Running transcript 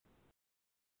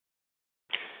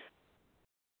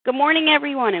Good morning,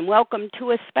 everyone, and welcome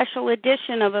to a special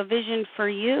edition of A Vision for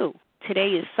You. Today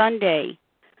is Sunday,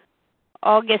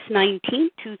 August 19,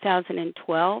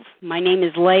 2012. My name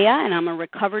is Leah, and I'm a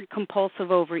recovered compulsive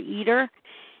overeater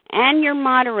and your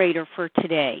moderator for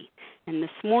today. And this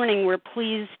morning, we're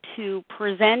pleased to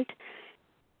present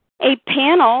a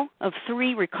panel of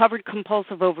 3 recovered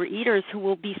compulsive overeaters who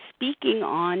will be speaking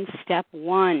on Step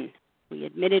 1. We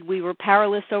admitted we were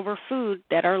powerless over food,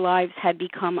 that our lives had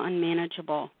become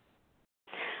unmanageable.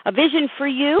 A Vision for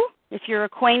You, if you're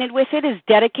acquainted with it, is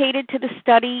dedicated to the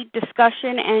study,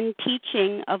 discussion, and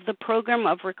teaching of the program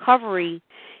of recovery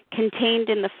contained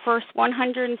in the first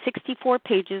 164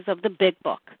 pages of the Big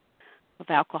Book of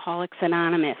Alcoholics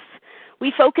Anonymous.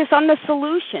 We focus on the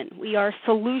solution. We are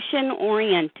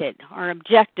solution-oriented. Our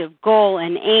objective, goal,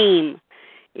 and aim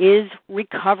is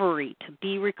recovery, to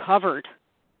be recovered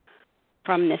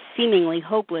from this seemingly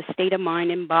hopeless state of mind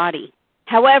and body.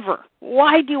 However,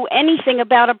 why do anything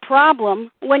about a problem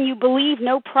when you believe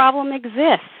no problem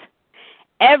exists?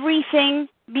 Everything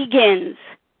begins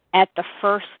at the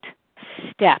first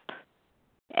step.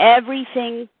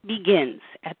 Everything begins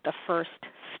at the first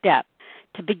step.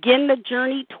 To begin the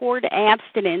journey toward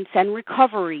abstinence and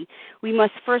recovery, we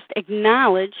must first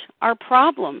acknowledge our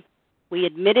problem. We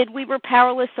admitted we were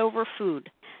powerless over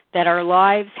food, that our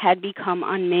lives had become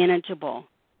unmanageable.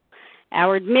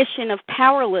 Our admission of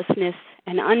powerlessness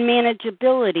and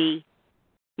unmanageability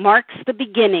marks the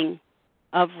beginning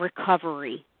of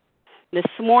recovery. This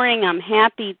morning, I'm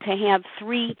happy to have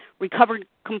 3 recovered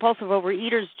compulsive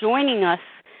overeaters joining us.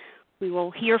 We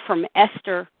will hear from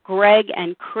Esther, Greg,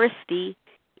 and Christy,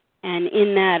 and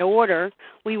in that order.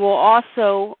 We will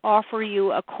also offer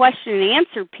you a question and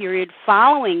answer period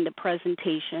following the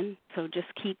presentation, so just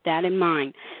keep that in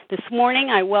mind. This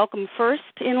morning, I welcome first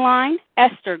in line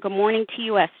Esther. Good morning to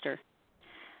you, Esther.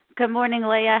 Good morning,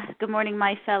 Leah. Good morning,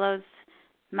 my fellows.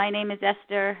 My name is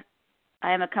Esther.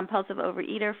 I am a compulsive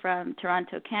overeater from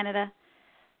Toronto, Canada.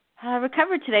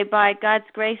 Recovered today by God's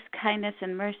grace, kindness,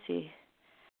 and mercy.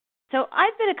 So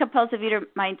I've been a compulsive eater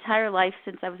my entire life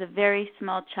since I was a very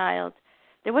small child.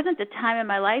 There wasn't a time in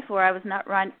my life where I was not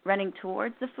running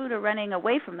towards the food or running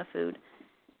away from the food.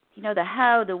 You know, the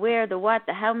how, the where, the what,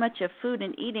 the how much of food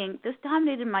and eating, this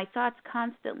dominated my thoughts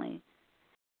constantly.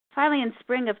 Finally, in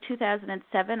spring of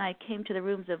 2007, I came to the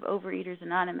rooms of Overeaters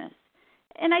Anonymous.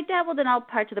 And I dabbled in all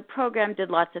parts of the program, did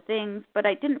lots of things, but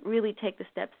I didn't really take the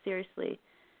steps seriously.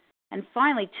 And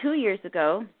finally, 2 years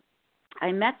ago,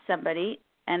 I met somebody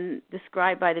and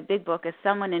described by the Big Book as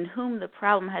someone in whom the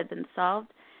problem had been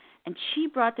solved. And she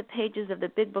brought the pages of the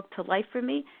Big Book to life for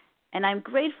me, and I'm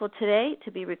grateful today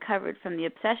to be recovered from the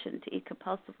obsession to eat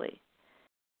compulsively.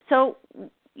 So,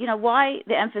 you know, why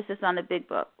the emphasis on the Big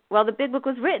Book? Well, the Big Book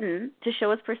was written to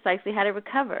show us precisely how to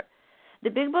recover. The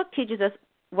Big Book teaches us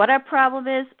what our problem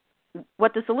is,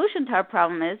 what the solution to our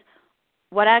problem is,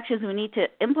 what actions we need to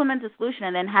implement the solution,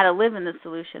 and then how to live in the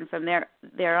solution from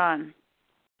there on.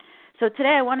 So today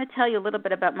I want to tell you a little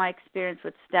bit about my experience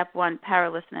with Step 1,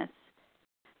 powerlessness.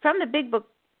 From the Big Book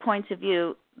point of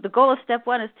view, the goal of Step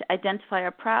 1 is to identify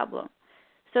our problem.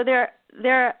 So there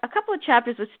are a couple of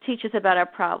chapters which teach us about our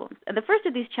problems. And the first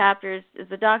of these chapters is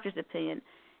the doctor's opinion.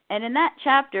 And in that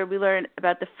chapter, we learn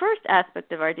about the first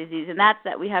aspect of our disease, and that's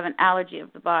that we have an allergy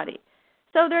of the body.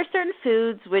 So there are certain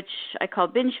foods which I call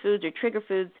binge foods or trigger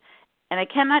foods, and I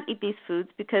cannot eat these foods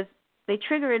because they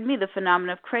trigger in me the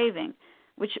phenomenon of craving,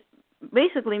 which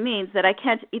basically means that I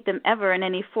can't eat them ever in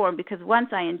any form because once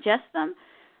I ingest them,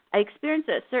 I experience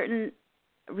a certain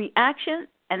reaction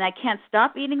and I can't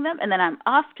stop eating them, and then I'm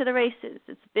off to the races.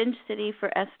 It's binge city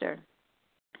for Esther.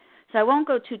 So I won't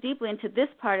go too deeply into this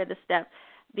part of the step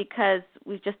because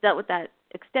we've just dealt with that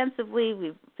extensively.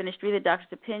 We've finished reading the doctor's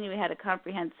opinion. We had a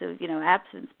comprehensive,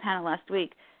 abstinence panel last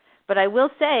week. But I will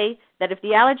say that if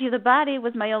the allergy of the body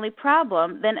was my only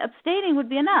problem, then abstaining would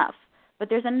be enough. But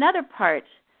there's another part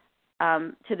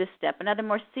to this step, another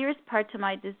more serious part to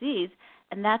my disease,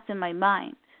 and that's in my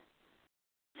mind.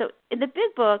 So in the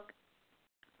Big Book,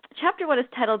 Chapter 1 is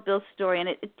titled Bill's Story, and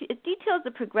it details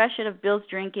the progression of Bill's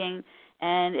drinking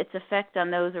and its effect on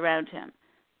those around him.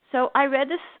 So I read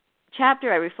this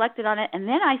chapter, I reflected on it, and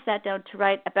then I sat down to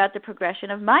write about the progression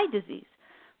of my disease.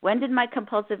 When did my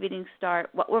compulsive eating start?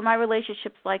 What were my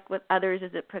relationships like with others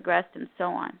as it progressed, and so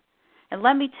on? And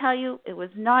let me tell you, it was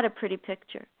not a pretty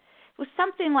picture. It was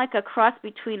something like a cross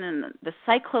between the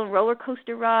Cyclone roller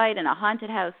coaster ride and a haunted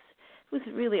house. It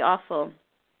was really awful.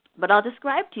 But I'll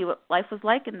describe to you what life was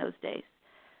like in those days.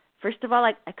 First of all,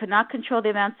 I could not control the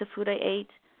amounts of food I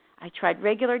ate. I tried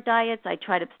regular diets. I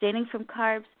tried abstaining from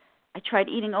carbs. I tried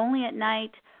eating only at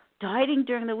night, dieting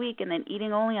during the week, and then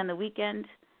eating only on the weekend.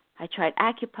 I tried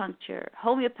acupuncture,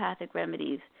 homeopathic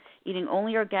remedies, eating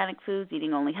only organic foods,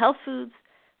 eating only health foods,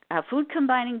 food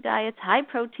combining diets, high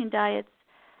protein diets.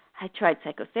 I tried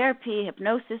psychotherapy,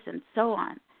 hypnosis, and so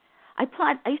on.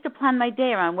 I used to plan my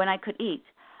day around when I could eat.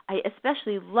 I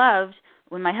especially loved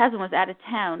when my husband was out of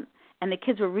town and the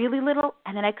kids were really little,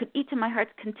 and then I could eat to my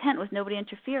heart's content with nobody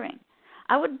interfering.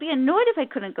 I would be annoyed if I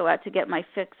couldn't go out to get my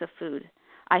fix of food.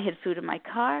 I had food in my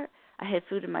car. I had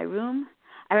food in my room.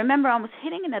 I remember almost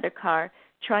hitting another car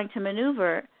trying to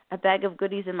maneuver a bag of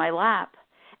goodies in my lap.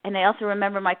 And I also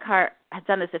remember my car had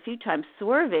done this a few times,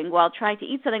 swerving while trying to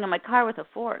eat something in my car with a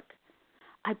fork.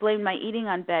 I blamed my eating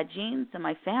on bad genes, on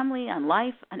my family, on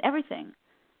life, on everything.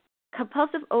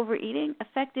 Compulsive overeating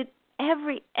affected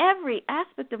every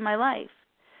aspect of my life.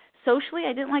 Socially,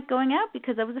 I didn't like going out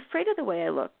because I was afraid of the way I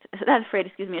looked.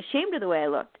 Ashamed of the way I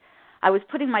looked. I was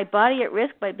putting my body at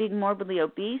risk by being morbidly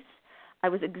obese. I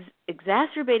was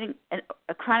exacerbating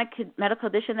a chronic medical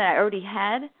condition that I already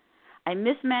had. I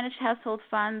mismanaged household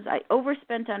funds. I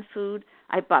overspent on food.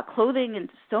 I bought clothing in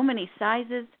so many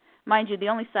sizes. Mind you, the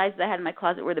only sizes I had in my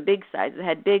closet were the big sizes. I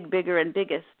had big, bigger, and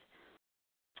biggest.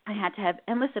 I had to have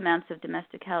endless amounts of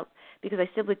domestic help because I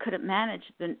simply couldn't manage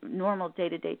the normal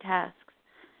day-to-day tasks.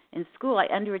 In school, I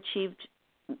underachieved.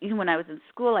 Even when I was in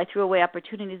school, I threw away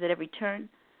opportunities at every turn.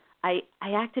 I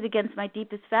acted against my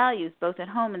deepest values, both at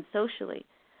home and socially.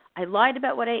 I lied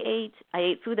about what I ate. I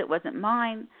ate food that wasn't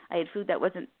mine. I ate food that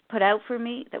wasn't put out for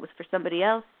me, that was for somebody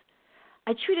else.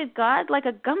 I treated God like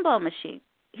a gumball machine.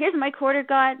 Here's my quarter,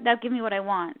 God. Now give me what I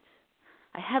want.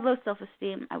 I had low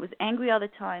self-esteem. I was angry all the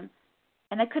time.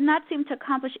 And I could not seem to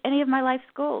accomplish any of my life's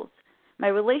goals. My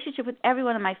relationship with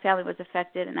everyone in my family was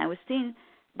affected, and I was seen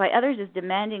by others as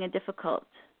demanding and difficult.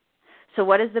 So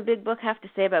what does the big book have to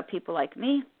say about people like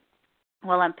me?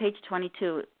 Well, on page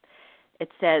 22, it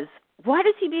says, why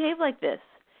does he behave like this?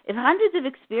 If hundreds of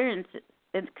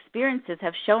experiences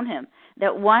have shown him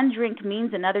that one drink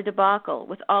means another debacle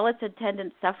with all its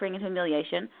attendant suffering and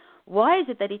humiliation, why is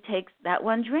it that he takes that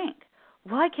one drink?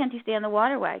 Why can't he stay on the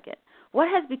water wagon? What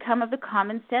has become of the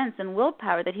common sense and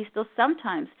willpower that he still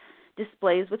sometimes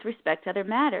displays with respect to other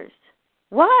matters?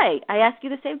 Why? I ask you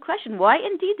the same question. Why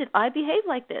indeed did I behave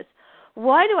like this?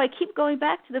 Why do I keep going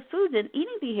back to the foods and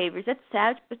eating behaviors that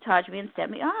sabotage me and set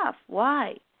me off?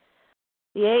 Why?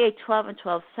 The AA 12 and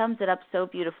 12 sums it up so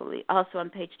beautifully, also on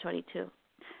page 22.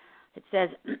 It says,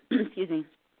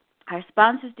 our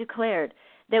sponsors declared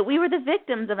that we were the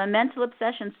victims of a mental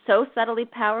obsession so subtly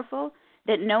powerful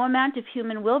that no amount of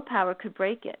human willpower could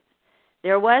break it.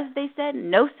 There was, they said,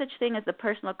 no such thing as the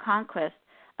personal conquest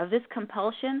of this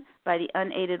compulsion by the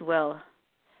unaided will.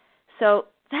 So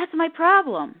that's my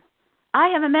problem. I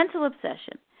have a mental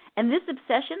obsession, and this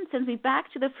obsession sends me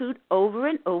back to the food over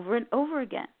and over and over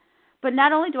again. But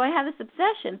not only do I have this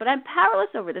obsession, but I'm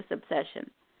powerless over this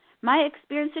obsession. My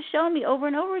experience has shown me over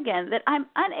and over again that I'm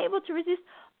unable to resist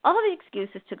all the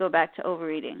excuses to go back to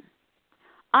overeating.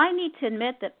 I need to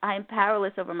admit that I'm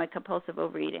powerless over my compulsive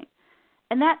overeating.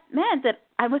 And that meant that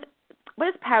what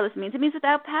does powerless mean? It means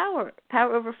without power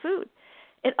over food.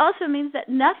 It also means that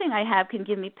nothing I have can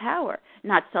give me power,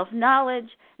 not self-knowledge,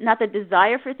 not the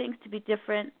desire for things to be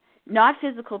different, not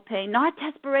physical pain, not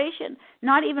desperation,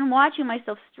 not even watching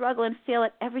myself struggle and fail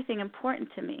at everything important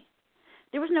to me.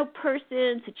 There was no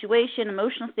person, situation,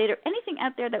 emotional state, or anything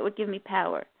out there that would give me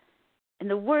power. In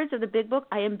the words of the big book,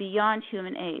 I am beyond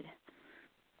human aid.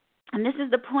 And this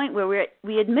is the point where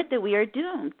we admit that we are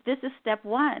doomed. This is step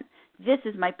one. This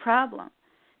is my problem.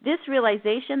 This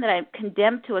realization that I'm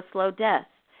condemned to a slow death.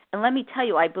 And let me tell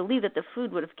you, I believe that the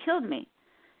food would have killed me.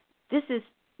 This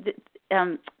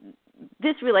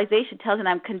realization tells me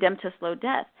I'm condemned to a slow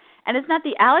death. And it's not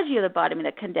the allergy of the body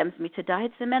that condemns me to die.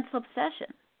 It's the mental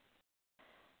obsession.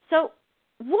 So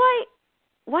why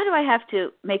do I have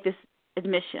to make this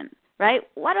admission, right?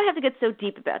 Why do I have to get so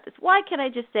deep about this? Why can't I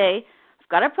just say, I've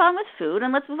got a problem with food,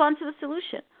 and let's move on to the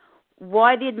solution?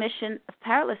 Why the admission of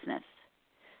powerlessness?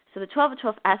 So the 12 of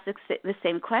 12 asks the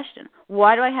same question.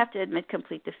 Why do I have to admit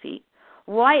complete defeat?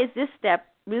 Why is this step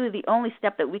really the only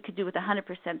step that we could do with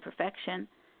 100% perfection?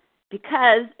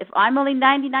 Because if I'm only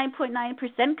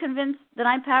 99.9% convinced that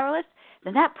I'm powerless,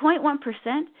 then that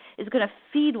 0.1% is going to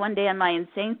feed one day on my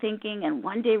insane thinking and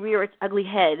one day rear its ugly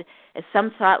head as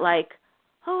some thought like,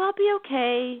 oh, I'll be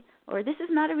okay, or this is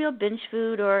not a real binge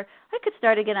food, or I could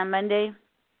start again on Monday.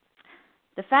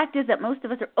 The fact is that most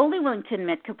of us are only willing to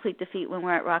admit complete defeat when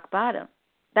we're at rock bottom.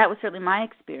 That was certainly my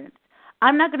experience.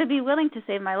 I'm not going to be willing to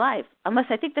save my life unless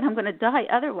I think that I'm going to die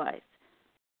otherwise.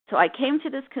 So I came to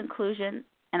this conclusion,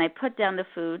 and I put down the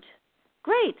food.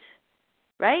 Great,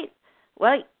 right?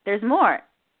 Well, there's more.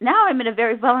 Now I'm in a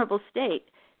very vulnerable state.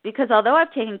 Because although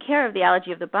I've taken care of the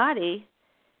allergy of the body,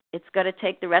 it's going to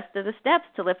take the rest of the steps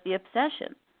to lift the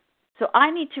obsession. So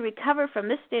I need to recover from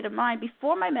this state of mind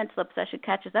before my mental obsession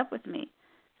catches up with me.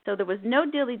 So there was no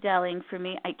dilly-dallying for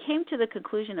me. I came to the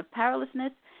conclusion of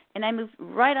powerlessness, and I moved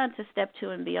right on to step 2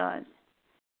 and beyond.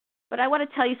 But I want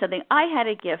to tell you something. I had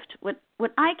a gift. When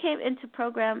I came into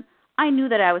program, I knew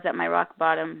that I was at my rock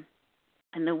bottom.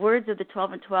 In the words of the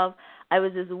 12 and 12, I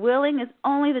was as willing as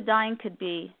only the dying could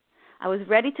be. I was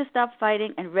ready to stop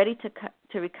fighting and ready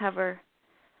to recover.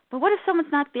 But what if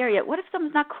someone's not there yet? What if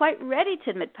someone's not quite ready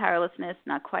to admit powerlessness,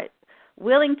 not quite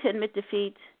willing to admit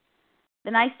defeat?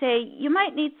 Then I say, you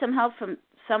might need some help from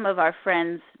some of our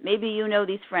friends. Maybe you know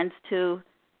these friends too.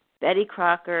 Betty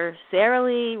Crocker, Sarah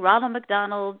Lee, Ronald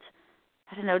McDonald,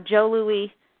 I don't know, Joe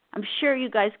Louis. I'm sure you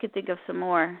guys could think of some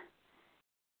more.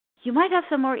 You might have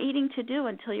some more eating to do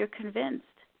until you're convinced.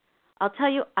 I'll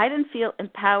tell you, I didn't feel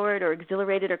empowered or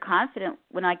exhilarated or confident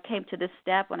when I came to this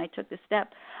step, when I took this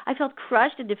step. I felt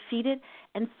crushed and defeated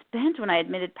and spent when I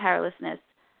admitted powerlessness.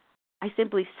 I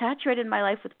simply saturated my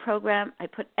life with program. I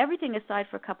put everything aside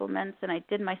for a couple months, and I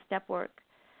did my step work.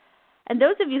 And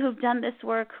those of you who've done this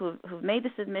work, who've made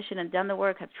this admission and done the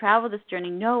work, have traveled this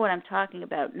journey, know what I'm talking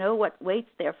about, know what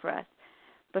waits there for us.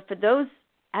 But for those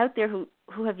out there who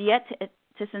have yet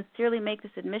to sincerely make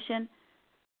this admission,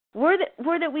 we're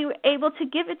that we were able to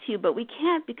give it to you, but we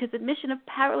can't, because admission of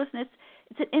powerlessness,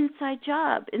 it's an inside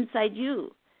job, inside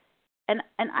you. And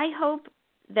I hope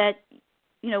that,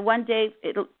 one day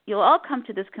you'll all come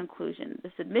to this conclusion,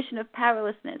 this admission of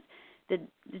powerlessness, the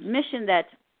admission that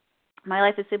my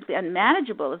life is simply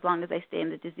unmanageable as long as I stay in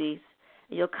the disease.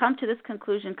 And you'll come to this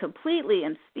conclusion completely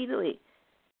and speedily.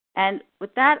 And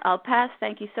with that, I'll pass.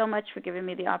 Thank you so much for giving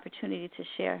me the opportunity to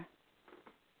share.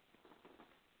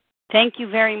 Thank you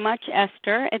very much,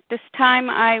 Esther. At this time,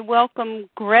 I welcome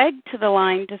Greg to the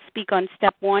line to speak on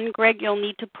step 1. Greg, you'll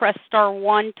need to press star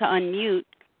 1 to unmute.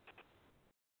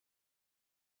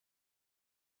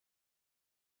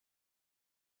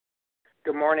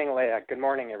 Good morning, Leah. Good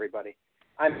morning, everybody.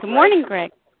 Good morning,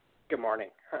 Greg. Good morning.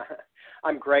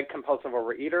 I'm Greg, compulsive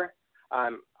overeater.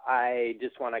 I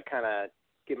just want to kind of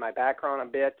give my background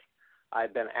a bit.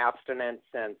 I've been abstinent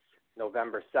since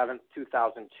November 7th,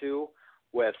 2002,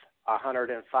 with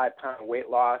 105-pound weight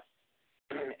loss,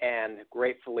 and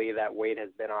gratefully that weight has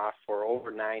been off for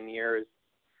over 9 years.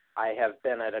 I have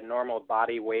been at a normal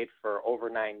body weight for over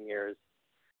 9 years.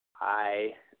 I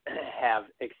have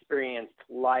experienced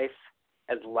life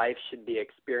as life should be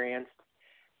experienced,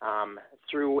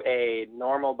 through a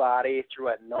normal body, through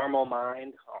a normal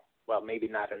mind. Well, maybe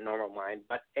not a normal mind,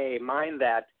 but a mind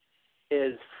that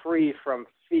is free from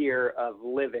fear of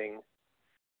living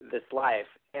this life.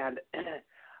 And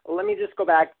let me just go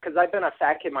back, because I've been a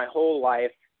fat kid my whole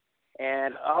life,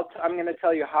 and I'm going to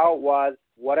tell you how it was,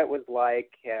 what it was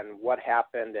like, and what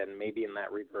happened, and maybe in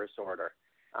that reverse order.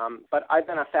 But I've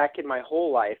been a fat kid my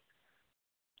whole life,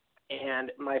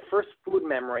 and my first food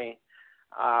memory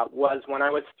was when I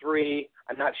was 3.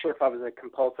 I'm not sure if I was a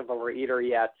compulsive overeater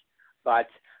yet, but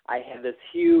I had this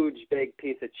huge, big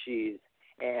piece of cheese,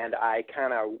 and I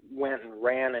kind of went and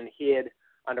ran and hid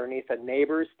underneath a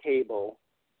neighbor's table.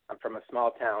 I'm from a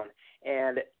small town,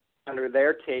 and under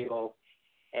their table,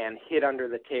 and hid under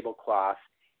the tablecloth,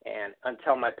 and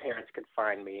until my parents could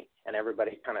find me, and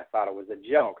everybody kind of thought it was a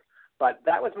joke. But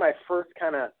that was my first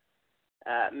kind of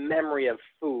memory of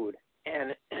food,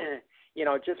 and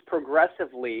just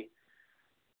progressively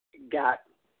got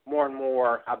more and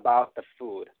more about the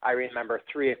food. I remember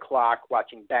 3 o'clock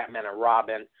watching Batman and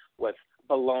Robin with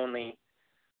a bologna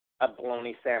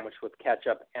sandwich with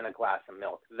ketchup and a glass of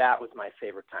milk. That was my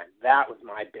favorite time. That was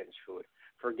my binge food.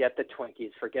 Forget the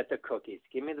Twinkies, forget the cookies.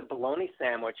 Give me the bologna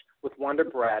sandwich with Wonder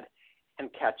Bread and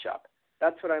ketchup.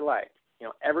 That's what I liked.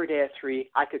 Every day at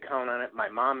 3, I could count on it. My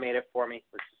mom made it for me. It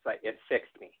was just like, it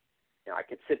fixed me. I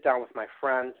could sit down with my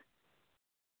friends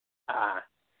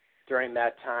during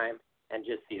that time and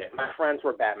just eat it. My friends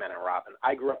were Batman and Robin.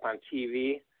 I grew up on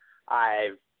TV.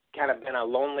 I've kind of been a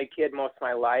lonely kid most of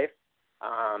my life,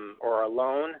 or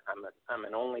alone. I'm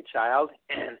an only child,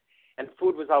 and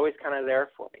food was always kind of there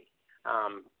for me.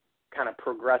 Kind of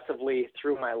progressively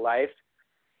through my life.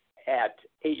 At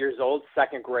 8 years old,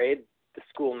 2nd grade, the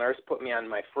school nurse put me on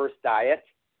my first diet.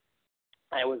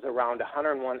 I was around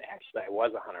 101, actually I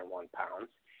was 101 pounds,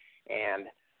 and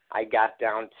I got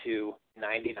down to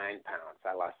 99 pounds.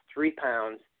 I lost 3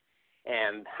 pounds,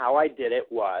 and how I did it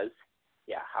was,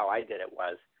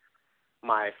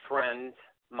 my friend's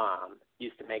mom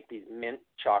used to make these mint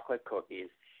chocolate cookies,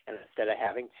 and instead of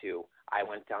having 2, I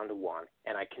went down to 1,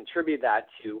 and I contributed that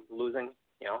to losing,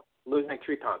 losing like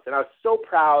 3 pounds. And I was so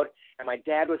proud, and my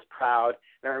dad was proud.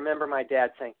 And I remember my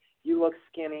dad saying, "You look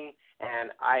skinny."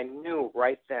 And I knew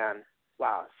right then,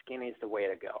 wow, skinny's the way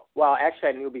to go. Well, actually,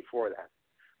 I knew before that.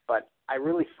 But I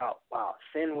really felt, wow,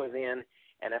 thin was in.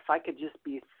 And if I could just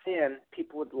be thin,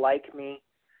 people would like me.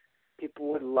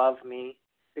 People would love me.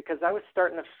 Because I was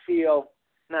starting to feel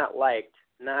not liked,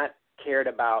 not cared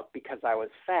about because I was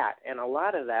fat. And a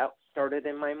lot of that started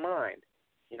in my mind.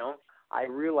 You know, I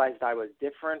realized I was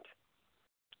different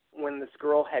when this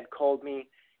girl had called me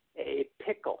a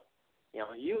pickle. You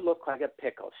know, "You look like a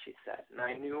pickle," she said. And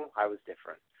I knew I was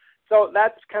different. So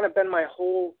that's kind of been my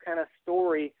whole kind of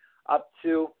story up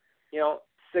to,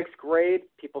 6th grade.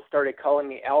 People started calling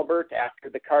me Albert after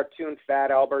the cartoon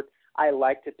Fat Albert. I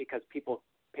liked it because people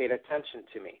paid attention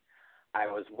to me. I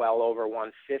was well over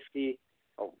 150,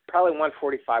 probably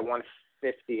 145,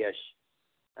 150-ish.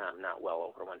 Not well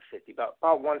over 150, but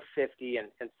about 150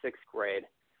 in 6th grade.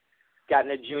 Got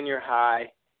into junior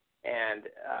high, and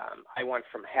I went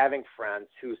from having friends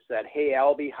who said, "Hey,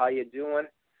 Albie, how you doing?"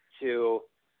 to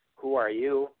 "Who are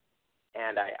you?"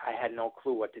 And I had no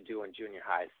clue what to do in junior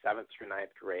high, 7th through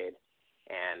 9th grade.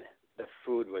 And the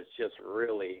food was just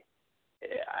really,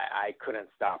 I couldn't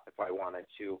stop if I wanted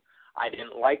to. I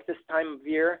didn't like this time of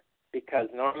year because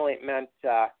normally it meant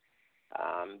the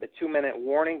 2-minute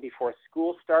warning before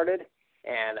school started.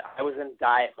 And I was in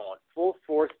diet mode, full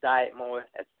force diet mode.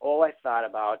 That's all I thought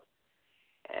about.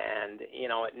 And,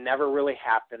 it never really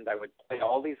happened. I would play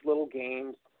all these little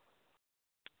games.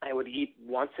 I would eat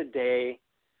once a day.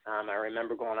 I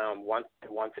remember going on once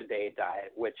a day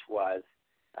diet, which was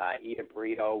eat a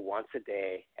burrito once a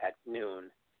day at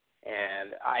noon.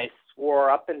 And I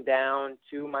swore up and down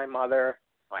to my mother.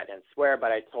 Well, I didn't swear,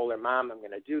 but I told her, "Mom, I'm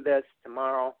going to do this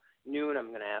tomorrow. Noon, I'm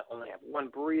going to only have one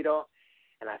burrito."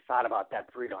 And I thought about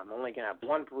that burrito. I'm only going to have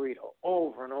one burrito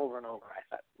over and over and over. I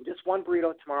thought, just one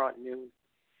burrito tomorrow at noon.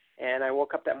 And I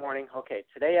woke up that morning, okay,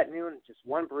 today at noon, just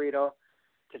one burrito.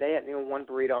 Today at noon, one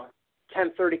burrito.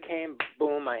 10:30 came,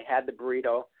 boom, I had the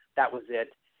burrito. That was it.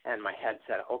 And my head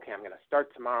said, okay, I'm going to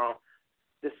start tomorrow.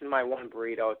 This is my one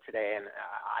burrito today. And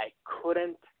I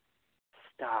couldn't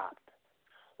stop.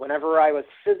 Whenever I was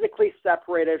physically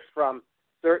separated from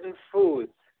certain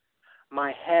foods,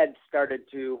 my head started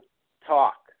to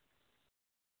talk,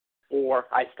 or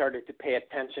I started to pay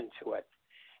attention to it.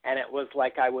 And it was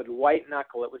like I would white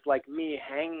knuckle. It was like me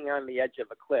hanging on the edge of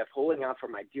a cliff, holding on for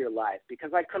my dear life,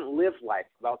 because I couldn't live life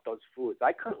without those foods.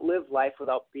 I couldn't live life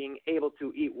without being able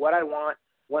to eat what I want,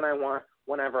 when I want,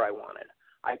 whenever I wanted.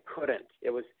 I couldn't. It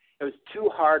was too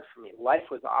hard for me. Life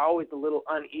was always a little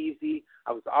uneasy.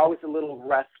 I was always a little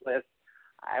restless.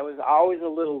 I was always a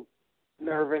little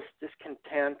nervous,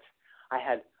 discontent. I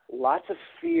had lots of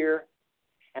fear,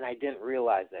 and I didn't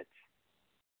realize it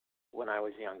when I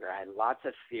was younger. I had lots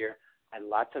of fear. I had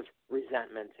lots of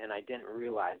resentment, and I didn't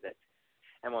realize it.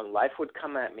 And when life would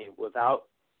come at me without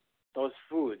those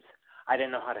foods, I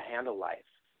didn't know how to handle life.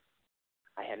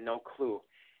 I had no clue.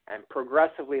 And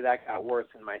progressively that got worse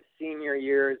in my senior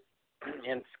years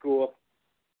in school.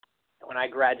 When I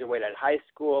graduated high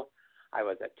school, I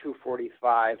was at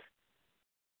 245.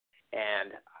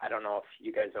 And I don't know if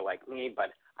you guys are like me,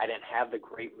 but I didn't have the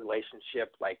great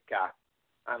relationship like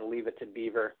on Leave It to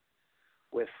Beaver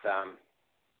with,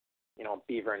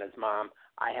 Beaver and his mom.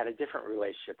 I had a different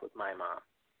relationship with my mom,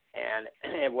 and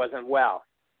it wasn't well.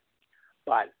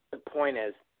 But the point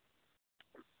is,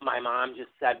 my mom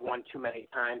just said one too many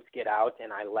times, get out,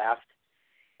 and I left.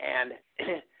 And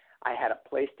I had a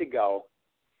place to go,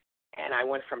 and I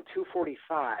went from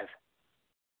 245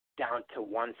 down to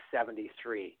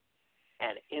 173.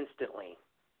 And instantly,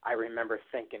 I remember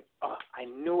thinking, I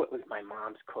knew it was my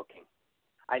mom's cooking.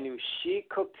 I knew she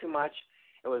cooked too much.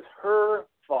 It was her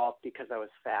fault because I was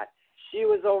fat. She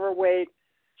was overweight.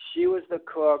 She was the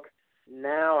cook.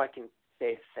 Now I can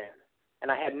stay thin.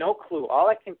 And I had no clue. All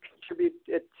I can contribute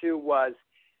it to was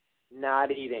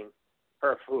not eating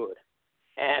her food.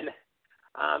 And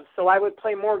so I would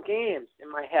play more games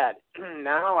in my head.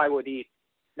 Now I would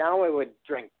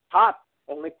drink pop,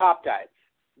 only pop diets,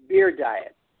 beer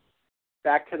diet,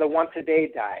 back to the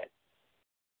once-a-day diet,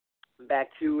 back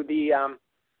to the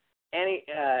any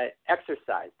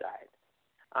exercise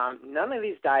diet. None of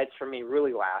these diets for me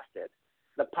really lasted.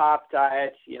 The pop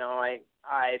diet,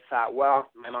 I thought,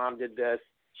 well, my mom did this.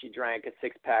 She drank a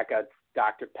 6-pack of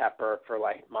Dr. Pepper for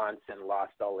like months and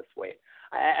lost all this weight.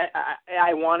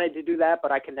 I wanted to do that,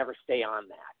 but I could never stay on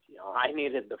that. I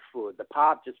needed the food. The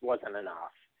pop just wasn't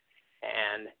enough.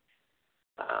 And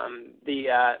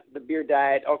the beer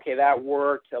diet, okay, that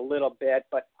worked a little bit,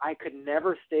 but I could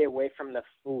never stay away from the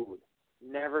food.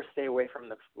 Never stay away from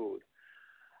the food.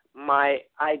 my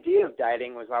idea of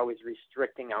dieting was always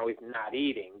restricting, always not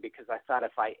eating, because I thought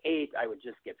if I ate, I would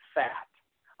just get fat.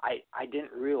 I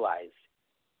didn't realize.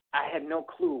 I had no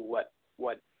clue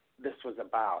what this was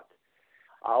about.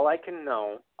 All I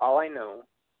know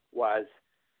was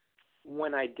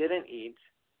when I didn't eat,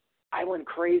 I went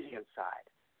crazy inside.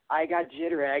 I got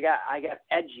jittery. I got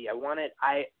edgy. I wanted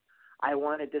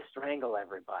to strangle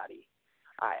everybody.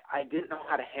 I didn't know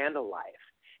how to handle life.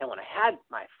 And when I had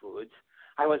my foods,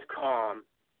 I was calm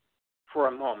for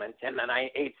a moment, and then I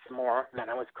ate some more, and then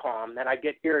I was calm. Then I'd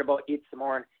get irritable, eat some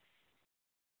more, and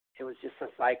it was just a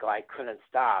cycle. I couldn't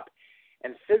stop.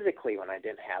 And physically, when I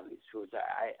didn't have these foods,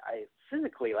 I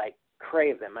physically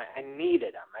craved them. I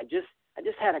needed them. I just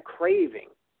had a craving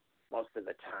most of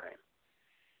the time.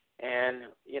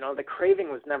 And the craving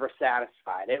was never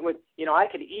satisfied. It would, I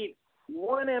could eat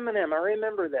one M&M. I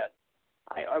remember this.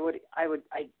 I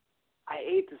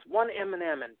ate this one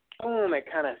M&M, and boom, it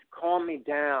kind of calmed me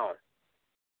down.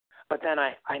 But then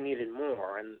I needed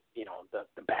more, and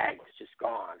the bag was just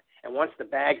gone. And once the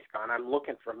bag's gone, I'm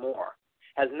looking for more.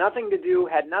 Had nothing to do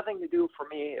for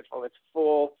me if I was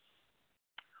full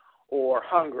or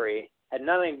hungry. Had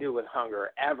nothing to do with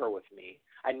hunger ever with me.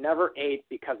 I never ate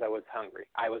because I was hungry.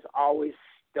 I was always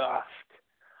stuffed.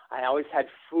 I always had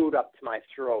food up to my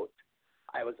throat.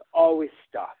 I was always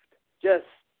stuffed, just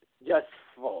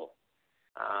full.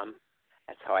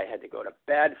 That's how I had to go to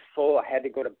bed full. I had to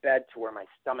go to bed to where my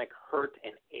stomach hurt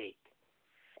and ached.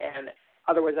 And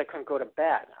otherwise, I couldn't go to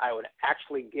bed. I would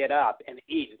actually get up and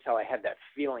eat until I had that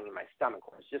feeling in my stomach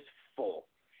where it was just full.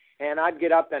 And I'd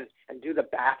get up and do the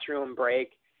bathroom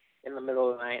break in the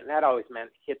middle of the night, and that always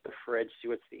meant hit the fridge, see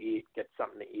what's to eat, get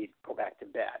something to eat, go back to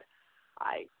bed.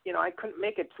 I couldn't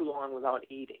make it too long without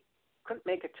eating. Couldn't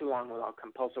make it too long without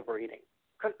compulsive overeating.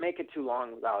 Couldn't make it too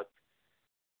long without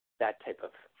that type of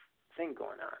thing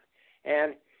going on.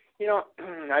 And,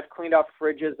 I've cleaned out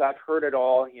fridges. I've heard it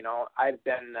all. I've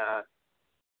been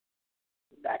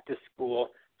back to school,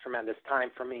 tremendous time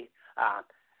for me.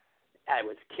 I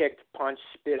was kicked, punched,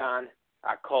 spit on,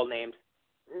 called names,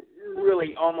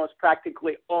 really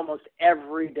practically almost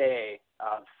every day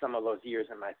of some of those years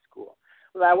in my school.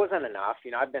 Well, that wasn't enough.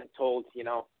 I've been told,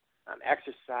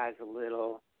 exercise a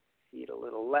little, eat a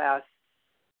little less,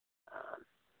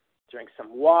 drink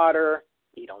some water,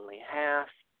 eat only half.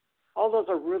 All those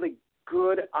are really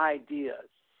good ideas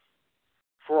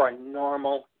for a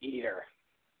normal eater,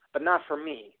 but not for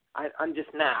me. I'm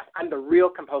just not. I'm the real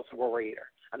compulsive overeater.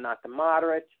 I'm not the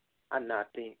moderate. I'm not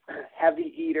the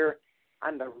heavy eater.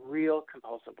 I'm the real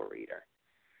compulsive overeater.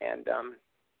 And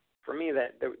for me,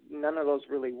 none of those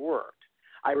really worked.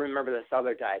 I remember this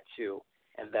other diet too,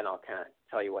 and then I'll kind of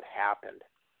tell you what happened.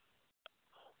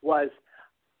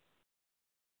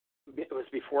 It was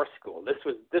before school. This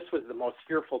was the most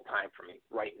fearful time for me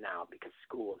right now because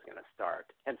school was going to start,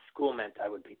 and school meant I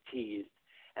would be teased,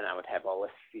 and I would have all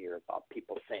this fear about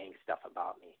people saying stuff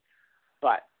about me.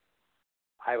 But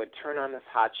I would turn on this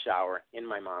hot shower in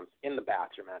the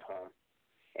bathroom at home,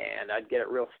 and I'd get it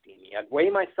real steamy. I'd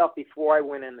weigh myself before I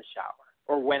went in the shower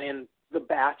or went in the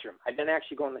bathroom. I didn't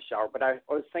actually go in the shower, but I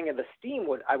was thinking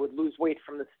I would lose weight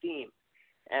from the steam.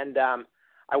 And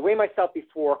I weigh myself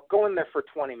before, go in there for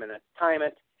 20 minutes, time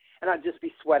it, and I'd just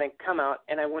be sweating, come out,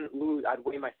 and I'd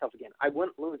weigh myself again. I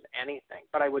wouldn't lose anything,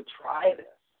 but I would try this.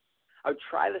 I would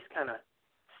try this kind of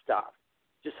stuff,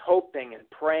 just hoping and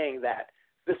praying that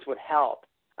this would help.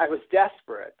 I was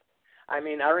desperate. I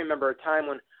remember a time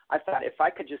when I thought if I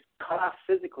could just cut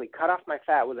off my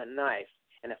fat with a knife,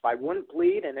 and if I wouldn't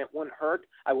bleed and it wouldn't hurt,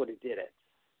 I would have did it.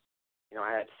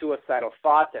 I had suicidal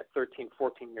thoughts at 13,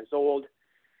 14 years old.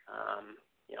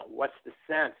 What's the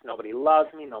sense? Nobody loves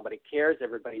me. Nobody cares.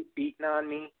 Everybody's beating on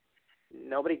me.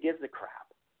 Nobody gives a crap.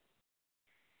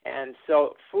 And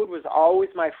so food was always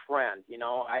my friend.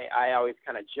 I always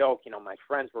kind of joke, my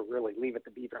friends were really Leave It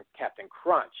to Beaver and Captain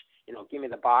Crunch. Give me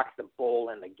the box, the bowl,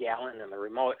 and the gallon, and the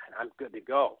remote, and I'm good to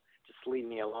go. Just leave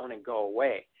me alone and go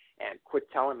away. And quit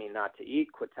telling me not to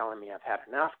eat. Quit telling me I've had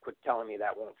enough. Quit telling me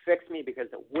that won't fix me because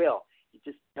it will. You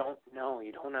just don't know.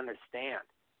 You don't understand.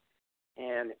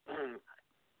 And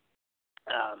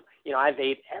I've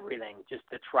ate everything just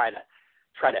to try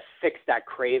to fix that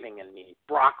craving in me.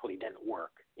 Broccoli didn't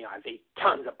work. I've ate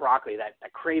tons of broccoli. That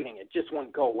craving, it just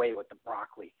wouldn't go away with the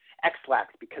broccoli.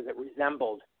 X-Lax because it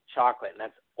resembled chocolate, and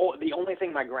that's the only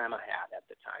thing my grandma had at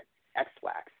the time.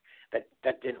 X-Lax.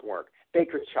 That didn't work.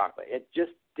 Baker's chocolate. It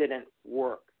just didn't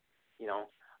work.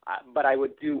 But I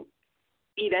would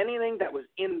eat anything that was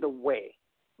in the way.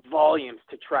 Volumes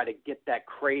to try to get that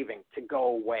craving to go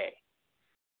away.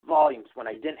 Volumes when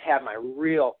I didn't have my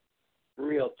real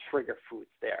trigger foods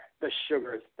there. The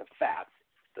sugars, the fats,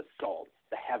 the salts,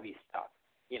 the heavy stuff,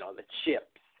 the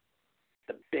chips,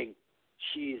 the big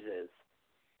cheeses,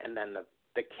 and then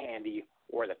the candy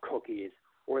or the cookies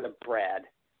or the bread,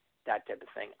 that type of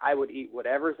thing. I would eat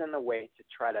whatever's in the way to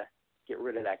try to get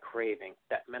rid of that craving.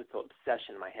 That mental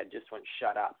obsession in my head just wouldn't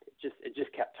shut up. It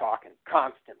just kept talking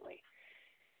constantly.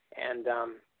 And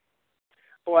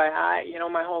boy,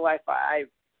 my whole life I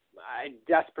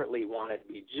desperately wanted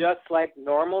to be just like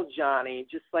normal Johnny,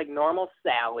 just like normal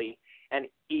Sally, and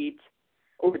eat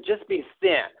or just be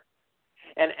thin.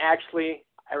 And actually,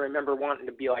 I remember wanting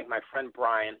to be like my friend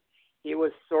Brian. He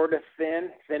was sort of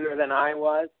thinner than I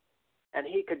was, and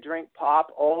he could drink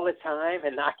pop all the time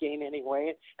and not gain any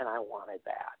weight, and I wanted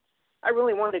that. I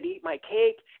really wanted to eat my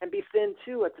cake and be thin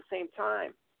too at the same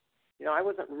time. I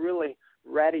wasn't really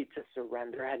ready to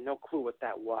surrender. I had no clue what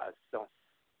that was. So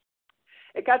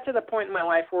it got to the point in my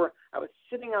life where I was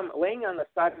laying on the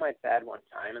side of my bed one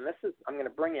time, and I'm going to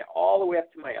bring it all the way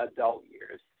up to my adult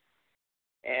years.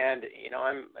 And,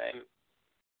 I'm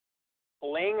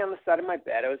laying on the side of my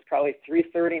bed. It was probably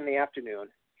 3:30 in the afternoon,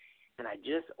 and I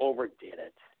just overdid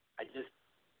it. I just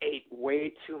ate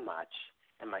way too much,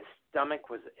 and my stomach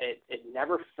it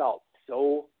never felt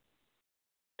so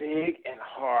big and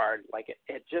hard. Like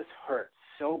it just hurt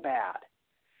so bad.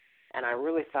 And I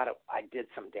really thought I did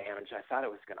some damage. I thought it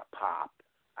was going to pop.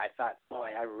 I thought, boy,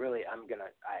 I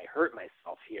hurt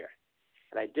myself here.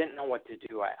 And I didn't know what to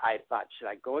do. I thought, should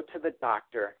I go to the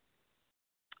doctor?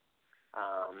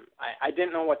 I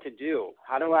didn't know what to do.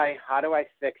 How do I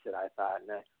fix it? I thought.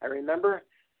 And I remember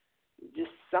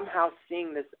just somehow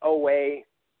seeing this OA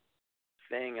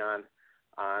thing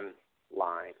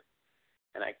online.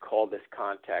 And I called this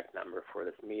contact number for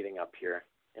this meeting up here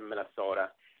in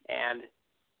Minnesota. And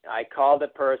I called the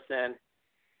person,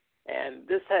 and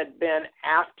this had been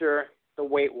after the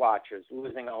Weight Watchers,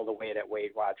 losing all the weight at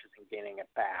Weight Watchers and gaining it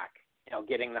back,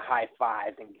 getting the high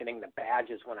fives and getting the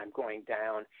badges when I'm going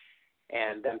down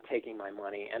and them taking my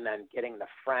money, and then getting the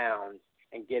frowns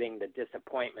and getting the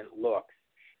disappointment looks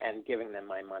and giving them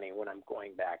my money when I'm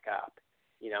going back up,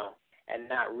 and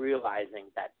not realizing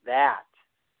that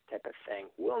type of thing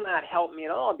will not help me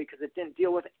at all because it didn't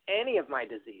deal with any of my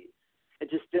disease. It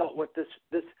just dealt with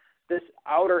this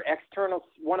outer external.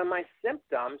 One of my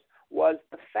symptoms was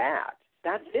the fat.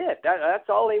 That's it. That's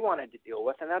all they wanted to deal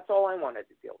with, and that's all I wanted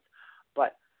to deal with.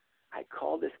 But I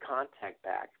called this contact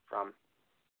back from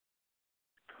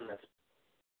this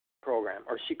program,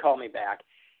 or she called me back,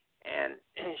 and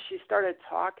she started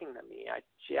talking to me.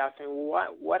 She asked me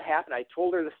what happened. I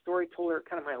told her the story, told her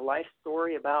kind of my life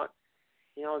story about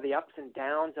the ups and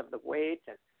downs of the weight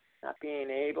and not being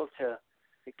able to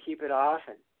keep it off,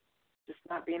 and just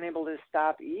not being able to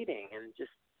stop eating, and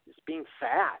just being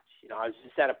fat. I was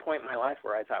just at a point in my life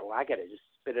where I thought, well, I got to just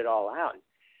spit it all out. And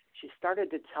she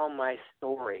started to tell my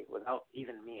story without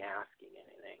even me asking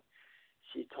anything.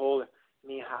 She told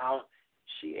me how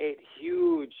she ate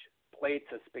huge plates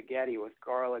of spaghetti with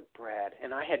garlic bread,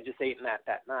 and I had just eaten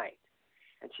that night.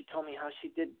 And she told me how she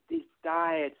did these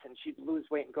diets, and she'd lose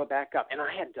weight and go back up, and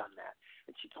I had done that.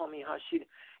 And she told me how she'd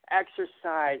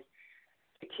exercise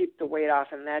to keep the weight off,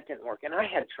 and that didn't work, and I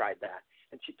had tried that.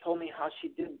 And she told me how she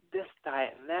did this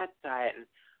diet and that diet, and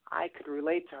I could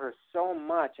relate to her so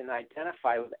much and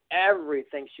identify with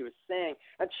everything she was saying.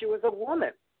 And she was a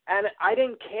woman, and I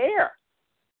didn't care.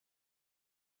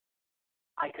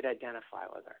 I could identify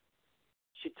with her.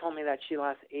 She told me that she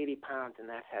lost 80 pounds, and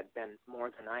that had been more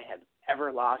than I had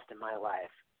ever lost in my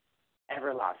life.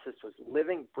 Ever lost. This was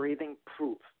living, breathing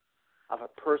proof of a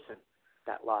person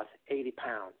that lost 80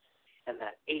 pounds and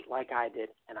that ate like I did,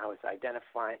 and I was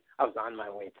identifying. I was on my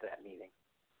way to that meeting.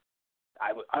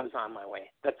 I was on my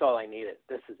way. That's all I needed.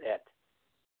 This is it.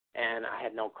 And I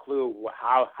had no clue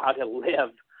how to live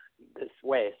this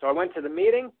way. So I went to the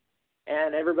meeting,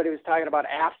 and everybody was talking about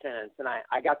abstinence, and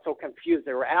I got so confused.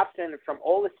 They were abstinent from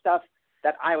all the stuff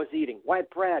that I was eating: white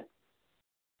bread,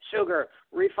 sugar,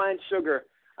 refined sugar,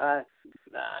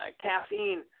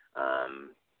 caffeine,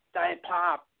 diet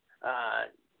pop,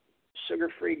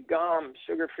 sugar-free gum,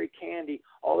 sugar-free candy,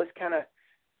 all this kind of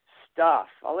stuff,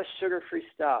 all this sugar-free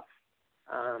stuff.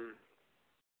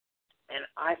 And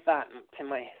I thought to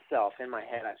myself, in my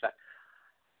head, I thought,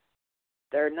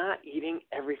 they're not eating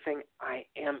everything I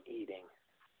am eating.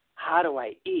 How do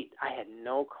I eat? I had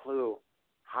no clue.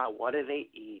 What do they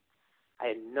eat? I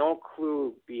had no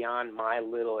clue beyond my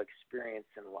little experience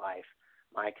in life,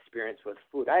 my experience with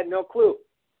food. I had no clue.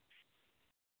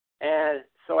 And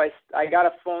so I got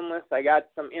a phone list. I got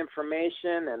some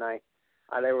information, and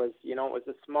there was, it was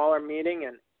a smaller meeting,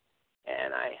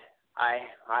 and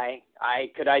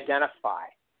I could identify,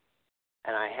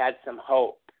 and I had some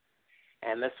hope.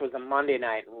 And this was a Monday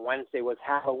night, and Wednesday was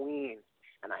Halloween.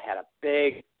 And I had a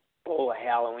big bowl of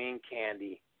Halloween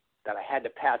candy that I had to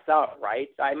pass out, right?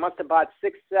 So I must have bought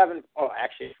 5, 6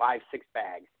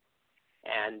 bags.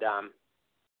 And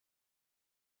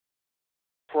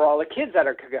for all the kids that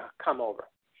are come over.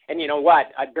 And you know what?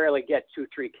 I barely get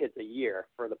 2-3 kids a year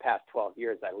for the past 12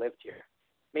 years I lived here.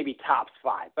 Maybe tops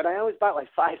 5. But I always bought like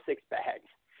 5, 6 bags.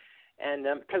 And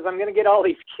because I'm going to get all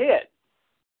these kids.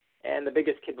 And the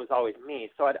biggest kid was always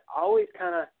me. So I'd always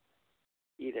kind of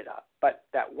eat it up. But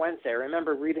that Wednesday, I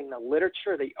remember reading the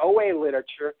literature, the OA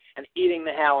literature, and eating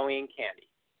the Halloween candy.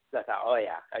 So I thought, oh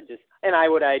yeah, and I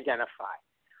would identify.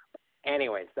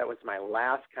 Anyways, that was my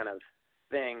last kind of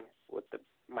thing with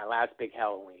my last big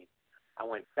Halloween. I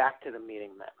went back to the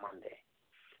meeting that Monday,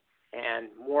 and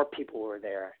more people were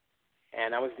there,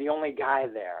 and I was the only guy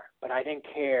there, but I didn't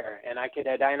care, and I could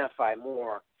identify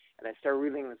more, and I started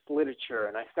reading this literature,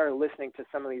 and I started listening to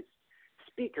some of these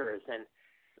speakers and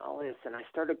all this, and I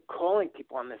started calling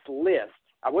people on this list.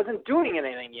 I wasn't doing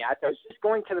anything yet. I was just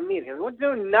going to the meeting. I wasn't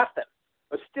doing nothing.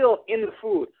 I was still in the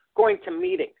food, going to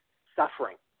meetings,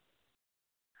 suffering.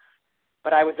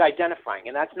 But I was identifying,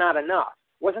 and that's not enough.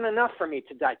 It wasn't enough for me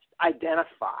to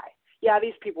identify. Yeah,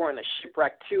 these people are in the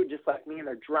shipwreck too, just like me, and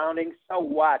they're drowning. So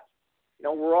what? You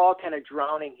know, we're all kind of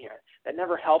drowning here. That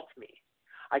never helped me.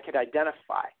 I could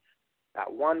identify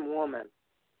that one woman,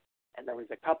 and there was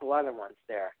a couple other ones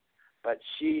there, but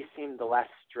she seemed the less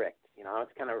strict. You know,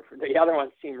 it's kind of, the other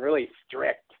ones seemed really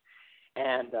strict,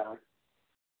 and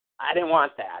I didn't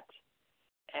want that.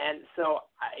 And so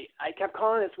I kept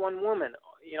calling this one woman,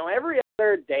 you know, every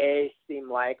other day seemed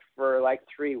like for like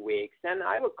 3 weeks. And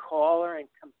I would call her and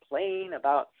complain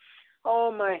about,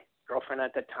 oh, my girlfriend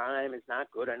at the time is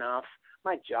not good enough.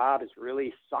 My job is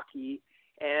really sucky.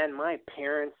 And my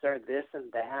parents are this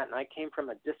and that. And I came from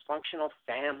a dysfunctional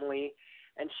family.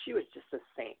 And she was just a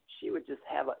saint. She would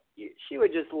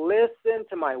just listen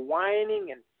to my whining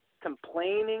and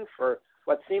complaining for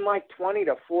what seemed like 20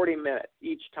 to 40 minutes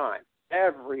each time,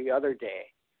 every other day.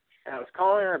 And I was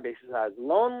calling her because I was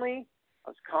lonely. I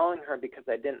was calling her because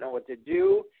I didn't know what to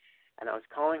do. And I was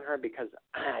calling her because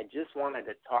I just wanted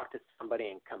to talk to somebody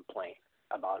and complain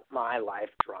about my life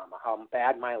drama, how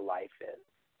bad my life is.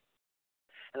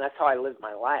 And that's how I lived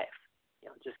my life, you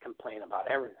know, just complain about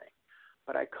everything.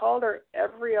 But I called her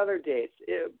every other day,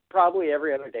 probably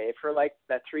every other day for like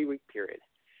that 3-week period.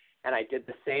 And I did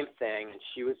the same thing, and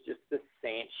she was just the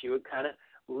saint. She would kind of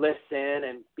listen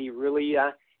and be really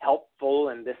helpful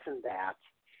and this and that.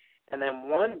 And then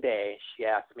one day she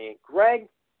asked me, Greg,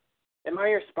 am I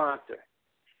your sponsor?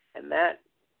 And that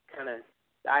kind of,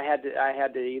 I had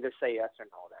to either say yes or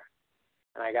no there.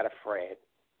 And I got afraid.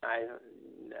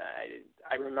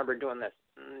 I remember doing this.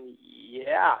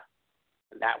 Yeah.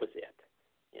 And that was it.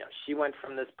 You know, she went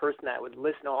from this person that would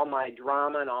listen to all my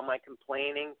drama and all my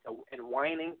complaining and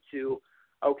whining to,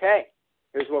 okay,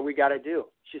 here's what we got to do.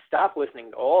 She stopped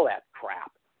listening to all that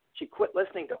crap. She quit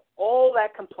listening to all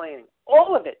that complaining,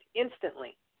 all of it,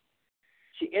 instantly.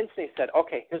 She instantly said,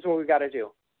 okay, here's what we got to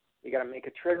do. You got to make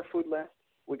a trigger food list.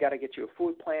 We got to get you a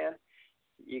food plan.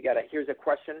 Here's a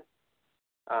question.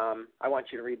 I want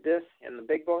you to read this in the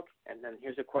big book, and then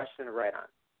here's a question to write on.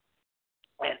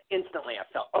 And instantly I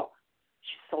felt, oh,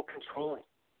 she's so controlling.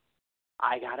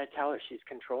 I got to tell her she's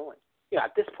controlling. You know,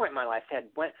 at this point in my life,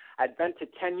 I'd been to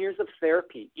 10 years of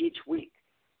therapy each week,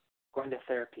 going to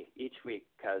therapy each week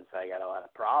because I got a lot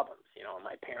of problems. You know,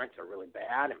 my parents are really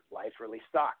bad and life really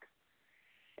sucks.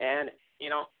 And, you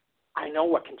know, I know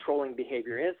what controlling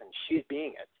behavior is, and she's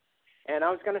being it. And I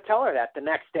was going to tell her that the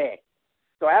next day.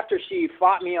 So after she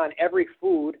fought me on every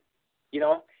food, you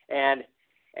know,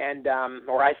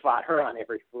 or I fought her on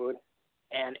every food,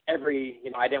 and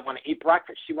I didn't want to eat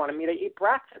breakfast. She wanted me to eat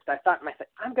breakfast. I thought to myself,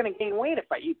 I'm going to gain weight if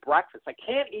I eat breakfast. I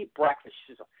can't eat breakfast.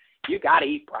 She said, you got to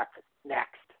eat breakfast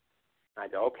next. I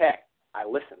said, okay. I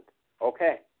listened.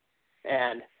 Okay.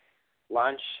 And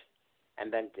lunch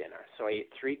and then dinner. So I ate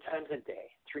 3 times a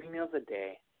day, 3 meals a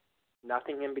day,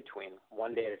 nothing in between,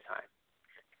 one day at a time.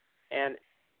 And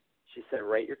she said,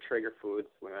 write your trigger foods.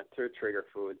 We went through trigger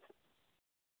foods.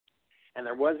 And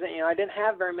there wasn't, I didn't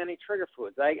have very many trigger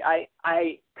foods. I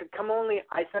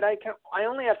said, I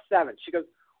only have 7. She goes,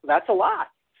 well, that's a lot.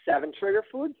 7 trigger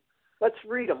foods? Let's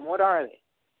read them. What are they?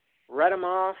 Read them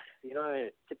off,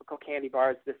 typical candy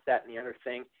bars, this, that, and the other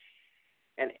thing.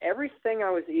 And everything I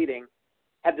was eating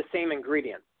had the same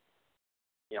ingredients.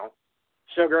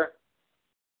 Sugar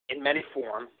in many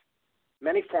forms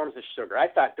of sugar. I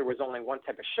thought there was only one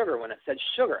type of sugar when it said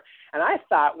sugar. And I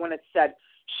thought when it said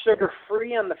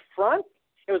sugar-free on the front,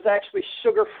 it was actually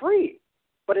sugar-free.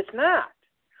 But it's not.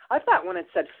 I thought when it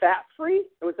said fat-free,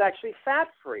 it was actually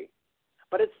fat-free,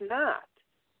 but it's not.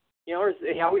 You know,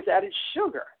 they always added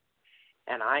sugar.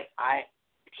 And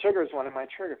sugar is one of my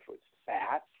trigger foods.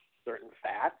 Fats, certain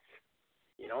fats,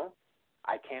 you know.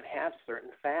 I can't have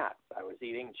certain fats. I was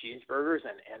eating cheeseburgers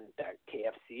and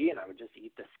KFC, and I would just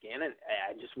eat the skin, and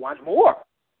I just want more.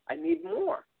 I need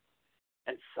more.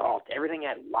 And salt. Everything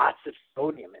had lots of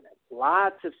sodium in it.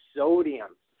 Lots of sodium.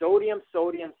 Sodium,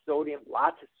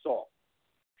 lots of salt.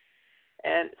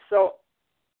 And so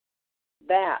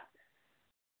that,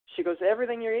 she goes,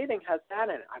 everything you're eating has that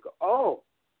in it. I go, oh,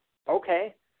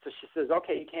 okay. So she says,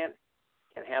 okay, you can't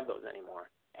have those anymore.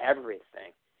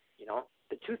 Everything, you know.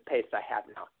 The toothpaste I have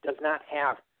now does not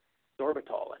have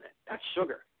sorbitol in it. That's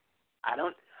sugar. I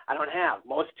don't have.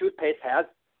 Most toothpaste has,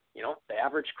 you know, the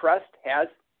average Crest has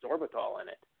sorbitol in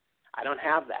it. I don't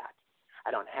have that.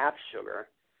 I don't have sugar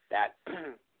that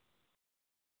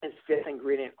is fifth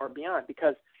ingredient or beyond,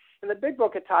 because in the big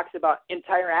book it talks about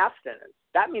entire abstinence.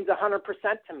 That means 100%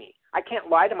 to me. I can't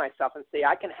lie to myself and say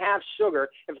I can have sugar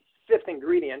if it's fifth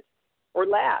ingredient or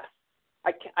less.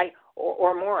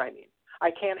 Or more, I mean. I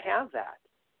can't have that.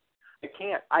 I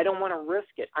can't. I don't want to risk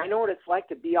it. I know what it's like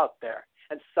to be out there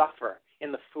and suffer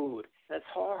in the food. And it's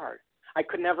hard. I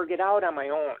could never get out on my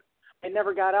own. I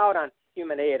never got out on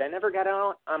human aid. I never got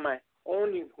out on my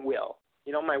own will.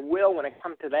 You know, my will, when it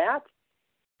comes to that,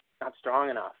 not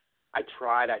strong enough. I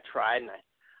tried, and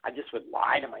I just would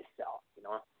lie to myself. You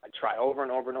know, I'd try over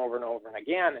and over and over and over and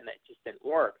again, and it just didn't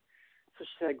work. So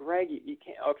she said, Greg, you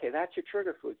can't. Okay, that's your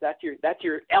trigger foods. That's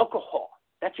your alcohol.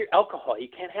 That's your alcohol. You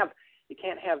can't have.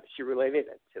 She related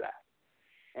it to that,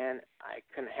 and I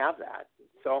couldn't have that.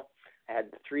 So I had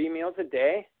 3 meals a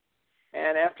day,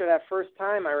 and after that first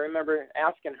time, I remember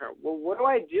asking her, well, what do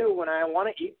I do when I want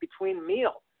to eat between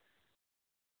meals?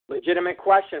 Legitimate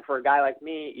question for a guy like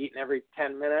me, eating every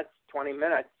 10 minutes, 20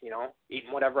 minutes, you know,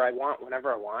 eating whatever I want,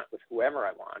 whenever I want, with whoever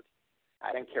I want.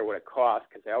 I didn't care what it cost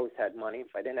because I always had money.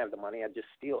 If I didn't have the money, I'd just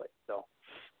steal it. So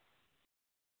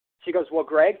she goes, well,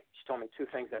 Greg, she told me 2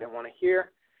 things I didn't want to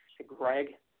hear. She said,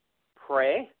 Greg,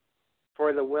 pray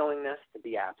for the willingness to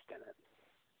be abstinent.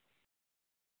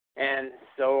 And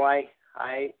so I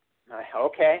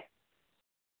okay.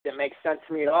 Didn't make sense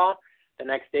to me at all. The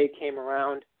next day came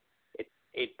around,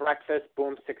 ate breakfast,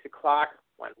 boom, 6 o'clock,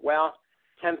 went well.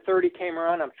 10:30 came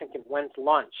around, I'm thinking, when's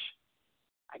lunch?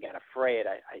 I got afraid.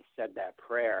 I said that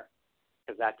prayer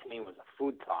because that to me was a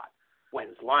food thought.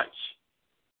 When's lunch?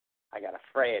 I got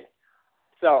afraid.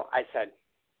 So I said,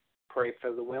 pray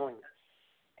for the willingness.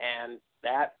 And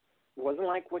that wasn't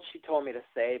like what she told me to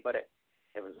say, but it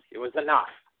was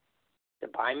enough to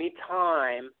buy me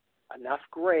time, enough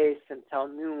grace until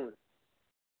noon.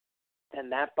 And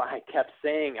that I kept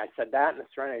saying, I said that in the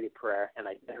Serenity Prayer, and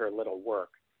I did her little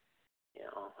work. You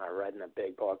know, I read in the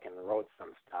big book and wrote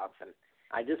some stuff, and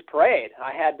I just prayed.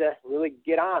 I had to really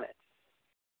get on it.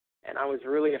 And I was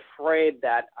really afraid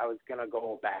that I was going to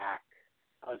go back.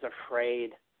 I was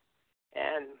afraid.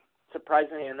 And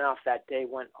surprisingly enough, that day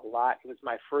went a lot. It was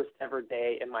my first ever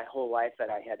day in my whole life that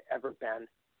I had ever been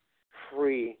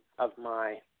free of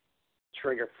my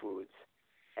trigger foods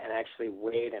and actually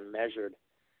weighed and measured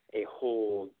a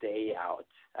whole day out.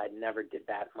 I'd never did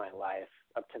that in my life.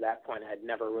 Up to that point, I'd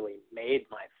never really made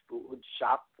my food,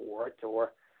 shopped for it,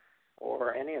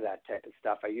 or any of that type of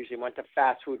stuff. I usually went to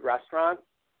fast food restaurants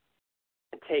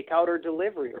and takeout or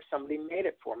delivery, or somebody made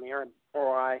it for me,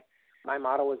 my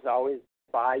motto was always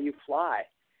buy, you fly.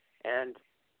 And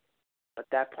at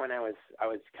that point, I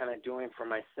was kind of doing for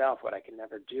myself what I could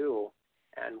never do.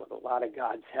 And with a lot of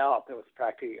God's help, it was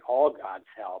practically all God's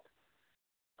help.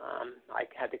 I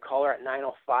had to call her at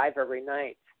 9:05 every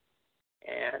night,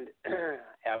 and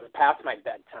I was past my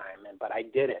bedtime, but I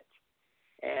did it.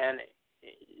 And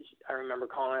I remember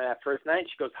calling her that first night.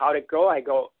 She goes, "How'd it go?" I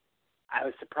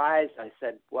was surprised. I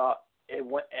said, "Well, it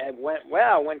went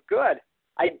well, went good.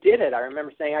 I did it." I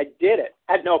remember saying, "I did it."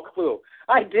 I had no clue.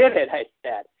 "I did it," I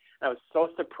said. And I was so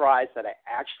surprised that I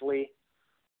actually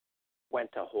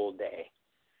went a whole day.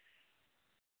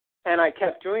 And I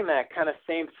kept doing that kind of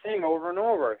same thing over and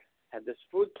over. Had this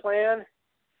food plan,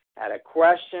 had a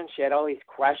question. She had all these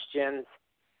questions,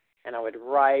 and I would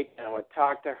write, and I would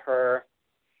talk to her,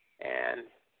 and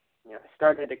I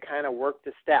started to kind of work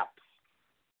the steps.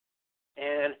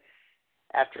 And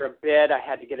after a bit, I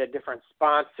had to get a different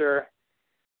sponsor.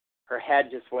 Her head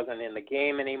just wasn't in the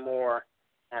game anymore.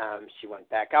 She went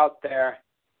back out there,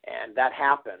 and that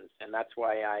happens. And that's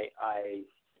why I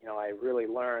really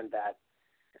learned that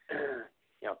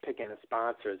picking a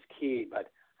sponsor is key, but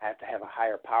I have to have a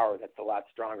higher power that's a lot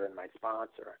stronger than my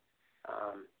sponsor.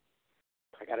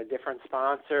 I got a different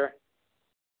sponsor,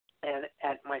 And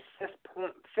at my sixth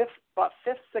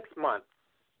month,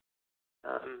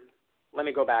 let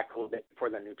me go back a little bit for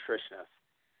the nutritionist.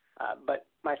 But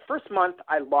my first month,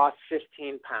 I lost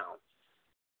 15 pounds.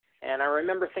 And I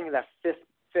remember thinking that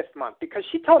fifth month, because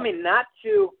she told me not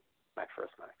to, my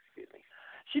first month, excuse me.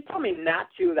 She told me not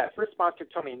to, that first sponsor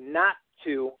told me not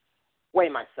to weigh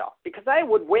myself. Because I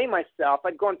would weigh myself,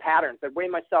 I'd go in patterns. I'd weigh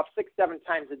myself 6-7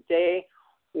 times a day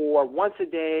or once a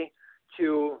day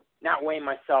to not weigh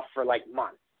myself for like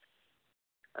months.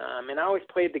 And I always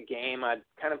played the game. I'd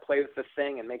kind of play with the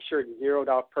thing and make sure it zeroed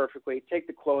out perfectly, take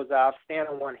the clothes off, stand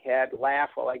on one head, laugh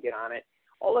while I get on it.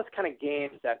 All those kind of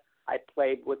games that I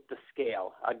played with the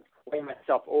scale. I'd weigh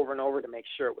myself over and over to make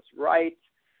sure it was right.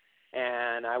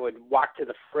 And I would walk to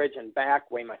the fridge and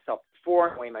back, weigh myself before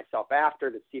and weigh myself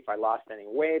after to see if I lost any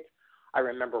weight. I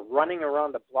remember running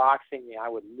around the block thinking I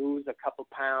would lose a couple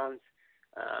pounds.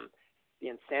 The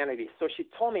insanity. So she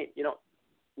told me,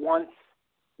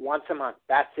 once a month,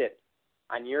 that's it.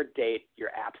 On your date, your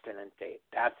abstinent date,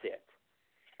 that's it.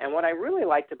 And what I really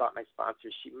liked about my sponsor,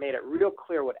 she made it real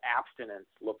clear what abstinence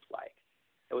looked like.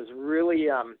 It was really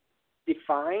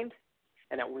defined,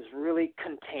 and it was really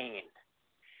contained.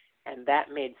 And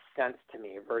that made sense to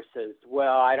me versus,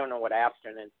 well, I don't know what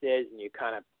abstinence is, and you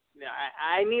kind of,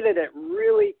 I needed it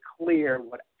really clear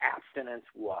what abstinence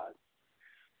was.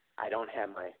 I don't have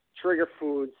my trigger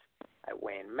foods. I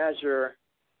weigh and measure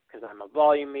because I'm a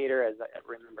volume eater. As I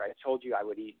remember, I told you I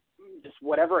would eat just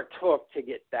whatever it took to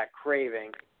get that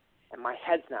craving, and my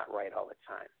head's not right all the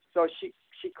time. So she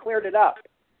cleared it up.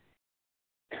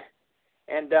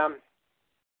 And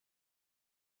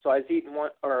so I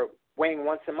was weighing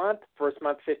once a month. First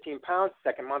month, 15 pounds.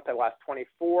 Second month, I lost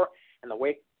 24, and the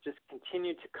weight just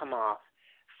continued to come off.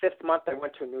 Fifth month, I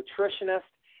went to a nutritionist,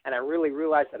 and I really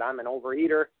realized that I'm an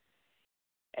overeater.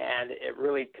 And it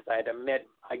really, because I had to admit,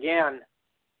 again,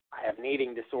 I have an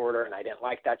eating disorder, and I didn't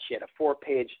like that. She had a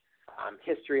 4-page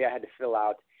history I had to fill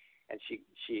out, and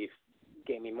she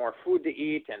gave me more food to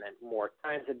eat and more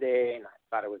times a day, and I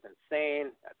thought it was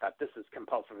insane. I thought this is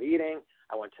compulsive eating.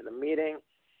 I went to the meeting,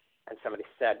 and somebody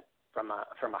said from a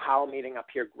HOW meeting up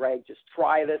here, Greg, just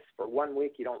try this for 1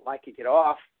 week. You don't like it, get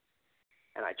off.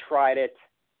 And I tried it,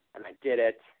 and I did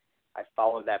it. I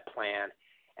followed that plan.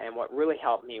 And what really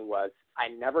helped me was I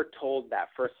never told that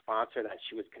first sponsor that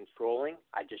she was controlling.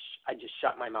 I just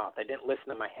shut my mouth. I didn't listen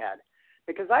to my head.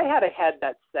 Because I had a head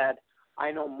that said, I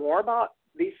know more about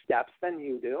these steps than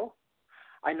you do.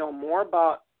 I know more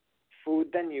about food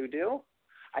than you do.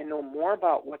 I know more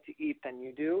about what to eat than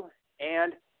you do.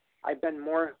 And I've been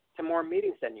to more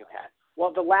meetings than you had.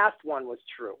 Well, the last one was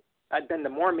true. I'd been to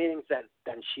more meetings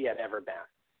than she had ever been.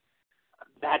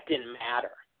 That didn't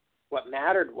matter. What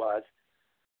mattered was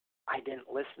I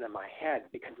didn't listen to my head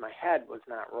because my head was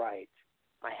not right.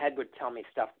 My head would tell me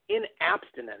stuff in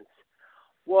abstinence.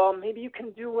 Well, maybe you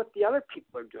can do what the other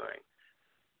people are doing.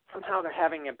 Somehow they're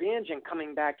having a binge and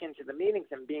coming back into the meetings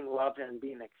and being loved and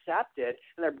being accepted,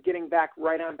 and they're getting back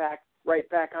right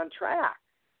back on track.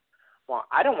 Well,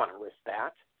 I don't want to risk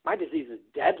that. My disease is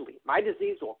deadly. My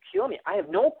disease will kill me. I have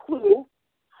no clue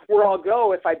where I'll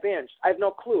go if I binge. I have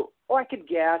no clue. Or I could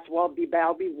guess, well, it'll be bad,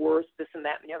 it'll be worse, this and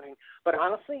that and the other thing. But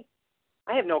honestly,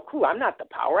 I have no clue. I'm not the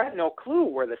power. I have no clue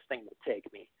where this thing would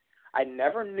take me. I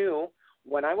never knew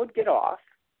when I would get off,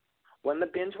 when the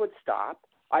binge would stop.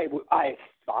 I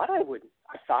thought I would.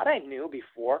 I thought I knew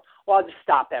before. Well, I'll just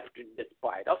stop after this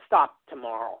bite. I'll stop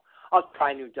tomorrow. I'll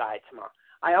try a new diet tomorrow.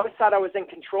 I always thought I was in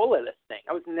control of this thing.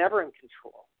 I was never in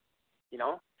control,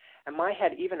 And my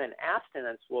head, even in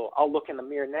abstinence, I'll look in the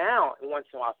mirror now and once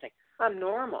in a while think, I'm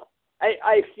normal.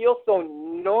 I feel so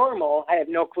normal. I have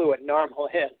no clue what normal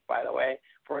is, by the way,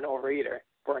 for an overeater,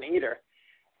 for an eater.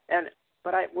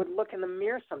 But I would look in the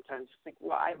mirror sometimes and think,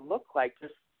 well, I look like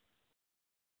just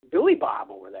Billy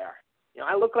Bob over there.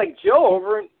 I look like Joe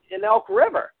over in Elk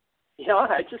River.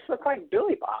 I just look like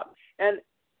Billy Bob.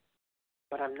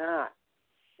 But I'm not.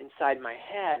 Inside my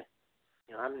head,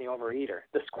 I'm the overeater.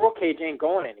 The squirrel cage ain't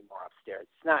going anymore upstairs.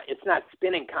 It's not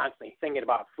spinning constantly, thinking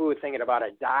about food, thinking about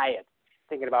a diet,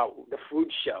 thinking about the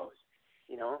food shows.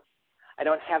 I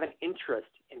don't have an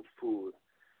interest in food.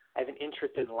 I have an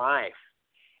interest in life.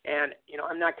 And,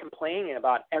 I'm not complaining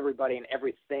about everybody and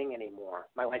everything anymore.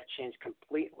 My life changed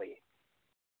completely.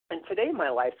 And today my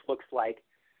life looks like,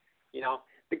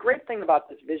 the great thing about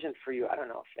this Vision for You, I don't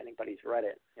know if anybody's read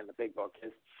it in the big book,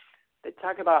 is they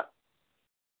talk about,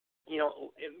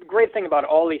 the great thing about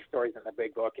all these stories in the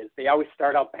big book is they always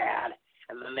start out bad,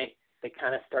 and then they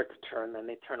kind of start to turn, then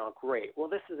they turn out great. Well,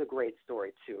 this is a great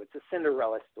story, too. It's a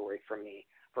Cinderella story for me,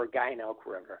 for a guy in Elk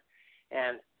River.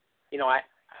 And,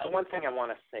 one thing I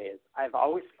want to say is I've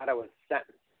always thought I was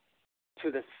sentenced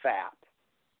to this fat,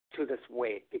 to this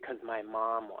weight, because my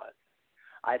mom was.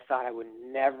 I thought I would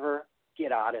never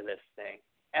get out of this thing,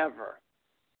 ever,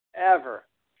 ever.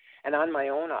 And on my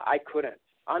own, I couldn't.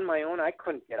 On my own, I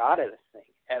couldn't get out of this thing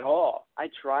at all. I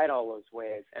tried all those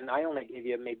ways, and I only gave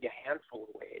you maybe a handful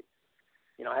of ways.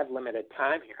 You know, I have limited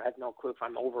time here. I have no clue if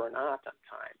I'm over or not on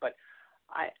time. But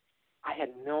I had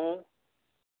no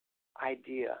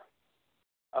idea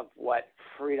of what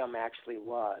freedom actually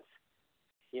was.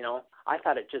 You know, I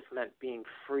thought it just meant being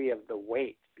free of the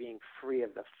weight, being free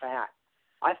of the fat.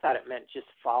 I thought it meant just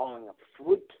following a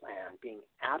food plan, being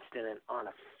abstinent on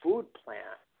a food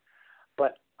plan.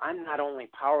 But I'm not only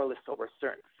powerless over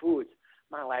certain foods,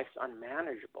 my life's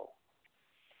unmanageable.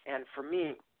 And for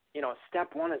me, you know, step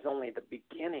one is only the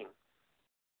beginning.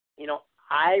 You know,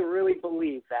 I really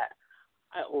believe that,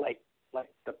 like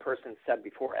the person said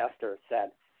before, Esther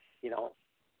said, you know,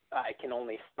 I can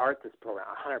only start this program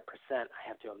 100%. I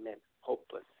have to admit,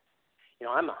 hopeless. You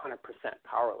know, I'm 100%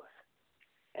 powerless.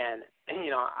 And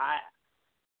you know,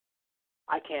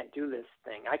 I can't do this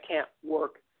thing. I can't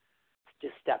work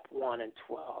just step 1 and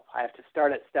 12. I have to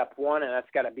start at step 1, and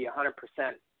that's got to be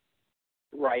 100%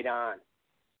 right on.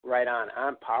 Right on.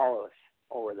 I'm powerless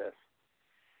over this.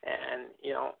 And,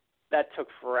 you know, that took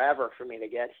forever for me to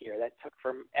get here. That took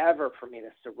forever for me to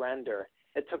surrender.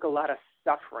 It took a lot of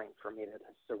suffering for me to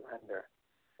surrender.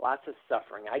 Lots of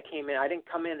suffering. I didn't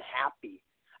come in happy.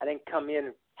 I didn't come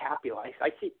in happy. I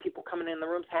see people coming in the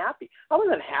rooms happy. I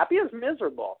wasn't happy. I was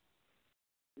miserable.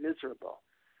 Miserable.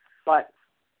 But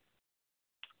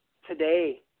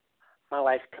today, my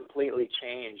life completely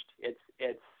changed.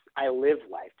 I live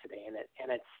life today,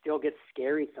 and it still gets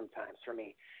scary sometimes for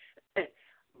me.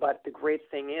 But the great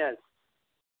thing is,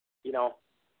 you know,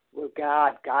 with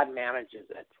God manages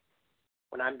it.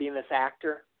 When I'm being this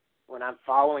actor, when I'm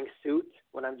following suit,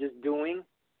 when I'm just doing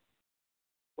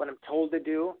what I'm told to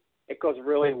do, it goes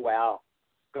really well.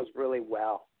 It goes really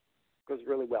well. It goes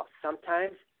really well.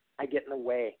 Sometimes I get in the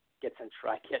way, I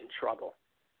get in trouble.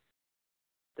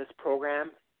 This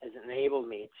program has enabled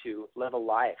me to live a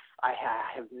life. I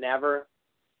have never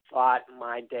thought in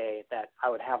my day that I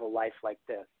would have a life like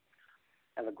this.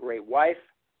 I have a great wife.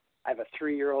 I have a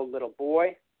 3-year-old little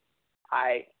boy.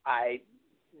 I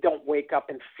don't wake up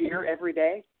in fear every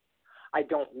day. I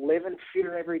don't live in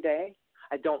fear every day.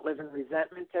 I don't live in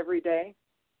resentment every day.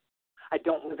 I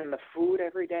don't live in the food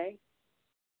every day.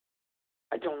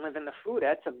 I don't live in the food.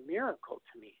 That's a miracle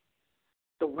to me.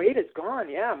 The weight is gone.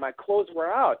 Yeah, my clothes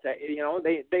wear out. You know,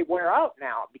 they wear out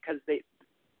now because they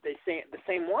say the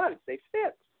same ones. They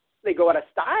fit. They go out of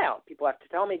style. People have to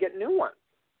tell me get new ones.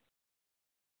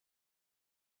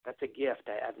 That's a gift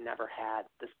I've never had.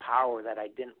 This power that I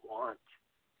didn't want.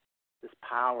 This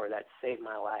power that saved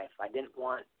my life. I didn't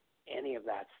want any of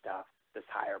that stuff. This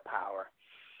higher power.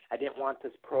 I didn't want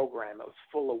this program. It was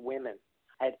full of women.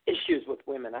 I had issues with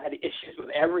women. I had issues with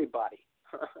everybody.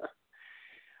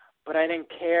 But I didn't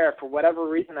care. For whatever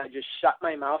reason, I just shut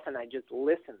my mouth and I just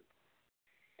listened.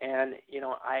 And, you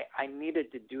know, I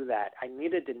needed to do that. I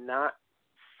needed to not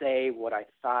say what I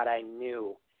thought I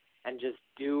knew and just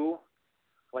do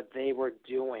what they were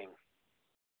doing.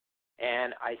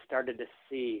 And I started to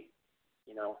see,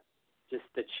 you know, just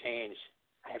the change.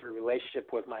 I have a relationship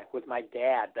with my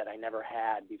dad that I never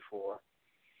had before.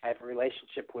 I have a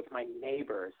relationship with my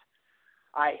neighbors.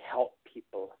 I help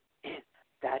people.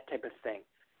 That type of thing.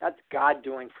 That's God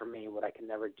doing for me what I can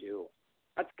never do.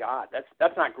 That's God.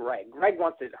 That's not Greg. Greg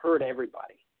wants to hurt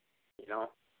everybody, you know.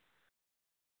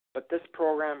 But this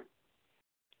program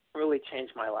really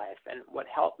changed my life. And what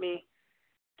helped me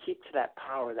keep to that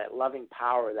power, that loving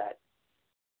power that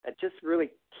just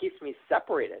really keeps me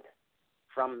separated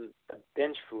from the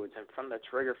binge foods and from the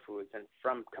trigger foods and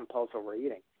from compulsive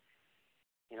overeating,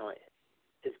 you know,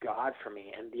 is God for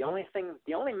me. And the only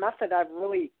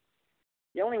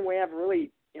way I've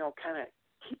really, you know, kind of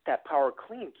keep that power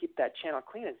clean, keep that channel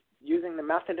clean is using the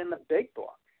method in the big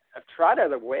book. I've tried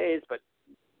other ways, but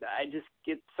I just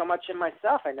get so much in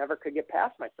myself. I never could get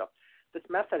past myself. This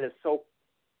method is so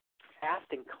fast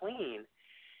and clean.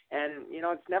 And, you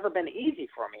know, it's never been easy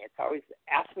for me. It's always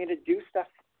asked me to do stuff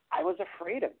I was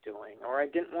afraid of doing or I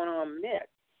didn't want to admit.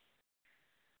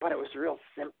 But it was real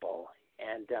simple.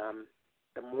 And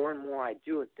the more and more I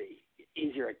do it, the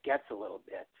easier it gets a little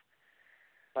bit.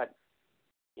 But,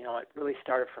 you know, it really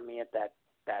started for me at that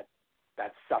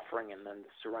suffering and then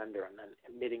the surrender and then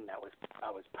admitting that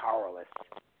I was powerless.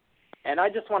 And I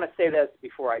just want to say this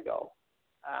before I go.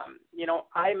 You know,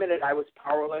 I admitted I was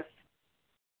powerless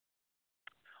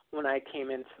when I came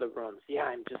into the rooms. Yeah,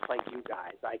 I'm just like you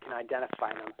guys. I can identify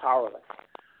and I'm powerless.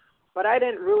 But I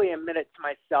didn't really admit it to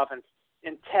myself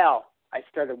until I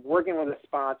started working with a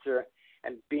sponsor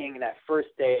and being that first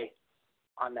day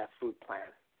on that food plan.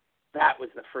 That was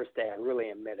the first day I really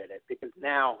admitted it, because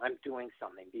now I'm doing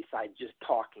something besides just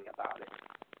talking about it.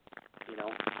 You know,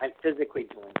 I'm physically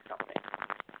doing something.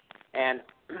 And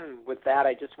with that,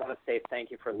 I just want to say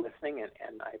thank you for listening,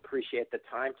 and I appreciate the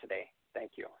time today.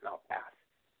 Thank you, and I'll pass.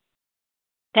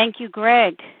 Thank you,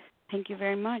 Greg. Thank you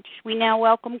very much. We now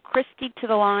welcome Christy to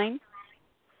the line.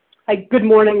 Hi, good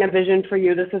morning, A Vision for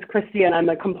You. This is Christy, and I'm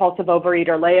a compulsive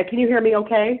overeater. Leah, can you hear me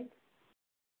okay?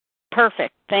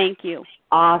 Perfect. Thank you.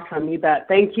 Awesome, you bet.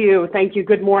 Thank you. Thank you.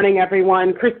 Good morning,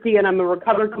 everyone. Christy, and I'm a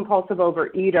recovered compulsive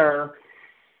overeater.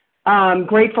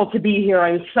 Grateful to be here.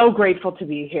 I'm so grateful to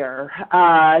be here.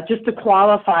 Just to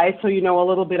qualify, so you know a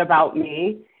little bit about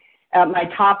me. At my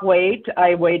top weight,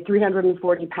 I weighed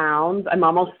 340 pounds. I'm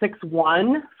almost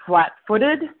 6'1",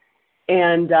 flat-footed.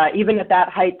 And even at that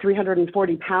height,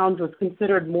 340 pounds was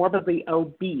considered morbidly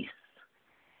obese.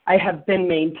 I have been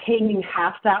maintaining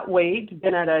half that weight,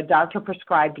 been at a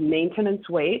doctor-prescribed maintenance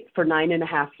weight for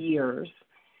 9.5 years.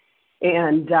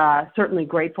 And certainly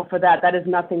grateful for that. That is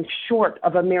nothing short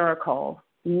of a miracle,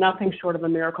 nothing short of a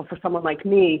miracle for someone like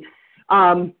me.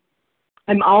 I'm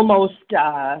almost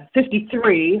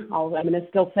 53. I'm going to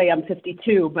still say I'm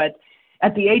 52, but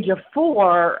at the age of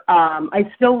 4,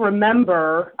 I still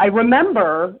remember, what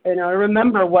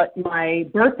my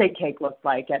birthday cake looked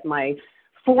like at my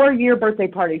 4-year birthday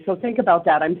party. So think about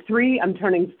that. I'm 3, I'm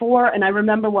turning 4, and I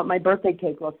remember what my birthday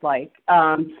cake looked like.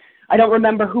 I don't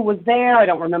remember who was there. I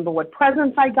don't remember what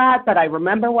presents I got, but I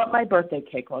remember what my birthday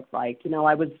cake looked like. You know,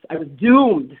 I was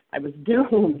doomed. I was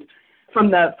doomed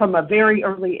from a very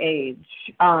early age.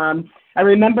 I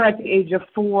remember at the age of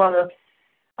 4,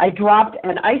 I dropped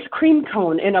an ice cream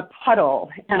cone in a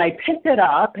puddle, and I picked it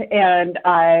up, and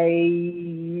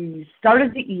I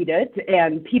started to eat it,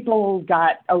 and people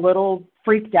got a little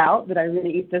freaked out that I was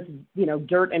going to eat this,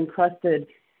 dirt-encrusted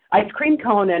ice cream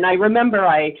cone, and I remember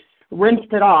I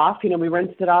rinsed it off. We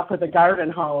rinsed it off with a garden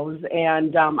hose,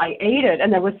 and I ate it,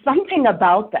 and there was something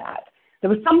about that. There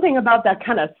was something about that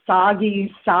kind of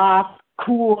soggy, soft,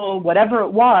 cool, whatever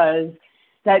it was,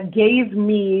 that gave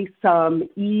me some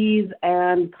ease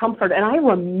and comfort. And I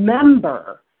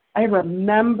remember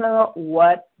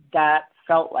what that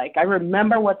felt like. I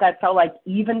remember what that felt like.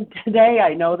 Even today,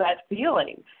 I know that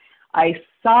feeling. I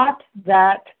sought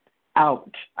that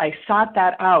out.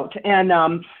 And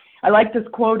I like this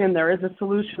quote, and there is a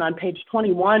solution on page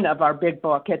 21 of our big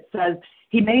book. It says,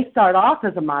 he may start off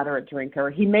as a moderate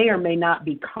drinker. He may or may not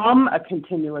become a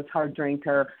continuous hard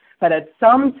drinker, but at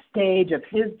some stage of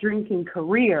his drinking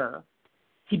career,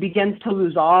 he begins to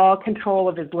lose all control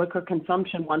of his liquor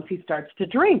consumption once he starts to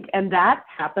drink. And that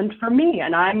happened for me.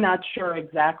 And I'm not sure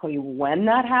exactly when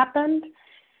that happened,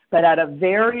 but at a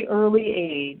very early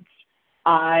age,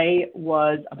 I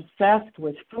was obsessed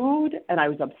with food, and I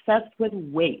was obsessed with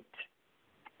weight.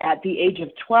 At the age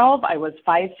of 12, I was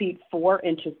 5 feet 4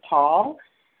 inches tall.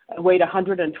 I weighed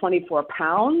 124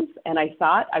 pounds, and I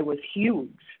thought I was huge.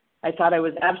 I thought I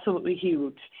was absolutely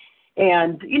huge.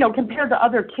 And, compared to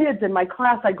other kids in my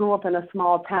class, I grew up in a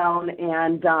small town,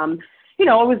 and,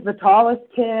 I was the tallest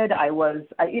kid. I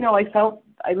felt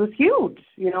I was huge.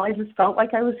 I just felt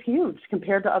like I was huge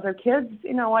compared to other kids.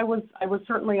 I was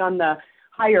certainly on the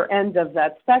higher end of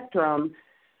that spectrum.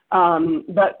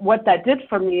 But what that did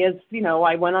for me is,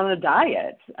 I went on a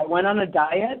diet. I went on a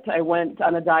diet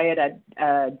at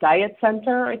a diet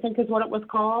center, I think is what it was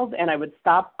called. And I would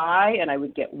stop by and I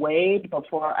would get weighed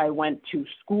before I went to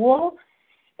school.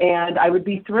 And I would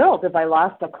be thrilled if I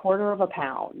lost a quarter of a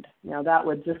pound. That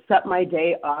would just set my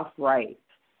day off right.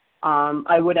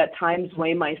 I would at times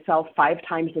weigh myself 5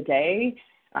 times a day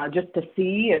just to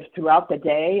see if throughout the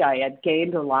day I had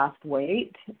gained or lost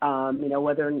weight,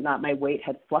 whether or not my weight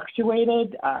had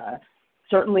fluctuated.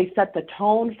 Certainly set the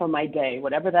tone for my day,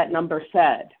 whatever that number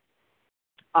said.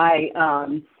 I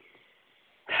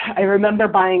remember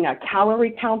buying a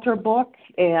calorie counter book,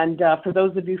 and for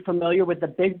those of you familiar with the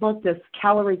Big Book, this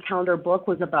calorie counter book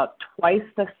was about twice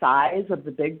the size of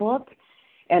the Big Book,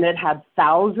 and it had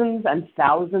thousands and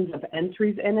thousands of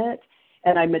entries in it,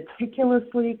 and I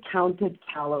meticulously counted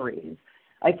calories.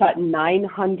 I thought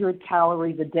 900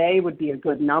 calories a day would be a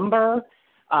good number.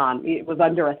 It was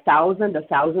under 1,000.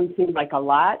 1,000 seemed like a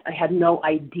lot. I had no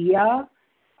idea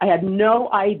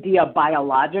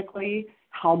biologically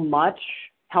how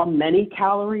many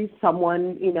calories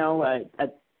someone, a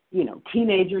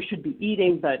teenager should be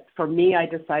eating. But for me, I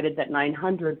decided that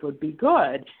 900 would be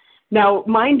good. Now,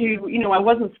 mind you, I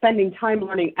wasn't spending time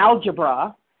learning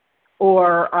algebra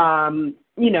or,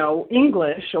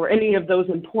 English or any of those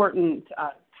important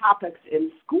topics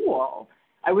in school.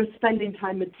 I was spending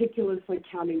time meticulously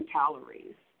counting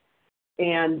calories.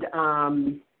 And,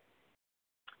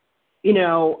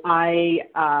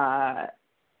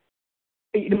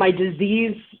 my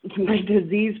disease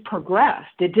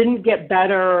progressed. It didn't get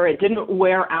better. It didn't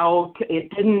wear out.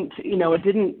 It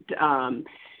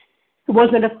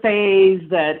wasn't a phase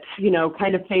that,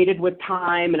 kind of faded with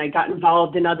time, and I got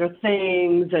involved in other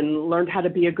things and learned how to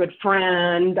be a good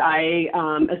friend. I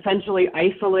essentially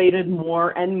isolated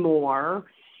more and more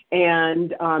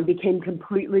and became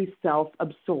completely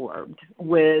self-absorbed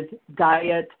with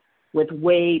diet, with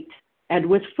weight, and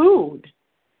with food.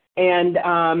 And,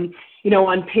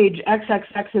 on page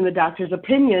XXX in the doctor's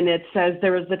opinion, it says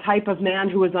there is the type of man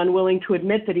who is unwilling to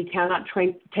admit that he cannot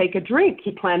take a drink.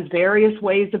 He plans various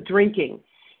ways of drinking.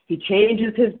 He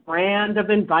changes his brand of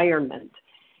environment.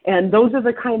 And those are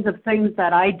the kinds of things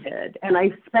that I did. And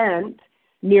I spent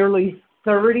nearly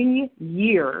 30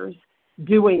 years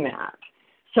doing that.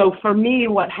 So for me,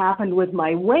 what happened with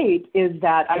my weight is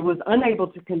that I was unable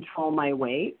to control my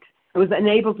weight. I was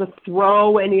unable to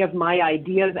throw any of my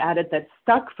ideas at it that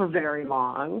stuck for very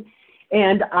long.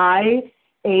 And I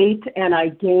ate and I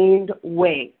gained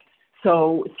weight.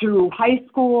 So through high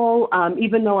school,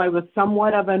 even though I was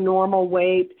somewhat of a normal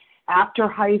weight, after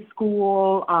high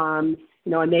school, I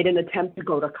made an attempt to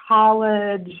go to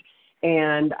college,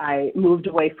 and I moved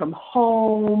away from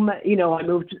home. I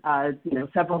moved,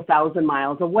 several thousand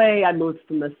miles away. I moved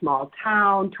from a small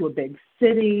town to a big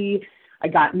city. I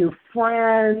got new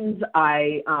friends.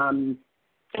 I,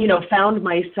 found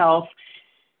myself,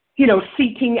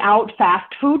 seeking out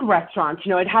fast food restaurants.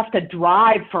 I'd have to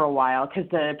drive for a while because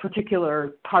the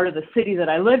particular part of the city that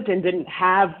I lived in didn't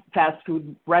have fast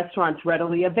food restaurants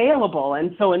readily available.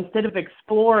 And so instead of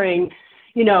exploring,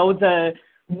 the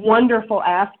wonderful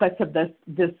aspects of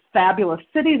this fabulous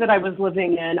city that I was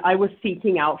living in, I was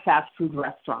seeking out fast food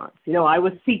restaurants. I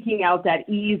was seeking out that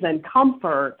ease and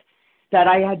comfort that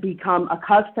I had become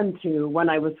accustomed to when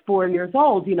I was 4 years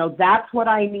old. That's what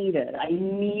I needed. I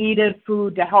needed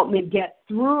food to help me get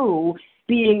through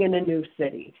being in a new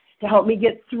city, to help me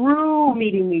get through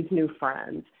meeting these new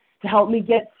friends, to help me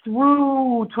get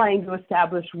through trying to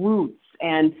establish roots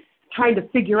and trying to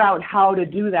figure out how to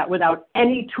do that without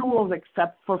any tools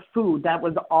except for food. That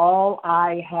was all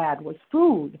I had was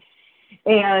food.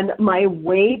 And my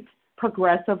weight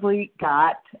progressively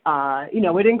got,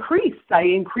 it increased. I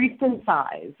increased in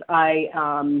size.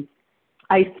 I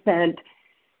spent,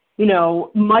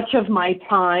 much of my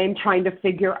time trying to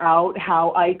figure out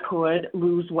how I could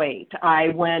lose weight. I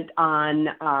went on,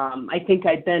 I think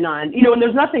I'd been on, and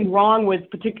there's nothing wrong with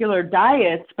particular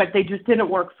diets, but they just didn't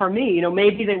work for me.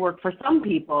 Maybe they work for some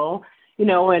people,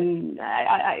 and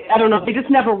I don't know, they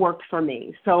just never worked for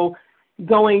me. So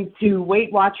going to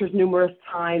Weight Watchers numerous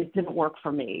times didn't work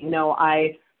for me.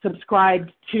 I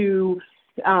subscribed to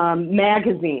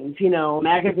magazines,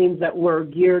 magazines that were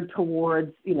geared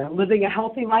towards, living a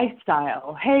healthy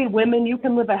lifestyle. Hey, women, you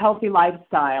can live a healthy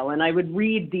lifestyle. And I would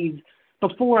read these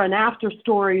before and after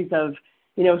stories of,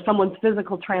 someone's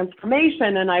physical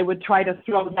transformation, and I would try to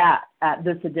throw that at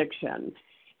this addiction,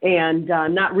 and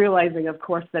not realizing, of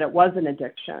course, that it was an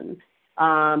addiction.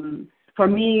 For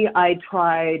me, I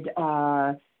tried,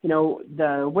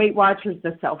 the Weight Watchers,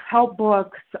 the self-help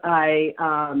books. I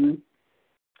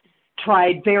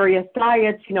tried various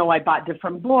diets. I bought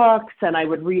different books, and I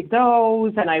would read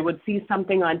those, and I would see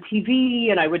something on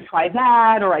TV, and I would try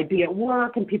that, or I'd be at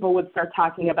work, and people would start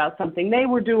talking about something they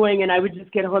were doing, and I would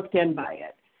just get hooked in by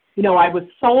it. I was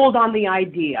sold on the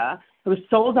idea. I was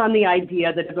sold on the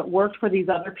idea that if it worked for these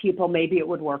other people, maybe it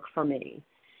would work for me.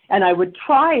 And I would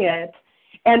try it.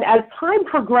 And as time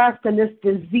progressed and this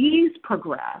disease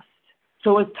progressed,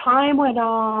 so as time went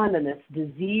on and this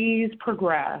disease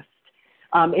progressed,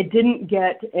 it didn't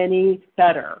get any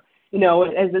better.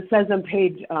 As it says on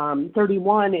page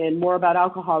 31 in More About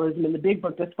Alcoholism in the Big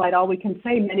Book, despite all we can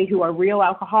say, many who are real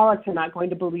alcoholics are not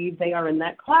going to believe they are in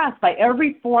that class. By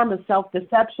every form of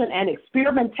self-deception and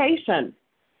experimentation,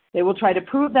 they will try to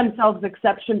prove themselves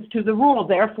exceptions to the rule,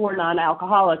 therefore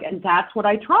non-alcoholic. And that's what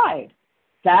I tried.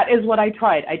 That is what I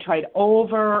tried. I tried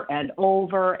over and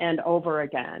over and over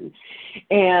again.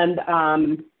 And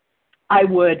I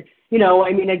would,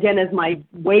 again, as my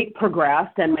weight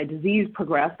progressed and my disease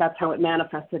progressed, that's how it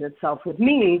manifested itself with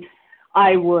me.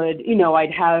 I would,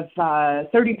 I'd have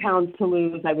 30 pounds to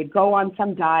lose. I would go on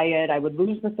some diet. I would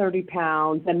lose the 30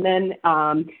 pounds. And then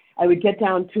I would get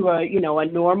down to a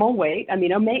normal weight, a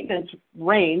maintenance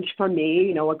range for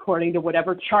me, according to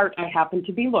whatever chart I happened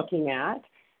to be looking at.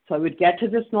 So I would get to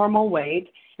this normal weight,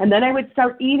 and then I would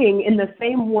start eating in the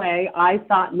same way I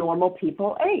thought normal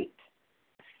people ate.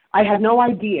 I had no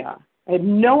idea I had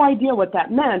no idea what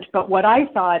that meant, but what I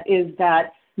thought is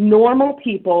that normal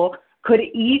people could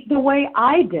eat the way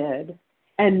I did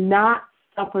and not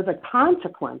suffer the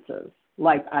consequences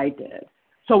like I did.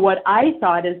 So what I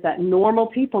thought is that normal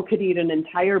people could eat an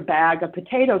entire bag of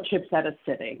potato chips at a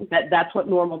sitting. That's what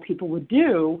normal people would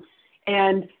do.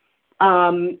 And,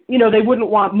 they wouldn't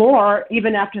want more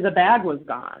even after the bag was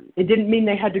gone. It didn't mean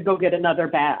they had to go get another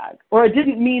bag. Or it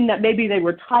didn't mean that maybe they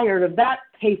were tired of that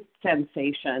taste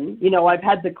sensation. I've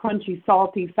had the crunchy,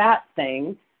 salty, fat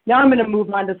thing. Now I'm going to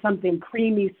move on to something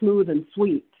creamy, smooth, and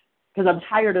sweet because I'm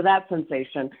tired of that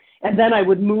sensation. And then I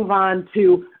would move on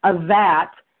to a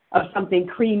vat of something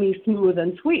creamy, smooth,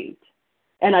 and sweet.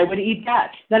 And I would eat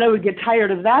that. Then I would get tired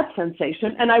of that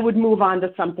sensation, and I would move on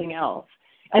to something else.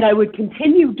 And I would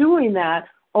continue doing that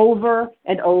over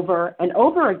and over and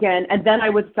over again, and then I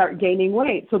would start gaining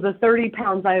weight. So the 30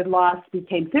 pounds I had lost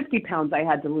became 50 pounds I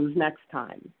had to lose next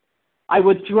time. I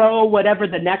would throw whatever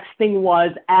the next thing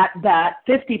was at that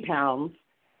 50 pounds.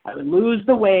 I would lose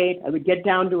the weight. I would get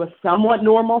down to a somewhat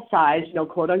normal size,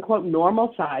 quote unquote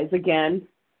normal size, again,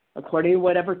 according to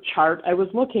whatever chart I was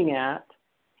looking at.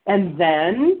 And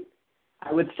then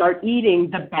I would start eating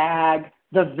the bag,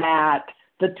 the vat,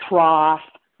 the trough,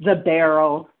 the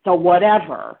barrel, the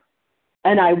whatever,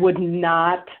 and I would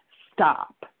not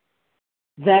stop.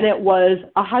 Then it was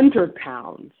 100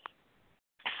 pounds.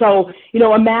 So,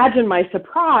 imagine my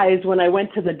surprise when I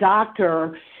went to the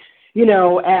doctor,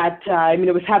 I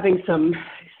was having some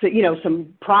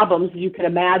problems, as you can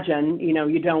imagine.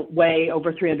 You don't weigh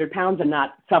over 300 pounds and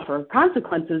not suffer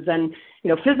consequences and,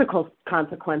 physical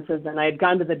consequences. And I had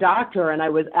gone to the doctor and I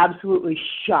was absolutely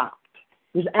shocked.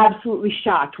 I was absolutely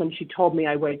shocked when she told me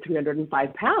I weighed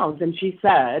 305 pounds. And she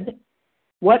said,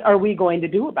 "What are we going to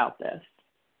do about this?"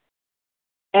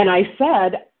 And I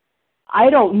said, "I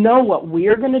don't know what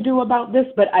we're going to do about this,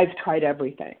 but I've tried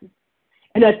everything."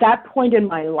 And at that point in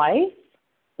my life,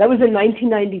 that was in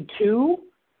 1992,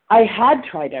 I had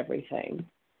tried everything.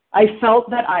 I felt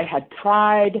that I had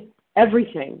tried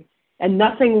everything and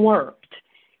nothing worked.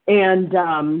 And,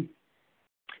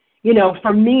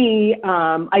 for me,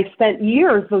 I spent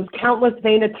years, those countless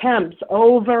vain attempts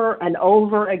over and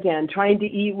over again, trying to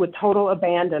eat with total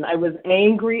abandon. I was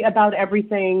angry about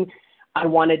everything. I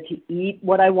wanted to eat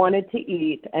what I wanted to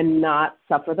eat and not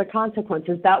suffer the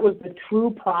consequences. That was the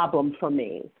true problem for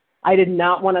me. I did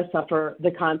not want to suffer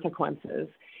the consequences.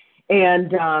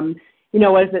 And,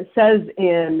 as it says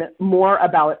in More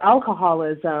About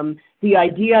Alcoholism, the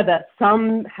idea that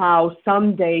somehow,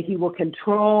 someday he will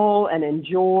control and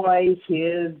enjoy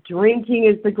his drinking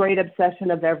is the great obsession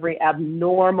of every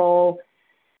abnormal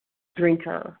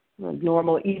drinker,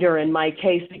 abnormal eater in my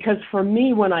case, because for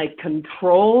me, when I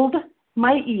controlled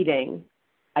my eating,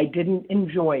 I didn't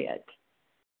enjoy it.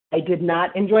 I did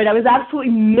not enjoy it. I was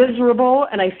absolutely miserable,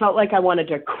 and I felt like I wanted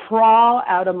to crawl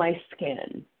out of my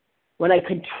skin. When I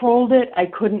controlled it, I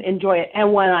couldn't enjoy it.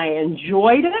 And when I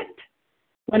enjoyed it,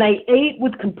 when I ate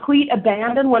with complete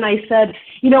abandon, when I said,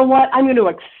 you know what, I'm going to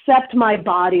accept my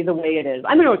body the way it is.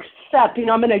 I'm going to accept,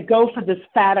 I'm going to go for this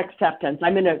fat acceptance.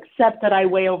 I'm going to accept that I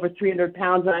weigh over 300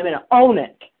 pounds, and I'm going to own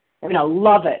it. I'm going to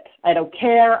love it. I don't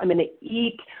care. I'm going to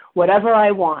eat whatever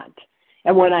I want.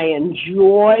 And when I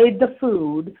enjoyed the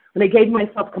food, when I gave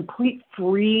myself complete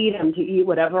freedom to eat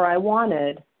whatever I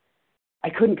wanted,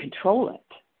 I couldn't control it.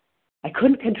 I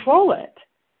couldn't control it.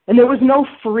 And there was no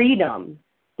freedom.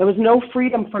 There was no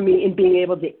freedom for me in being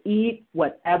able to eat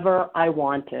whatever I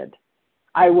wanted.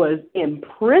 I was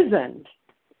imprisoned,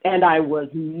 and I was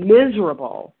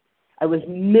miserable. I was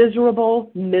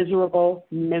miserable, miserable,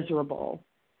 miserable.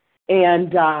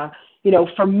 And,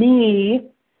 for me,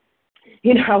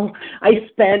 I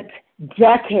spent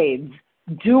decades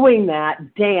doing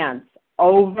that dance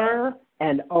over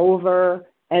and over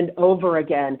and over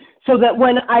again, so that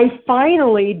when I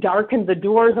finally darkened the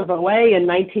doors of OA in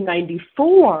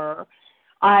 1994,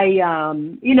 I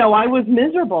was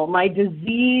miserable. My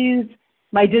disease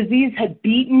had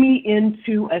beaten me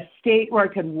into a state where I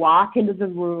could walk into the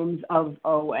rooms of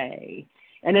OA.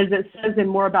 And as it says in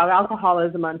More About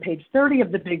Alcoholism on page 30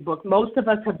 of the big book, most of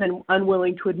us have been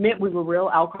unwilling to admit we were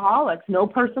real alcoholics. No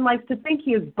person likes to think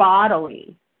he is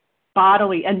bodily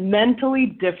and mentally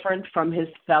different from his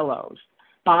fellows.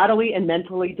 Bodily and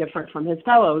mentally different from his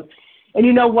fellows.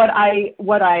 And what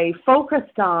I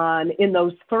focused on in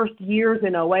those first years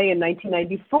in OA in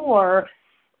 1994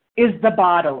 is the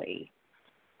bodily.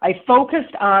 I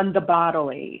focused on the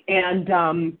bodily.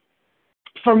 And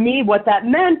for me, what that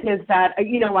meant is that,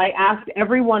 I asked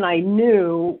everyone I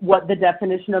knew what the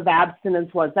definition of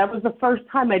abstinence was. That was the first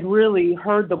time I'd really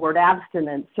heard the word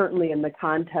abstinence, certainly in the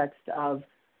context of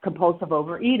compulsive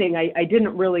overeating, I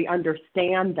didn't really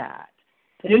understand that.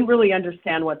 I didn't really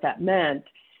understand what that meant.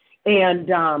 And,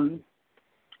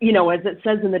 as it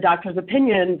says in the doctor's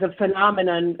opinion, the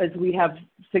phenomenon, as we have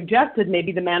suggested, may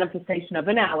be the manifestation of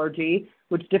an allergy,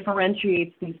 which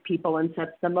differentiates these people and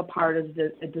sets them apart as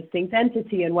a distinct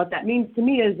entity. And what that means to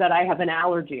me is that I have an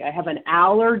allergy. I have an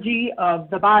allergy of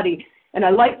the body. And I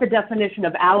like the definition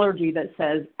of allergy that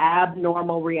says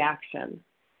abnormal reaction.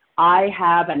 I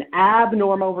have an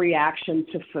abnormal reaction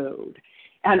to food.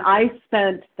 And I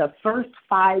spent the first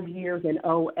 5 years in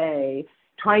OA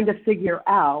trying to figure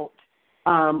out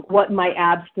what my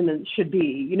abstinence should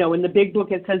be. In the big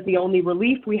book, it says the only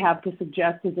relief we have to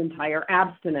suggest is entire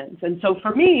abstinence. And so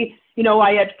for me,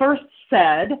 I at first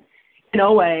said, in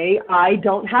OA, I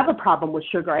don't have a problem with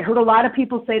sugar. I heard a lot of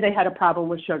people say they had a problem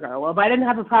with sugar. Well, if I didn't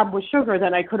have a problem with sugar,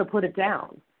 then I could have put it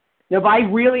down. If I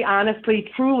really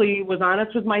honestly, truly was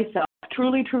honest with myself,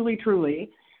 truly,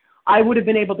 I would have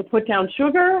been able to put down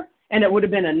sugar and it would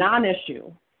have been a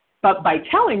non-issue. But by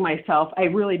telling myself I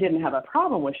really didn't have a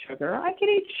problem with sugar, I could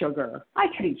eat sugar.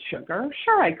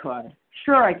 Sure, I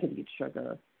could eat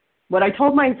sugar. What I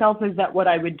told myself is that what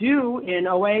I would do in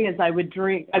OA is I would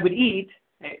drink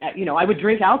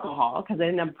alcohol because I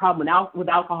didn't have a problem with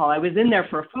alcohol. I was in there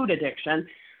for a food addiction,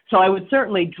 so I would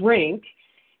certainly drink,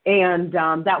 and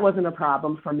that wasn't a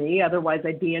problem for me. Otherwise,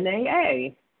 I'd be in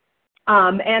AA.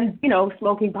 And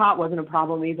smoking pot wasn't a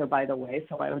problem either, by the way,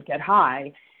 so I would get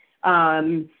high.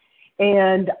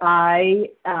 And I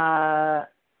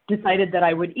decided that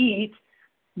I would eat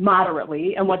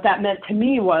moderately, and what that meant to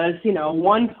me was,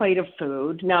 one plate of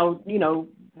food. Now,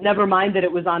 never mind that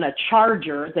it was on a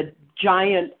charger, the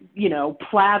giant,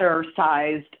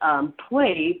 platter-sized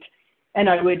plate, and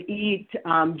I would eat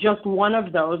just one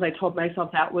of those. I told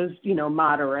myself that was,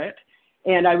 moderate,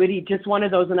 and I would eat just one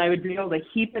of those, and I would be able to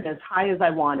heap it as high as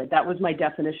I wanted. That was my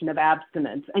definition of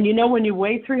abstinence. And when you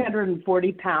weigh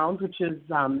 340 pounds, which is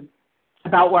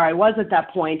about where I was at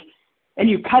that point, and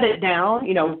you cut it down,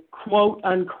 quote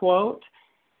unquote,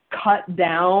 cut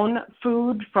down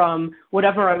food from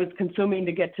whatever I was consuming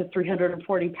to get to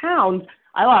 340 pounds,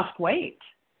 I lost weight.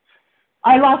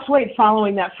 I lost weight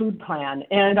following that food plan,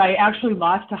 and I actually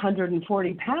lost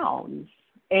 140 pounds.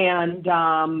 And,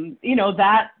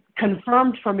 that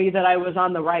confirmed for me that I was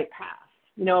on the right path.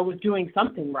 I was doing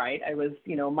something right. I was,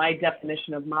 my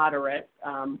definition of moderate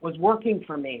was working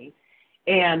for me.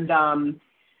 And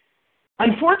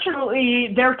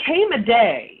unfortunately, there came a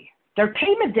day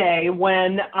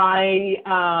when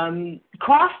I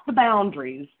crossed the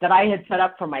boundaries that I had set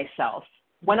up for myself,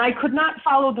 when I could not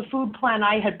follow the food plan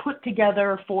I had put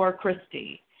together for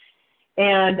Christy.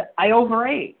 And I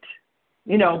overate,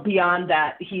 beyond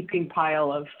that heaping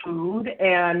pile of food.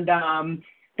 And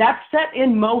that set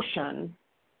in motion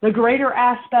the greater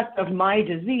aspect of my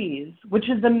disease, which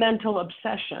is the mental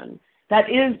obsession. That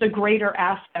is the greater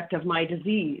aspect of my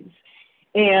disease.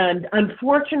 And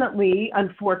unfortunately,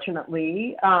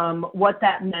 what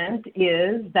that meant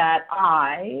is that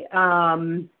I,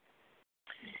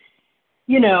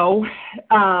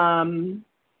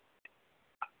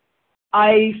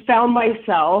 I found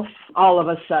myself all of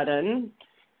a sudden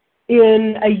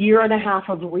in a year and a half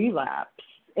of relapse,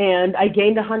 and I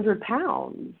gained 100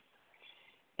 pounds.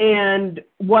 And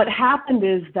what happened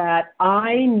is that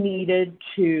I needed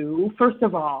to, first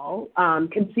of all,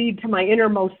 concede to my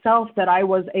innermost self that I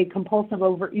was a compulsive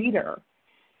overeater.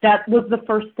 That was the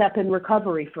first step in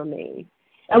recovery for me.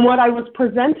 And what I was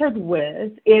presented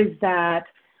with is that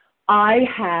I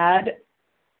had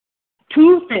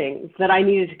two things that I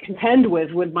needed to contend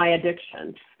with my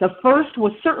addiction. The first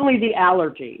was certainly the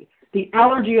allergy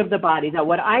of the body, that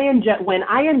when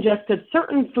I ingested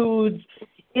certain foods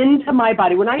into my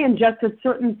body, when I ingested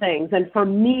certain things, and for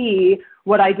me,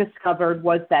 what I discovered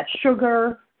was that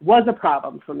sugar was a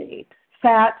problem for me,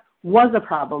 fat was a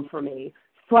problem for me,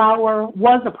 flour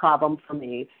was a problem for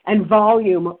me, and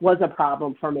volume was a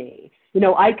problem for me.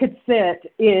 I could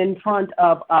sit in front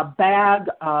of a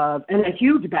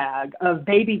huge bag of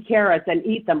baby carrots and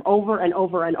eat them over and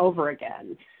over and over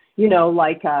again,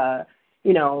 like a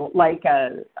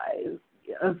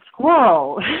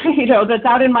squirrel, that's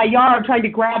out in my yard trying to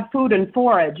grab food and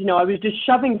forage. I was just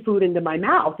shoving food into my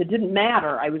mouth. It didn't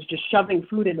matter. I was just shoving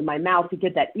food into my mouth to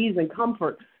get that ease and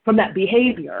comfort from that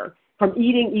behavior, from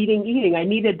eating. I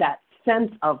needed that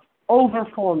sense of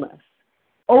overfullness.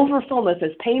 Overfullness,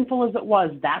 as painful as it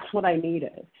was, that's what I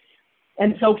needed.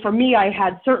 And so for me, I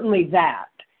had certainly that.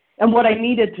 And what I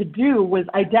needed to do was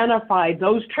identify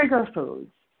those trigger foods.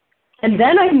 And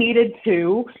then I needed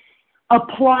to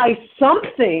apply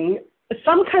something,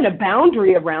 some kind of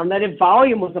boundary around that if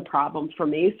volume was a problem for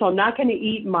me. So I'm not going to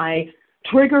eat my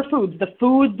trigger foods, the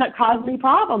foods that cause me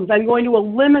problems. I'm going to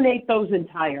eliminate those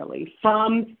entirely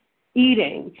from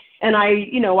eating. And I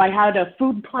had a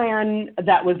food plan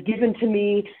that was given to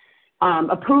me,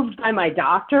 approved by my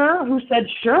doctor, who said,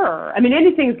 sure. I mean,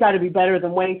 anything's got to be better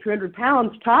than weighing 300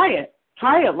 pounds. Try it.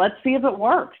 Let's see if it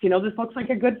works. This looks like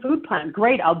a good food plan.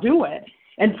 Great, I'll do it.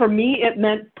 And for me, it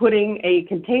meant putting a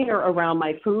container around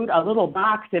my food, a little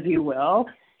box, if you will,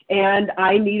 and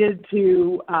I needed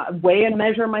to weigh and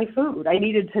measure my food. I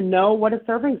needed to know what a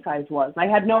serving size was. I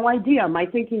had no idea. My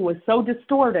thinking was so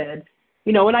distorted,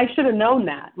 and I should have known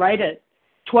that, right? At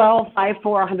 12, 5'4",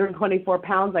 124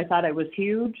 pounds, I thought I was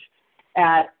huge.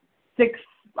 At 6,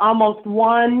 almost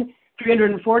 1,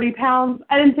 340 pounds,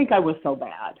 I didn't think I was so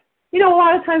bad. A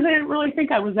lot of times I didn't really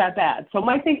think I was that bad. So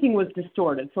my thinking was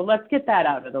distorted. So let's get that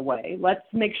out of the way. Let's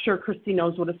make sure Christy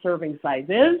knows what a serving size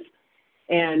is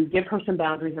and give her some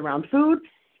boundaries around food.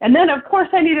 And then, of course,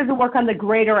 I needed to work on the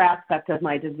greater aspect of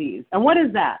my disease. And what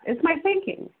is that? It's my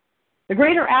thinking. The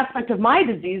greater aspect of my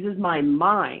disease is my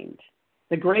mind.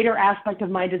 The greater aspect of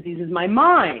my disease is my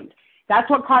mind. That's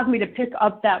what caused me to pick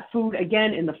up that food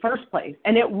again in the first place.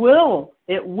 And it will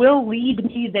lead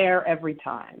me there every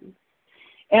time.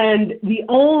 And the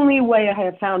only way I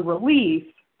have found relief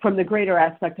from the greater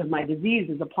aspect of my disease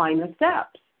is applying the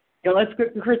steps. Let's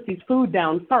get Christy's food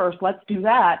down first. Let's do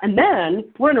that. And then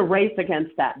we're in a race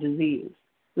against that disease.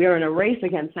 We are in a race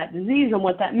against that disease. And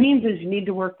what that means is you need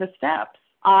to work the steps.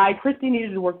 Christy,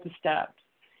 needed to work the steps.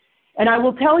 And I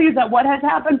will tell you that what has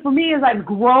happened for me is I've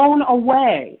grown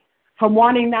away from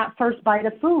wanting that first bite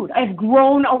of food. I've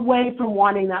grown away from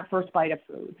wanting that first bite of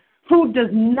food. Food does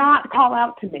not call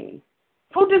out to me.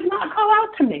 Food does not call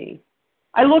out to me.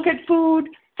 I look at food.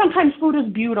 Sometimes food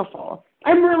is beautiful.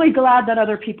 I'm really glad that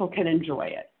other people can enjoy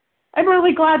it. I'm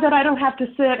really glad that I don't have to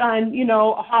sit on,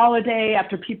 a holiday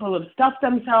after people have stuffed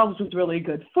themselves with really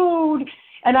good food,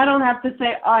 and I don't have to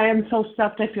say, I am so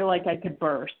stuffed I feel like I could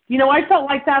burst. I felt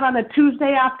like that on a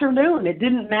Tuesday afternoon. It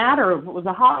didn't matter if it was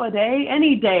a holiday.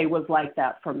 Any day was like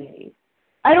that for me.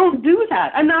 I don't do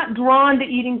that. I'm not drawn to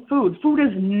eating food. Food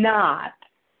is not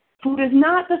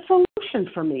the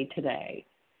solution for me today.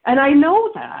 And I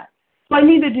know that. So I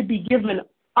needed to be given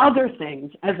other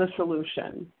things as a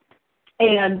solution.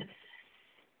 And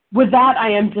with that, I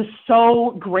am just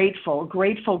so grateful.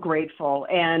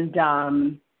 And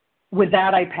with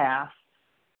that, I pass.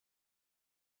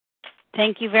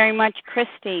 Thank you very much,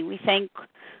 Christy. We thank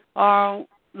all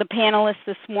the panelists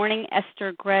this morning,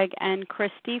 Esther, Greg, and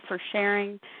Christy, for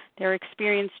sharing their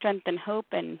experience, strength, and hope,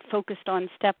 and focused on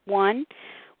step 1.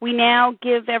 We now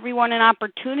give everyone an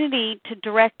opportunity to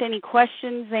direct any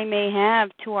questions they may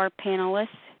have to our panelists.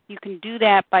 You can do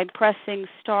that by pressing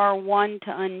 *1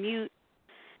 to unmute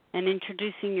and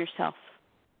introducing yourself.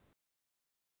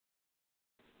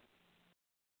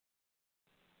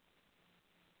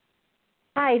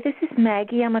 Hi, this is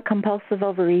Maggie. I'm a compulsive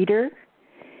overeater.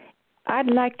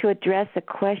 I'd like to address a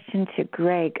question to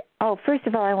Greg. Oh, first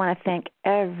of all, I want to thank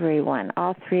everyone,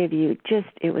 all three of you.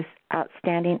 It was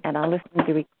outstanding, and I'll listen to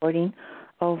the recording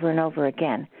over and over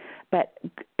again. But,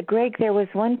 Greg, there was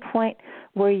one point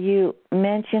where you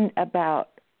mentioned about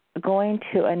going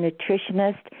to a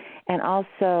nutritionist and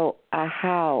also a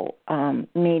HOW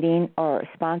meeting or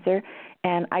sponsor,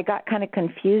 and I got kind of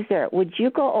confused there. Would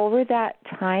you go over that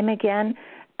time again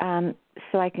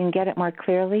so I can get it more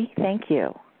clearly? Thank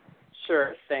you.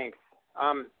 Sure, thanks.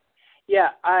 I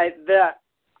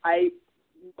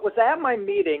was at my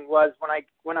meeting was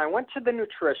when I went to the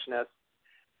nutritionist.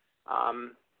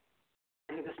 And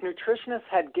this nutritionist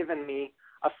had given me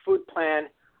a food plan.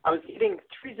 I was eating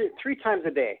three times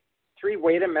a day, 3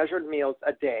 weighed and measured meals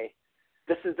a day.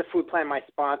 This is the food plan my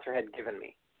sponsor had given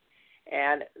me,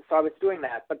 and so I was doing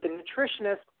that. But the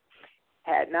nutritionist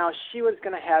she was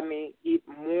going to have me eat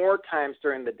more times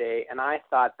during the day, and I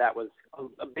thought that was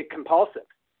a bit compulsive.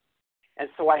 And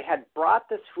so I had brought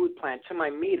this food plan to my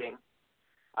meeting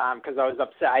because I was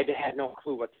upset. I had no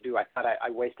clue what to do. I thought I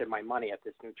wasted my money at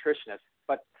this nutritionist.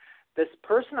 But this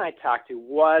person I talked to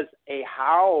was a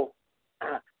HOW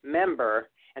member,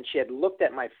 and she had looked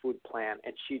at my food plan,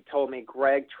 and she told me,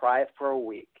 Greg, try it for a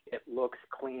week. It looks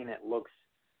clean. It looks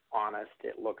honest.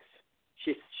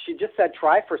 She just said,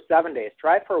 try for 7 days.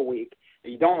 Try for a week.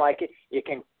 If you don't like it, you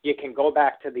can go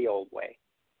back to the old way.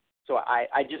 So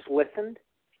I just listened,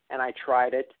 and I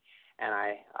tried it, and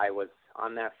I was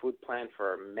on that food plan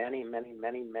for many, many,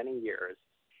 many, many years.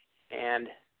 And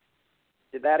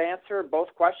did that answer both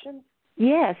questions?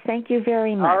 Yes, thank you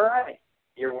very much. All right.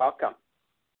 You're welcome.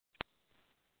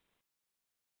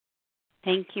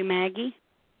 Thank you, Maggie.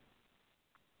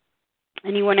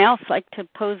 Anyone else like to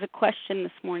pose a question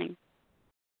this morning?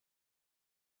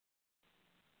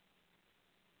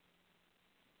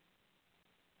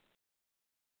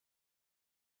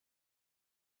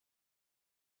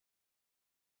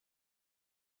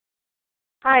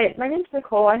 Hi, my name's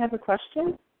Nicole. I have a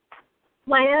question.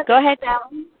 Go ahead.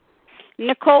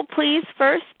 Nicole, please,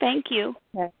 first. Thank you.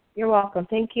 Okay. You're welcome.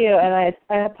 Thank you. And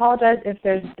I apologize if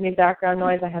there's any background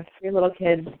noise. I have 3 little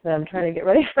kids that I'm trying to get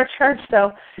ready for church.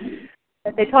 So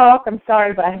if they talk, I'm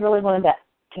sorry, but I really wanted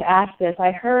to ask this.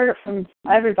 I heard from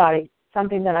everybody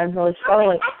something that I'm really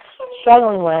struggling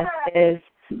with is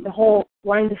the whole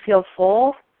wanting to feel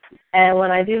full. And when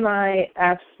I do my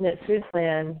abstinent food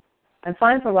plan, I'm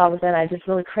fine for a while, but then I just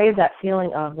really crave that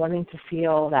feeling of wanting to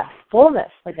feel that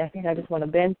fullness. Like I think I just want to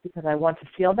binge because I want to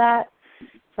feel that.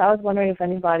 So I was wondering if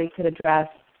anybody could address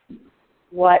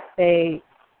what they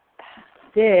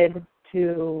did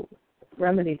to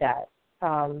remedy that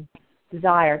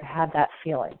desire to have that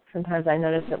feeling. Sometimes I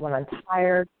notice that when I'm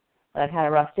tired, when I've had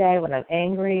a rough day, when I'm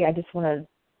angry, I just want to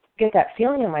get that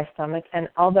feeling in my stomach. And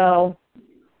although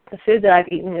the food that I've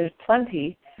eaten is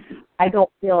plenty, I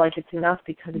don't feel like it's enough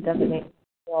because it doesn't make me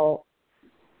feel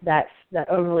that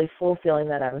overly full feeling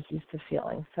that I was used to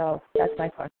feeling. So that's my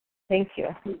question. Thank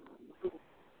you.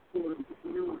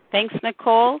 Thanks,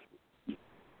 Nicole.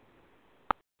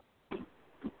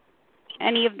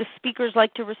 Any of the speakers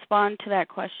like to respond to that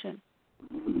question?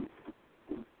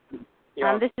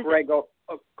 Greg, go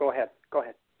ahead. Go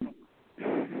ahead.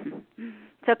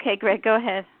 It's okay, Greg. Go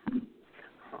ahead.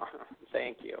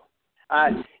 Thank you.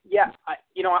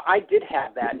 I did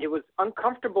have that. It was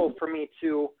uncomfortable for me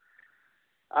to.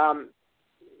 I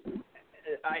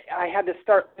had to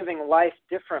start living life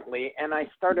differently, and I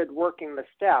started working the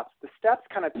steps. The steps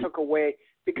kind of took away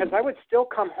because I would still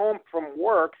come home from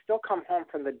work, still come home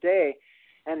from the day,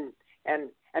 and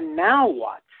now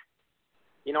what?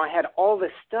 I had all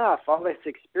this stuff, all this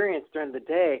experience during the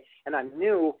day, and I'm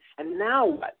new, and now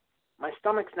what? My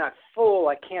stomach's not full.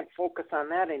 I can't focus on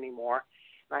that anymore.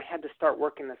 I had to start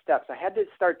working the steps. I had to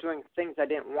start doing things I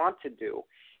didn't want to do.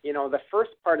 The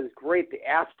first part is great, the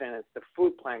abstinence, the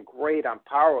food plan, great, I'm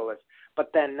powerless.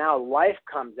 But then now life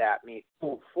comes at me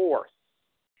full force.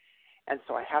 And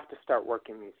so I have to start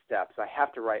working these steps. I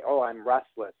have to write, I'm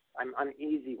restless. I'm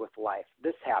uneasy with life.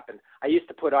 This happened. I used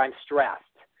to put, I'm stressed.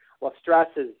 Well, stress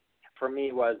for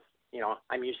me was,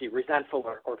 I'm usually resentful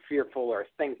or fearful or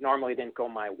things normally didn't go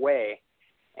my way.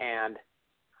 And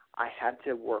I had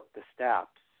to work the steps.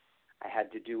 I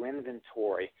had to do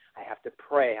inventory. I have to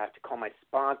pray. I have to call my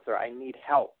sponsor. I need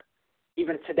help.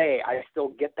 Even today, I still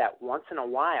get that once in a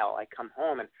while. I come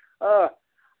home and,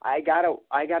 I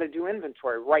gotta do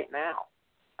inventory right now.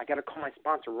 I gotta call my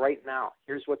sponsor right now.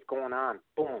 Here's what's going on.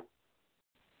 Boom.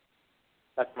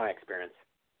 That's my experience.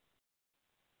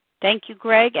 Thank you,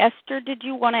 Greg. Esther, did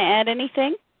you want to add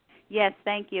anything? Yes,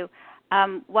 thank you.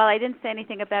 While I didn't say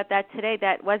anything about that today,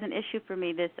 that was an issue for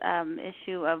me, this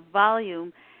issue of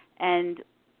volume. And,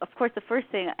 of course, the first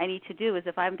thing I need to do is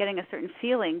if I'm getting a certain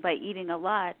feeling by eating a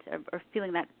lot or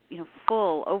feeling that,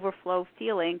 full overflow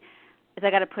feeling, is I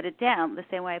got to put it down the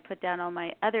same way I put down all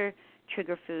my other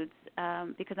trigger foods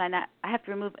because I have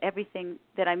to remove everything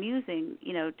that I'm using,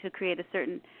 to create a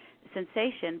certain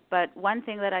sensation. But one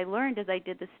thing that I learned as I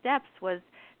did the steps was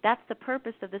that's the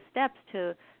purpose of the steps,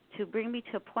 to bring me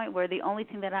to a point where the only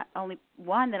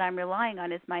one that I'm relying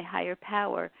on is my higher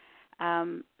power.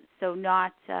 So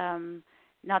not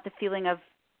the feeling of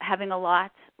having a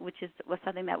lot, which was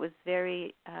something that was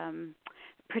very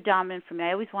predominant for me.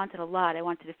 I always wanted a lot. I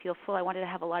wanted to feel full. I wanted to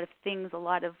have a lot of things, a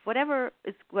lot of whatever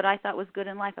is what I thought was good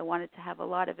in life. I wanted to have a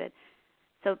lot of it.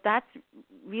 So that's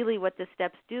really what the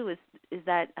steps do is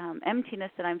that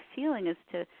emptiness that I'm feeling is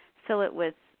to fill it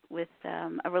with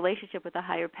a relationship with a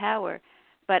higher power.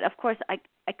 But of course, I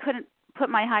couldn't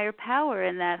put my higher power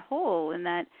in that hole, in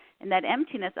that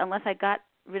emptiness, unless I got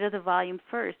rid of the volume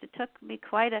first. It took me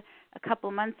quite a couple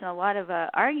of months and a lot of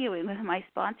arguing with my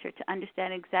sponsor to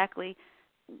understand exactly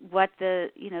what the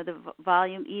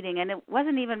volume eating, and it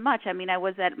wasn't even much. I mean, I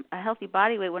was at a healthy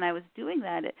body weight when I was doing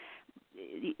that.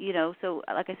 So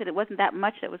like I said, it wasn't that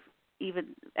much that was even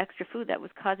extra food that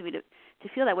was causing me to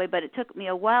feel that way. But it took me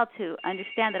a while to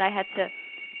understand that I had to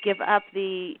give up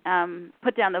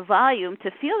put down the volume to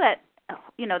feel that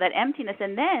that emptiness,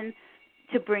 and then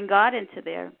to bring God into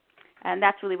there. And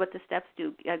that's really what the steps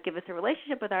do, give us a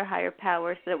relationship with our higher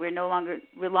power so that we're no longer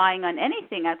relying on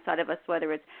anything outside of us,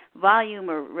 whether it's volume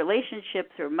or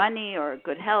relationships or money or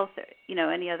good health,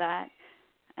 or, any of that.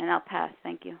 And I'll pass.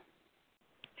 Thank you.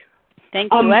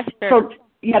 Thank you, Esther.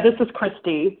 This is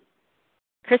Christy.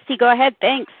 Christy, go ahead.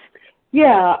 Thanks.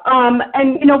 Yeah, and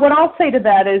what I'll say to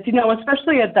that is,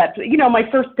 especially at that, my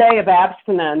first day of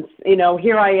abstinence,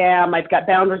 here I am, I've got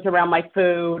boundaries around my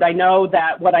food, I know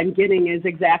that what I'm getting is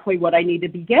exactly what I need to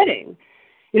be getting.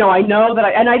 I know that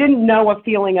I didn't know a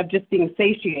feeling of just being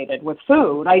satiated with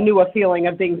food. I knew a feeling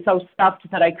of being so stuffed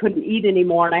that I couldn't eat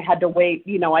anymore and I had to wait.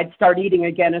 I'd start eating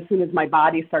again as soon as my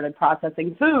body started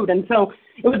processing food. And so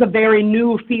it was a very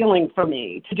new feeling for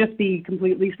me to just be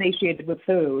completely satiated with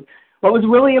food. What was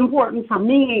really important for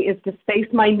me is to space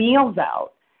my meals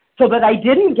out so that I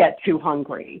didn't get too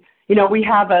hungry. We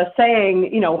have a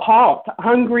saying, HALT,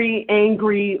 hungry,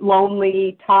 angry,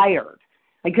 lonely, tired.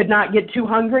 I could not get too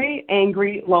hungry,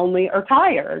 angry, lonely, or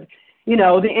tired.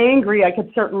 The angry I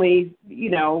could certainly,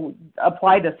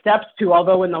 apply the steps to,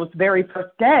 although in those very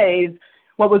first days,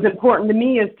 what was important to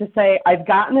me is to say, I've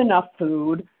gotten enough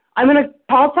food. I'm going to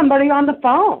call somebody on the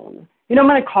phone. I'm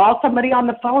going to call somebody on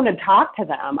the phone and talk to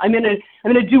them. I'm going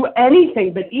to do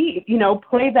anything but eat,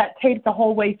 play that tape the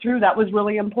whole way through. That was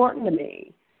really important to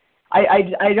me.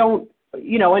 I don't,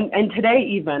 and today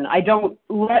even, I don't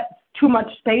let too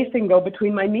much spacing go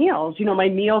between my meals. My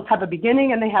meals have a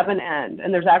beginning and they have an end,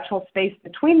 and there's actual space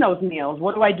between those meals.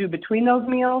 What do I do between those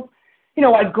meals?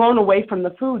 I've grown away from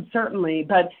the food, certainly,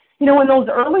 but, in those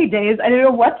early days, I didn't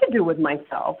know what to do with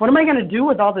myself. What am I going to do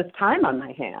with all this time on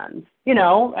my hands?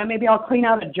 And maybe I'll clean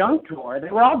out a junk drawer.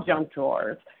 They were all junk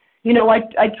drawers.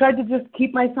 I tried to just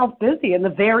keep myself busy in the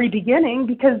very beginning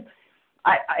because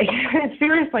I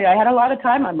seriously, I had a lot of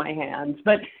time on my hands.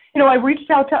 But, I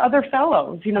reached out to other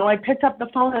fellows. I picked up the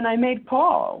phone and I made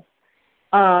calls.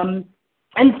 And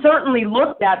certainly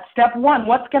looked at step one,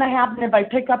 what's going to happen if I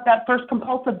pick up that first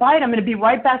compulsive bite? I'm going to be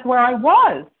right back where I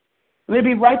was.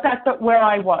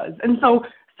 And so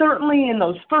certainly in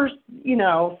those first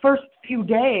few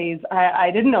days, I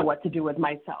didn't know what to do with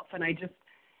myself. And I just,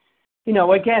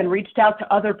 again, reached out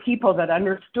to other people that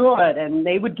understood, and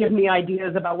they would give me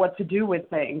ideas about what to do with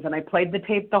things. And I played the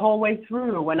tape the whole way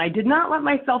through, and I did not let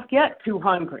myself get too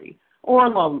hungry or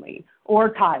lonely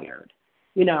or tired.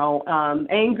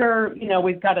 Anger,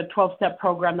 we've got a 12-step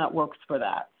program that works for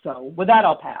that. So with that,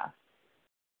 I'll pass.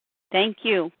 Thank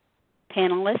you,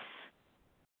 panelists.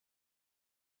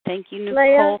 Thank you, Nicole,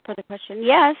 Leah, for the question.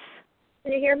 Yes.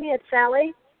 Can you hear me? It's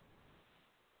Sally.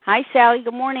 Hi, Sally.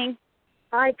 Good morning.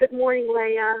 Hi, good morning,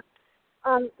 Leah.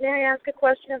 May I ask a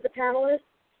question of the panelists?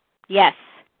 Yes.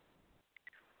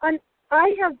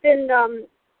 I have been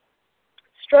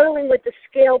struggling with the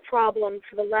scale problem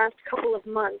for the last couple of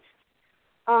months.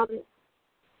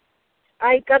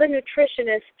 I got a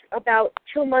nutritionist about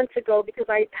 2 months ago because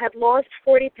I had lost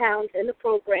 40 pounds in the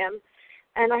program,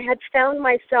 and I had found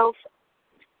myself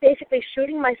basically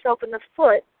shooting myself in the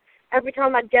foot every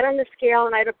time I'd get on the scale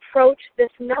and I'd approach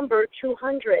this number,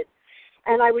 200.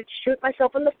 And I would shoot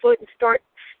myself in the foot and start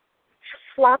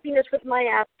sloppiness with my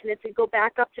abstinence and go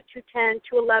back up to 210,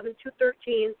 211,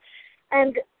 213.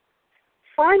 And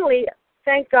finally,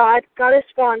 thank God, got a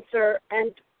sponsor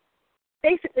and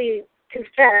basically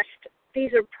confessed,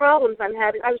 these are problems I'm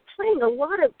having. I was playing a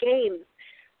lot of games,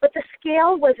 but the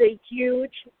scale was a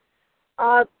huge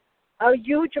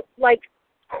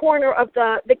corner of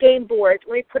the game board.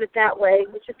 Let me put it that way.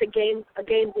 It was just a game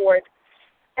board.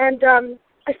 And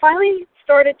I finally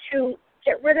started to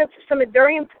get rid of some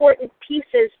very important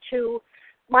pieces to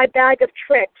my bag of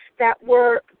tricks that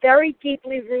were very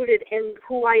deeply rooted in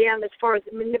who I am as far as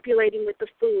manipulating with the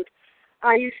food.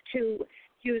 I used to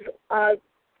use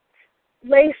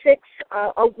Lasix,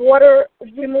 a water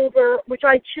remover, which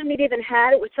I shouldn't have even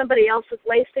had. It was somebody else's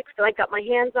Lasix that I got my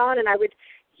hands on, and I would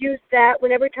use that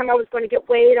every time I was going to get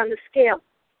weighed on the scale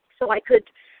so I could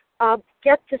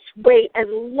get this weight as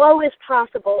low as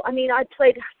possible. I mean, I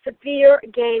played severe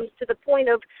games to the point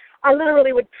of I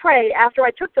literally would pray after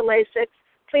I took the Lasix,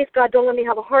 please God, don't let me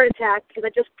have a heart attack, because I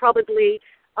just probably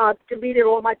deleted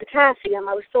all my potassium.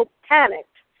 I was so panicked.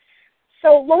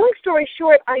 So long story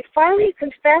short, I finally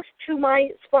confessed to my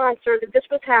sponsor that this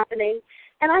was happening,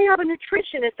 and I have a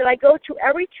nutritionist that I go to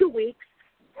every 2 weeks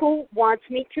who wants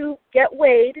me to get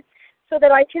weighed so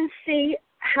that I can see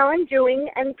how I'm doing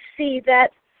and see that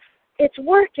it's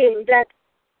working, that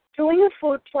doing a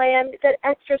food plan, that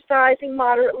exercising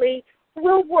moderately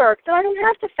will work, that I don't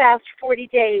have to fast 40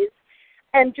 days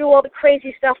and do all the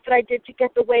crazy stuff that I did to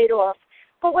get the weight off.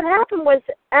 But what happened was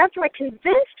after I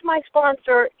convinced my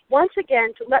sponsor once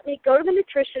again to let me go to the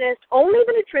nutritionist, only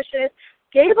the nutritionist,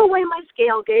 gave away my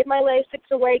scale, gave my Lasix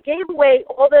away, gave away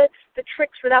all the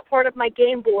tricks for that part of my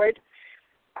game board,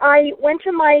 I went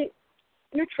to my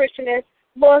nutritionist,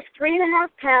 lost 3.5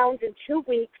 pounds in 2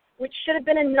 weeks, which should have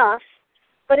been enough,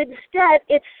 but instead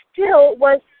it still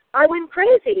was, I went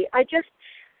crazy.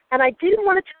 And I didn't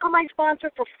want to tell my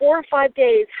sponsor for 4 or 5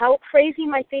 days how crazy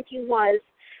my thinking was.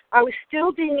 I was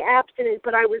still being abstinent,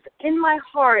 but I was in my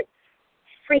heart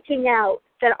freaking out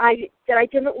that I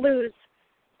didn't lose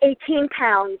 18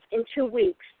 pounds in 2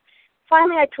 weeks.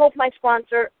 Finally, I told my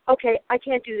sponsor, okay, I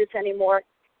can't do this anymore.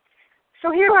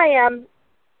 So here I am.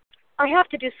 I have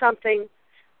to do something.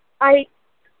 I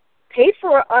paid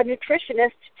for a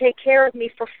nutritionist to take care of me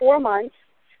for 4 months,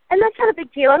 and that's not a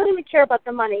big deal. I don't even care about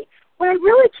the money. What I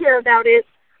really care about is,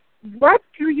 what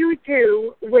do you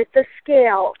do with the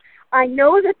scale? I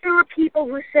know that there are people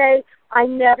who say, I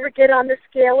never get on the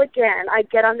scale again. I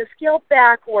get on the scale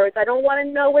backwards. I don't want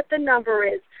to know what the number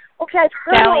is. Okay, I've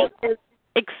heard all this.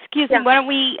 Excuse me, why don't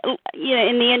we,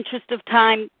 in the interest of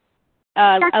time,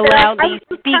 allow the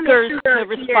speakers to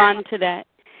respond to that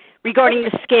regarding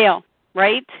the scale,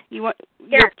 right?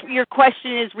 Your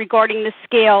question is regarding the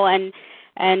scale and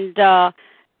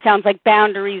sounds like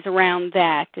boundaries around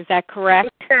that. Is that correct?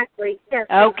 Exactly. Yes.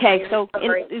 Okay, so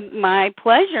my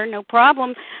pleasure, no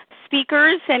problem.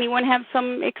 Speakers, anyone have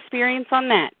some experience on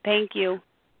that? Thank you.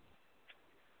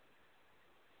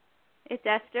 It's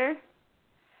Esther.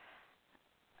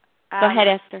 Go ahead,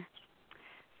 Esther.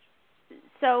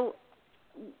 So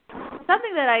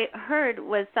something that I heard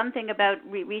was something about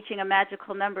reaching a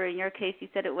magical number. In your case, you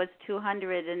said it was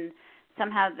 200, and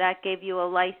somehow that gave you a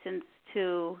license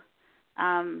to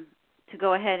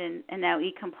go ahead and now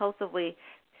eat compulsively.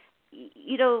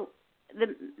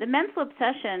 The mental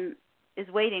obsession is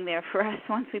waiting there for us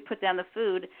once we put down the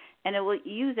food, and it will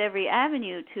use every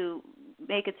avenue to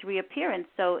make its reappearance.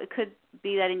 So it could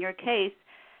be that in your case,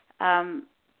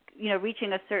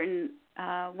 reaching a certain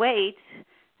weight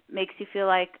makes you feel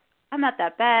like, I'm not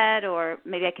that bad, or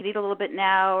maybe I could eat a little bit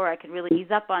now, or I could really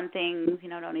ease up on things,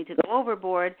 don't need to go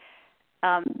overboard.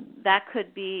 That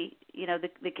could be,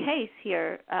 the case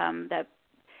here.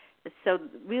 So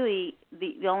really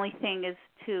the only thing is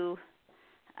to,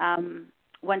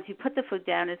 once you put the food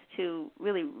down, is to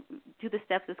really do the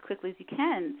steps as quickly as you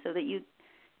can so that you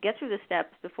get through the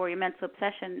steps before your mental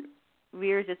obsession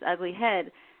rears its ugly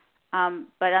head.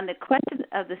 But on the question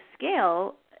of the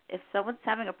scale, if someone's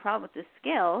having a problem with the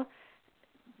scale,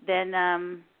 then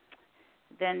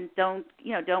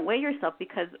don't weigh yourself,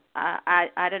 because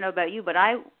I don't know about you, but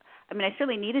I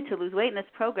certainly needed to lose weight in this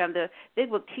program. The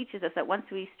Big Book teaches us that once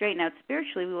we straighten out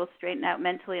spiritually, we will straighten out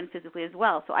mentally and physically as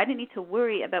well. So I didn't need to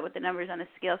worry about what the numbers on the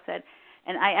scale said,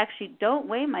 and I actually don't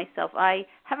weigh myself. I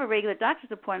have a regular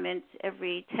doctor's appointment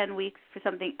every 10 weeks for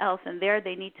something else, and there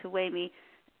they need to weigh me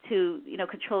to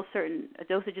control certain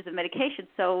dosages of medication.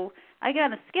 So I get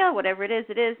on the scale, whatever it is.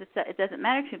 It doesn't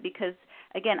matter to me, because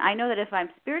again, I know that if I'm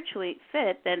spiritually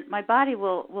fit, then my body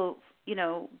will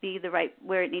be the right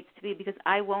where it needs to be, because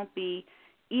I won't be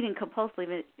eating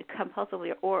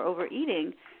compulsively or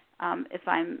overeating if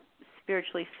I'm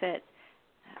spiritually fit.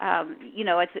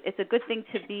 It's a good thing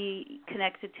to be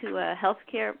connected to a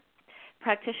healthcare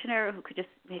practitioner who could just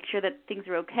make sure that things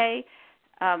are okay.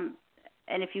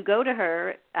 And if you go to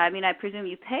her, I presume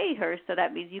you pay her, so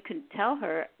that means you can tell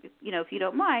her, if you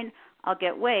don't mind, I'll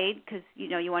get weighed, because,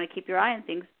 you want to keep your eye on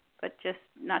things, but just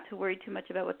not to worry too much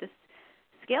about what this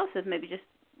scale says. Maybe just,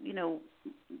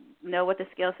 know what the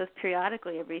scale says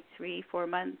periodically every 3-4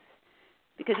 months,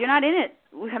 because you're not in it.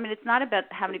 It's not about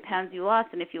how many pounds you lost,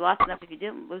 and if you lost enough, if you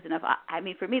didn't lose enough.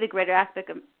 For me, the greater aspect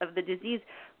of the disease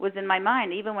was in my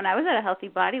mind. Even when I was at a healthy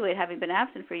body weight, having been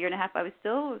absent for a year and a half, I was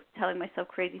still telling myself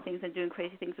crazy things and doing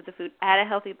crazy things with the food at a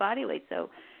healthy body weight. So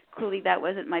clearly that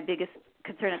wasn't my biggest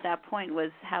concern at that point,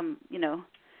 was how,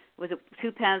 was it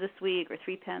 2 pounds this week or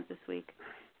 3 pounds this week?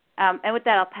 And with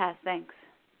that, I'll pass. Thanks.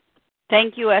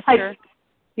 Thank you, Esther.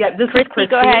 This is Christy.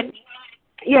 Go ahead.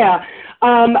 Yeah.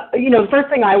 The first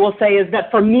thing I will say is that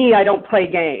for me, I don't play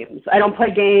games. I don't play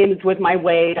games with my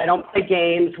weight. I don't play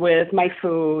games with my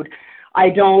food. I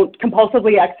don't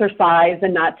compulsively exercise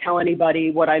and not tell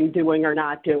anybody what I'm doing or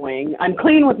not doing. I'm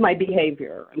clean with my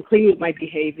behavior. And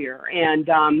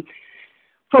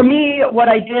for me, what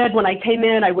I did when I came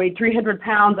in, I weighed 300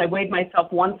 pounds. I weighed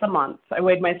myself once a month. I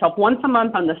weighed myself once a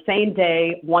month on the same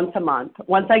day, once a month.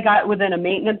 Once I got within a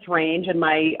maintenance range, and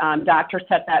my doctor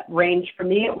set that range for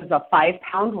me, it was a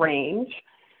 5-pound range.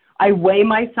 I weigh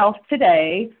myself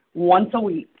today once a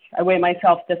week. I weigh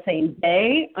myself the same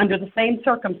day under the same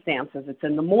circumstances. It's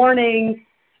in the morning.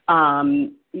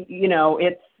 It's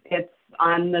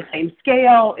on the same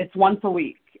scale. It's once a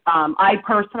week. I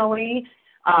personally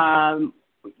have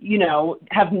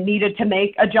needed to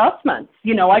make adjustments.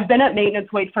 I've been at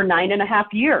maintenance weight for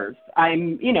 9.5 years.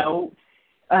 I've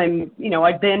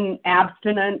been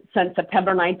abstinent since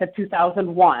September 9th of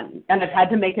 2001, and I've had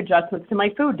to make adjustments to my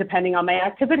food depending on my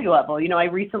activity level. I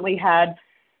recently had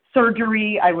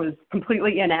surgery. I was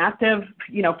completely inactive,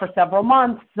 for several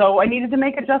months, so I needed to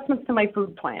make adjustments to my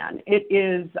food plan. It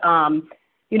is,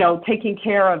 taking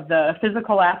care of the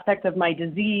physical aspect of my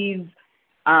disease,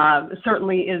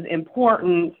 certainly is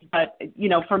important. But,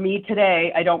 for me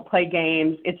today, I don't play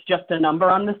games. It's just a number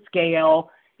on the scale.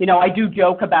 I do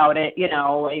joke about it,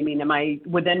 am I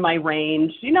within my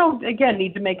range? Again,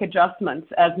 need to make adjustments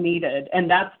as needed. And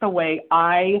that's the way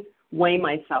I weigh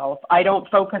myself. I don't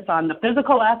focus on the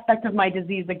physical aspect of my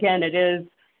disease. Again, it is,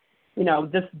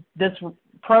 this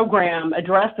program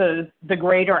addresses the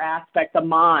greater aspect of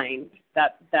mind,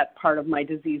 that part of my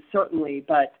disease, certainly.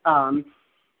 But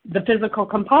the physical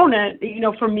component,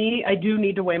 for me, I do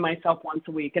need to weigh myself once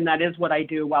a week, and that is what I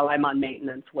do while I'm on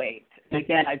maintenance weight. And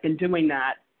again, I've been doing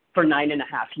that for 9.5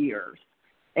 years.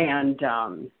 And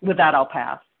with that, I'll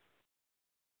pass.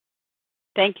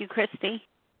 Thank you, Christy.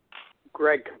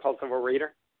 Greg, compulsive overeater.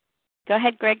 Go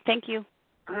ahead, Greg. Thank you.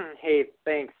 Hey,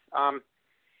 thanks.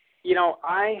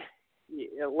 I,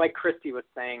 like Christy was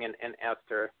saying, and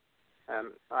Esther,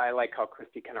 I like how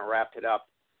Christy kind of wrapped it up.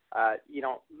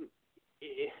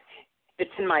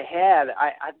 It's in my head.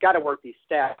 I've got to work these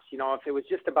steps. If it was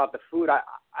just about the food,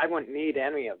 I wouldn't need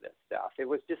any of this stuff. If it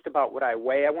was just about what I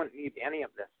weigh, I wouldn't need any of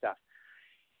this stuff.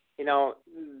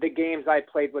 The games I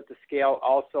played with the scale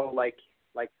also, like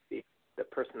the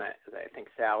person that I think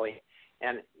Sally,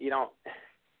 and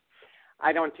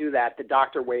I don't do that. The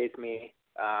doctor weighs me.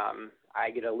 I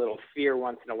get a little fear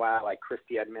once in a while, like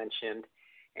Christy had mentioned.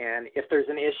 And if there's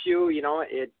an issue,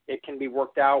 it can be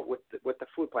worked out with the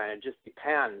food plan. It just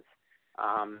depends.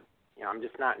 I'm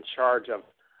just not in charge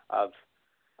of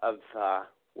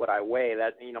what I weigh.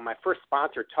 That my first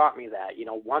sponsor taught me that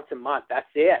once a month. That's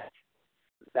it.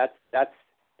 That's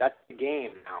the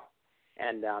game now.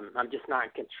 And I'm just not in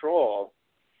control.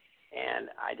 And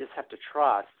I just have to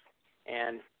trust.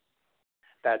 And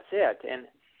that's it.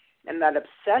 And that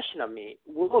obsession of me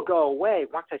will go away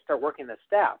once I start working the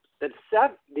steps.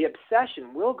 The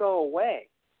obsession will go away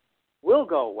with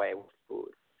food.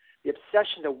 The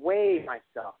obsession to weigh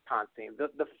myself constantly,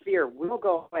 the fear will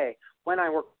go away when I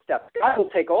work the steps. God will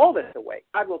take all this away.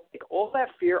 God will take all that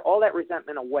fear, all that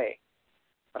resentment away.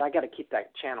 But I got to keep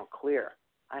that channel clear.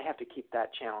 I have to keep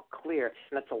that channel clear,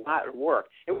 and that's a lot of work.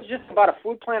 It was just about a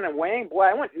food plan and weighing. Boy,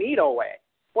 I wouldn't need OA.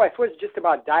 Boy, if it was just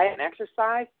about diet and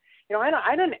exercise,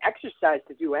 I didn't exercise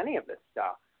to do any of this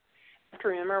stuff. I have to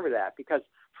remember that, because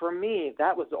for me,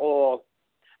 that's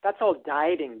all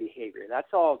dieting behavior.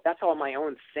 That's all my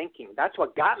own thinking. That's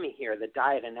what got me here, the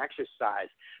diet and exercise,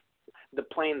 the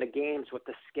playing the games with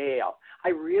the scale. I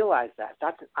realized that.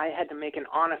 I had to make an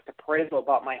honest appraisal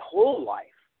about my whole life.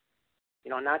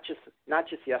 Not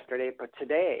just yesterday, but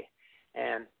today.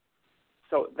 And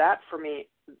so that for me,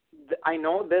 I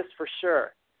know this for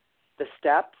sure. The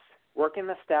steps, working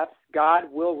the steps,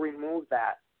 God will remove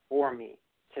that for me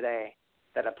today.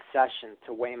 That obsession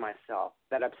to weigh myself,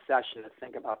 that obsession to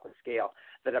think about the scale,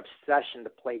 that obsession to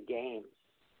play games.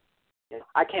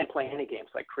 I can't play any games,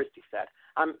 like Christy said.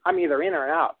 I'm either in or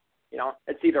out.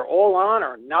 It's either all on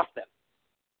or nothing.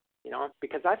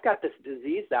 Because I've got this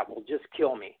disease that will just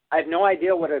kill me. I have no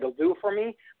idea what it'll do for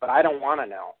me, but I don't want to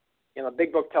know. The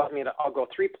big book tells me that I'll go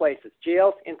 3 places: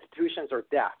 jails, institutions, or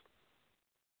death.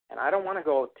 And I don't want to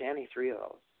go to any 3 of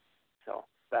those. So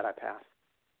that I pass.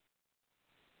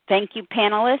 Thank you,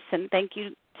 panelists, and thank you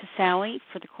to Sally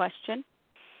for the question.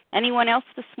 Anyone else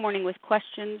this morning with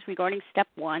questions regarding step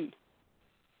 1?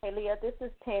 Hey, Leah, this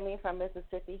is Tammy from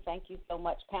Mississippi. Thank you so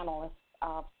much, panelists,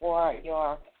 for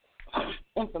your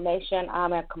information.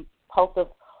 I'm a compulsive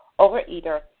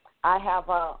overeater. I have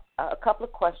a couple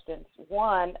of questions.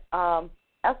 One,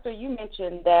 Esther, you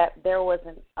mentioned that there was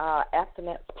an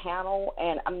abstinence panel,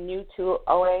 and I'm new to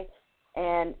OA.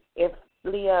 And if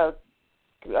Leah,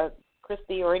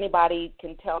 Christy, or anybody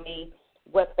can tell me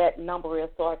what that number is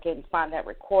so I can find that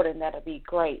recording, that would be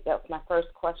great. That's my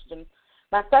first question.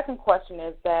 My second question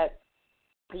is that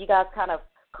you guys kind of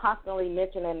constantly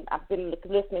mention, and I've been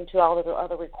listening to all of the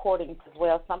other recordings as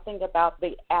well, something about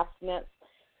the abstinence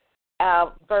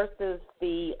versus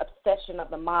the obsession of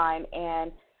the mind.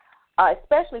 And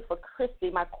especially for Christy,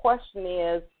 my question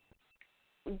is,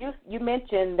 you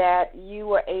mentioned that you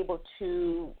were able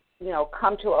to,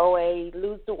 come to OA,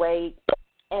 lose the weight,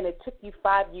 and it took you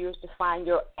 5 years to find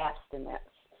your abstinence.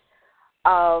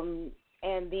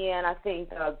 And then I think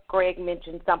Greg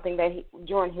mentioned something that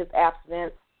during his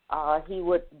abstinence, he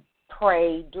would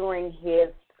pray during his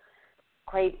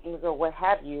cravings or what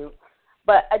have you.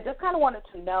 But I just kind of wanted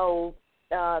to know,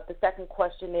 the second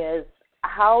question is,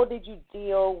 how did you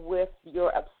deal with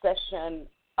your obsession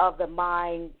of the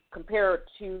mind compared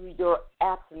to your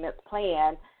abstinence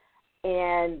plan?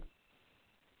 And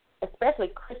especially,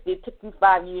 Christy, it took you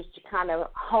 5 years to kind of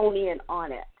hone in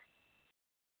on it.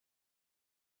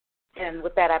 And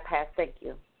with that, I pass. Thank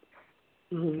you.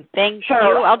 Thank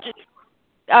you.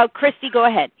 Christy, go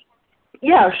ahead.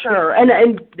 Yeah, sure.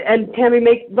 And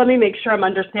Tammy, let me make sure I'm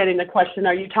understanding the question.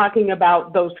 Are you talking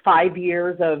about those 5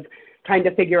 years of trying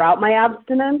to figure out my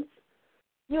abstinence?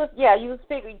 You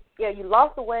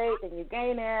lost the weight, and you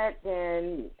gained it,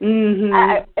 and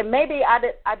maybe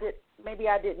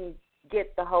I didn't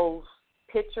get the whole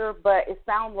picture, but it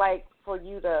sounds like for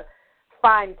you to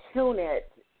fine tune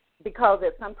it, because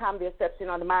sometimes the exception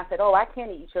on the mindset, I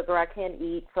can't eat sugar, I can't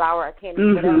eat flour, I can't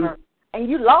eat whatever, and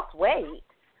you lost weight,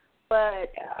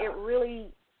 but it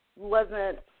really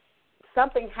wasn't.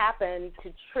 Something happened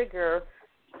to trigger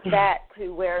that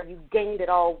to where you gained it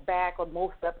all back, or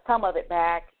some of it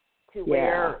back, to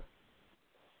where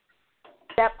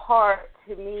that part,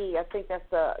 to me, I think that's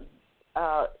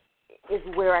is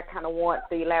where I kind of want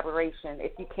the elaboration,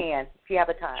 if you have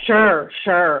the time. Sure.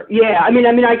 Yeah, I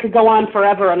mean, I could go on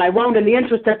forever, and I won't in the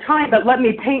interest of time, but let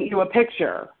me paint you a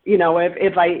picture,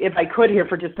 if I could here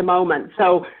for just a moment.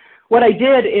 So what I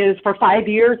did is for 5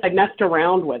 years, I messed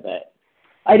around with it.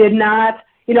 I did not,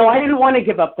 I didn't want to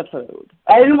give up the food.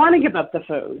 I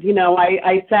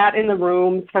sat in the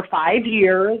rooms for 5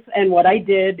 years, and what I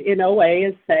did in OA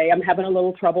is say, I'm having a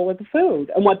little trouble with the food.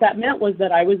 And what that meant was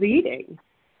that I was eating.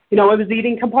 I was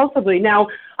eating compulsively. Now,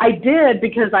 I did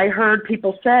because I heard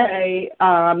people say,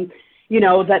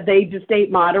 that they just ate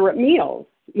moderate meals.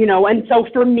 And so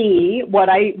for me, what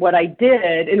I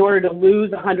did in order to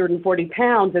lose 140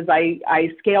 pounds is I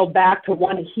scaled back to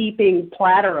one heaping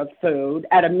platter of food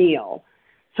at a meal.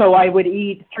 So I would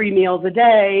eat 3 meals a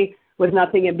day with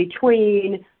nothing in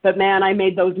between, but man, I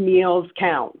made those meals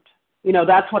count.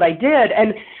 That's what I did.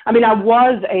 And I mean, I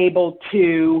was able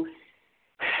to,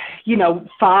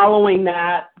 following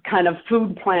that kind of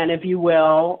food plan, if you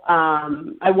will,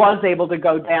 I was able to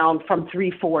go down from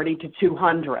 340 to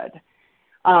 200.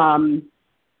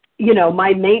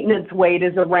 My maintenance weight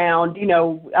is around,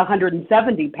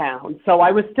 170 pounds. So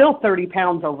I was still 30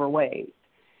 pounds overweight.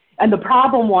 And the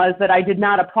problem was that I did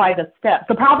not apply the steps.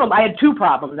 I had 2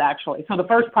 problems, actually. So the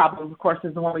first problem, of course,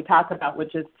 is the one we talked about,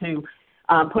 which is to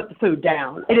put the food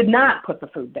down. I did not put the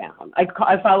food down.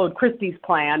 I followed Christy's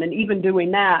plan, and even doing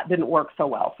that didn't work so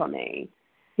well for me.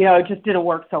 It just didn't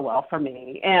work so well for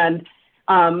me. And,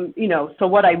 so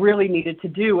what I really needed to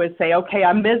do is say, okay,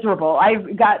 I'm miserable.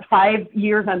 I've got 5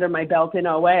 years under my belt in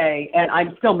OA, and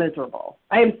I'm still miserable.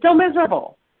 I am still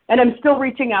miserable, and I'm still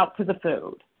reaching out to the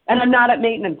food, and I'm not at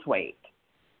maintenance weight.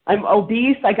 I'm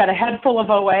obese. I got a head full of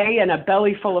OA and a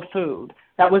belly full of food.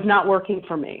 That was not working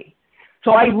for me.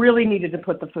 So I really needed to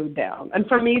put the food down. And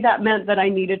for me, that meant that I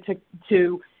needed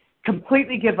to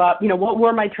completely give up. What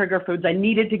were my trigger foods? I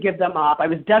needed to give them up. I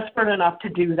was desperate enough to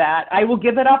do that. I will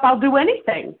give it up. I'll do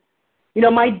anything.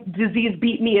 My disease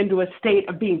beat me into a state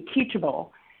of being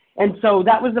teachable. And so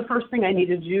that was the first thing I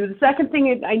needed to do. The second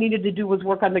thing I needed to do was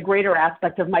work on the greater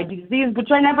aspect of my disease,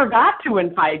 which I never got to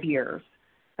in 5 years.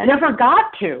 I never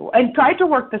got to. I tried to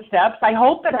work the steps. I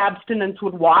hoped that abstinence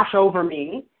would wash over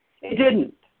me. It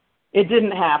didn't. It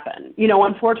didn't happen.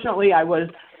 Unfortunately, I was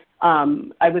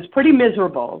pretty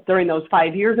miserable during those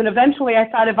 5 years, and eventually I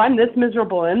thought, if I'm this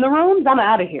miserable in the rooms, I'm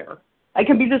out of here. I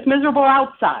can be this miserable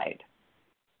outside.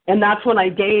 And that's when I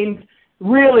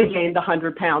really gained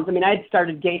 100 pounds. I mean, I had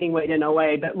started gaining weight in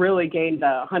OA, but really gained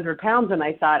 100 pounds, and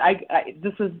I thought,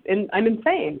 I'm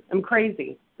insane. I'm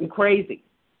crazy.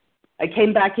 I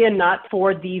came back in not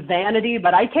for the vanity,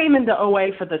 but I came into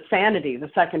OA for the sanity the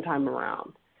second time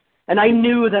around. And I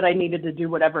knew that I needed to do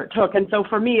whatever it took. And so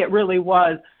for me, it really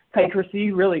was, okay, Christy,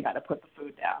 you really got to put the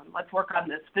food down. Let's work on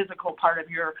this physical part of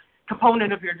your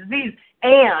component of your disease.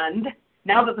 And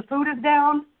now that the food is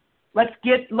down, let's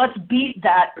beat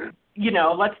that,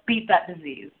 let's beat that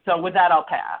disease. So with that, I'll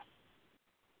pass.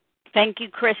 Thank you,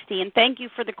 Christy. And thank you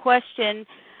for the question.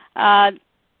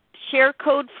 Share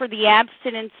code for the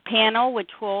abstinence panel,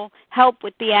 which will help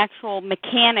with the actual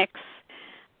mechanics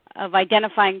of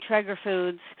identifying trigger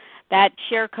foods. That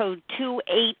share code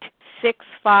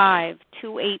 2865.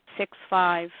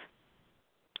 2865.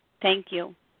 Thank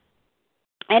you.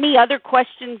 Any other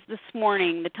questions this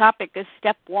morning? The topic is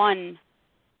step 1.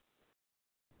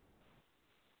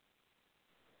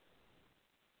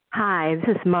 Hi,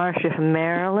 this is Marcia from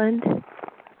Maryland.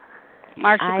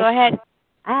 Marcia, go ahead.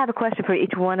 I have a question for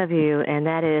each one of you, and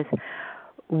that is,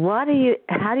 how do you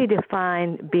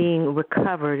define being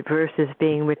recovered versus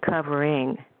being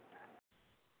recovering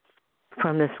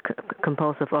from this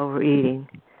compulsive overeating?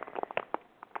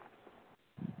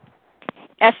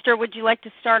 Esther, would you like to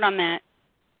start on that?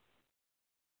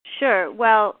 Sure.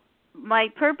 Well, my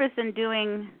purpose in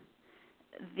doing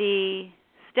the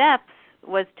steps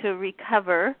was to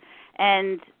recover,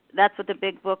 and that's what the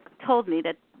big book told me,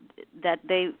 that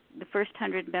the first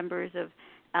 100 members of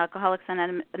Alcoholics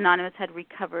Anonymous had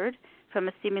recovered from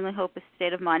a seemingly hopeless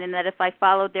state of mind, and that if I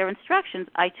followed their instructions,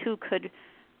 I too could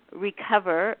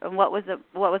recover. And what was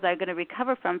I going to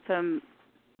recover from? From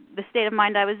the state of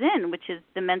mind I was in, which is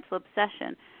the mental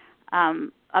obsession.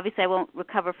 Obviously, I won't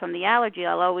recover from the allergy.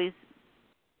 I'll always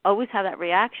have that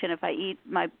reaction if I eat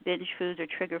my binge foods or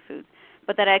trigger foods.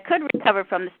 But that I could recover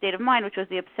from the state of mind, which was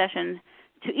the obsession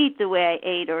to eat the way I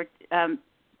ate, or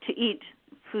to eat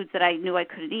foods that I knew I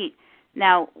couldn't eat.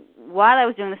 Now, while I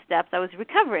was doing the steps, I was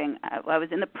recovering. I was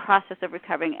in the process of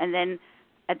recovering, and then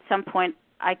at some point,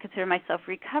 I consider myself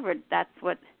recovered. That's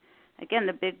what, again,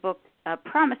 the Big Book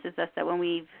promises us, that when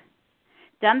we've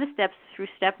done the steps through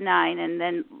step 9 and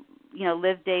then,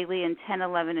 live daily in 10,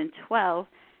 11, and 12,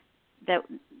 that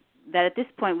at this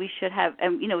point we should have,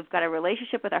 and we've got a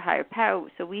relationship with our higher power,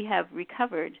 so we have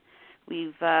recovered.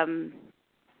 We've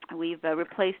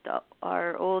replaced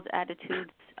our old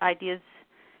attitudes, ideas,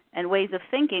 and ways of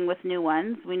thinking with new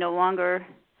ones. We no longer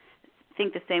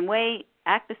think the same way,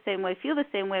 act the same way, feel the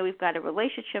same way. We've got a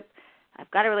relationship.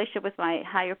 I've got a relationship with my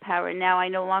higher power, and now I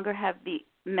no longer have the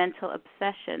mental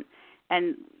obsession.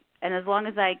 And as long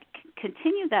as I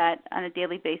continue that on a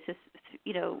daily basis,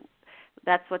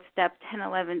 that's what step 10,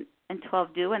 11, and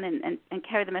 12 do, and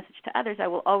carry the message to others. I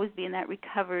will always be in that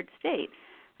recovered state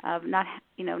of not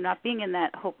being in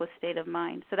that hopeless state of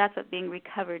mind. So that's what being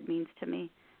recovered means to me.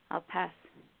 I'll pass.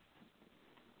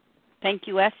 Thank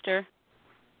you, Esther.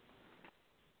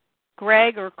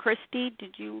 Greg or Christy,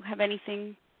 did you have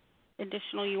anything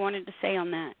additional you wanted to say on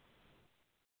that?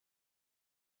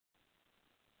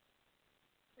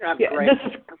 Go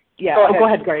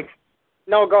ahead, Greg.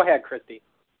 No, go ahead, Christy.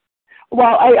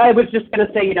 Well, I was just going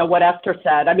to say, what Esther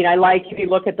said. I mean, I like, if you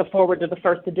look at the forward to the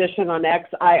first edition on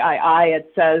XIII,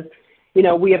 it says,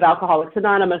 we of Alcoholics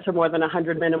Anonymous are more than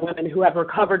 100 men and women who have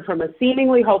recovered from a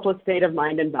seemingly hopeless state of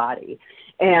mind and body.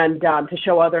 And to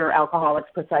show other alcoholics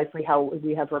precisely how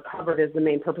we have recovered is the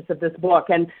main purpose of this book.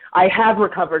 And I have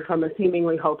recovered from a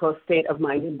seemingly hopeless state of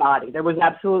mind and body. There was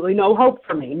absolutely no hope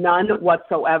for me, none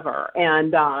whatsoever.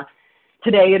 And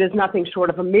today it is nothing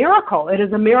short of a miracle. It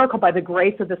is a miracle by the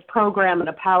grace of this program and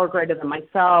a power greater than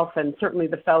myself, and certainly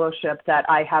the fellowship, that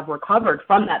I have recovered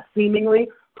from that seemingly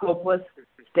hopeless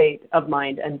state of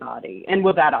mind and body. And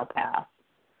with that, I'll pass.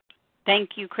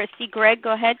 Thank you, Christy. Greg,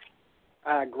 go ahead.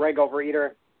 Greg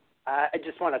Overeater. I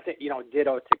just want to say,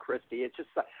 ditto to Christy. It's just,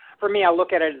 for me, I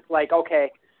look at it as like,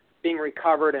 okay, being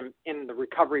recovered and in the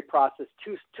recovery process,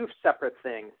 two separate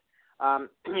things.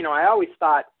 I always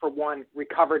thought, for one,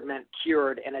 recovered meant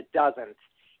cured, and it doesn't.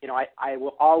 I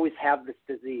will always have this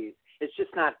disease. It's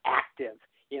just not active.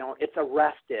 It's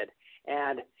arrested.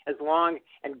 And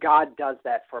God does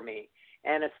that for me.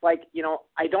 And it's like,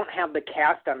 I don't have the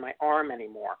cast on my arm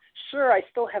anymore. Sure, I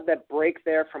still have that break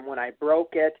there from when I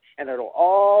broke it, and it'll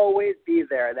always be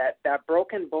there. That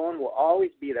broken bone will always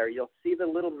be there. You'll see the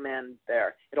little mend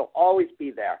there. It'll always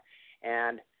be there.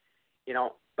 And,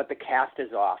 but the cast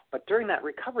is off. But during that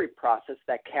recovery process,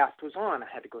 that cast was on. I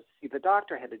had to go see the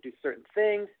doctor. I had to do certain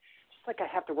things, just like I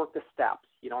have to work the steps.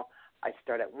 I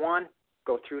start at 1,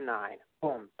 go through 9.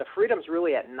 Boom. The freedom's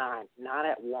really at 9, not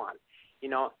at 1.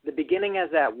 The beginning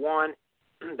is at 1.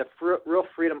 The real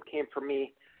freedom came for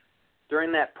me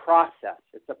during that process.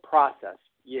 It's a process.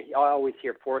 You always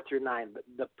hear 4 through 9, but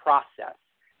the process.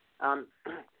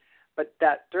 But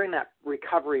that during that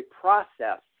recovery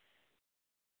process,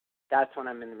 that's when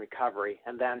I'm in recovery.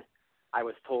 And then I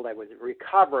was told I was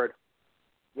recovered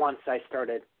once I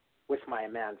started with my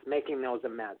amends, making those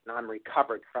amends. Now I'm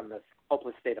recovered from this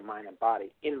hopeless state of mind and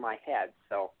body in my head.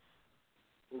 So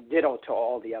ditto to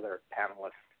all the other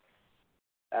panelists.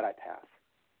 That I pass.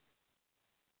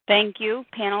 Thank you,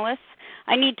 panelists.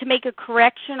 I need to make a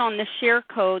correction on the share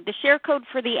code. The share code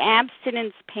for the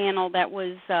abstinence panel that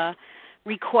was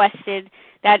requested,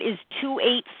 that is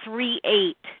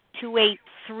 2838.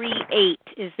 2838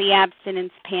 is the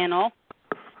abstinence panel.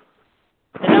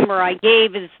 The number I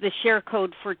gave is the share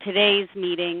code for today's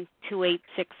meeting,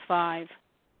 2865.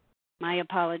 My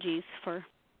apologies for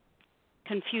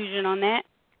confusion on that.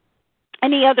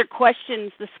 Any other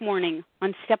questions this morning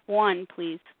on step 1,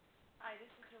 please? Hi, this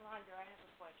is Yolanda. I have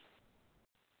a question.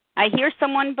 I hear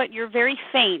someone, but you're very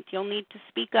faint. You'll need to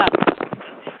speak up.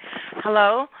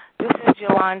 Hello, this is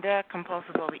Yolanda,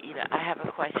 compulsive overeater. I have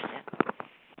a question.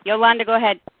 Yolanda, go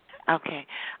ahead. Okay.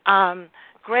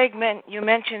 Greg, you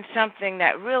mentioned something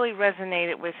that really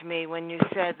resonated with me when you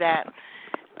said that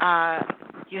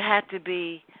you had to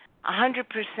be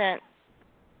 100%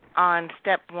 on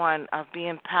step 1 of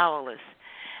being powerless.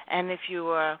 And if you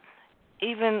were,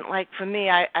 even like for me,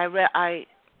 I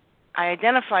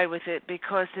identified with it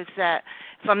because it's that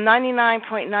if I'm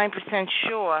 99.9%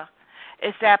 sure,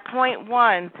 it's that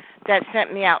 0.1 that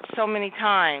sent me out so many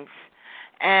times.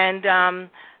 And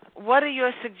what are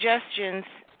your suggestions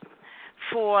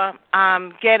for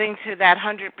getting to that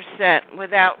 100%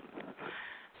 without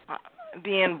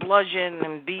being bludgeoned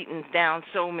and beaten down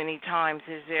so many times?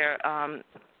 Is there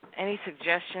any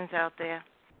suggestions out there?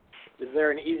 Is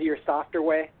there an easier, softer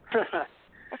way?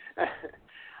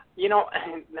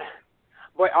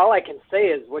 Boy, all I can say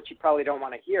is what you probably don't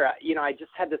want to hear. I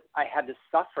had to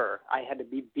suffer. I had to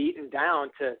be beaten down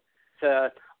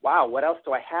to wow, what else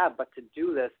do I have but to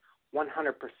do this 100%?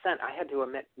 I had to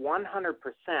admit 100%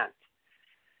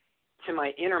 to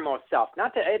my innermost self.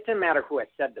 Not that it didn't matter who I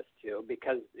said this to,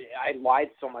 because I lied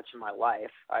so much in my life.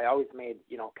 I always made,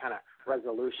 kind of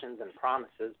resolutions and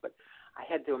promises, but I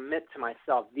had to admit to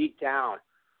myself deep down,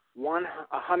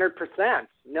 100%.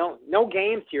 No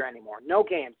games here anymore. No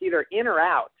games, either in or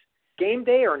out, game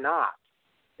day or not.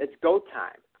 It's go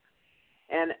time.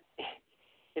 And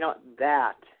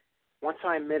that. Once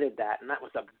I admitted that, and that was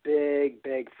a big,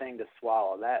 big thing to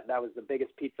swallow. That was the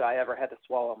biggest pizza I ever had to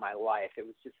swallow in my life. It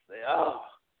was just,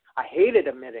 I hated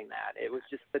admitting that. It was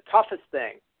just the toughest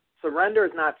thing. Surrender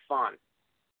is not fun.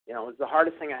 It was the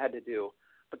hardest thing I had to do.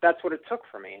 But that's what it took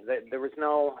for me. There was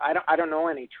no, I don't know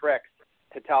any tricks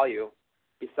to tell you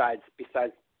besides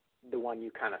the one you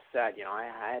kind of said.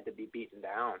 I had to be beaten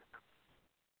down.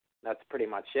 That's pretty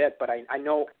much it. But I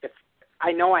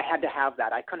know I had to have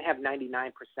that. I couldn't have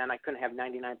 99%. I couldn't have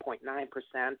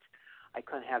 99.9%. I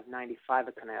couldn't have 95.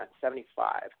 I couldn't have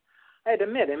 75. I had to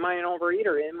admit, am I an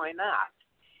overeater? Am I not?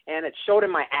 And it showed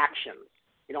in my actions.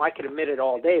 I could admit it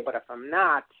all day, but if I'm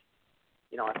not,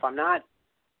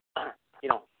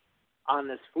 on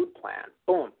this food plan,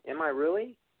 boom, am I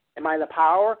really? Am I the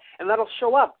power? And that'll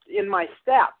show up in my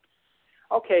steps.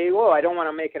 Okay, well, I don't want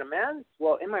to make an amends.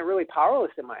 Well, am I really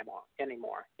powerless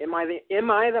anymore? Am I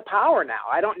the power now?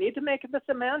 I don't need to make this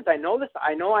amends. I know this.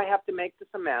 I know I have to make this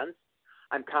amends.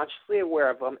 I'm consciously aware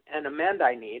of an amend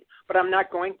I need, but I'm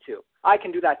not going to. I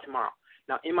can do that tomorrow.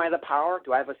 Now, am I the power?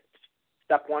 Do I have a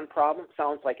step one problem?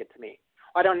 Sounds like it to me.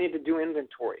 I don't need to do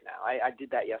inventory now. I did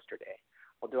that yesterday.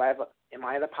 Well, am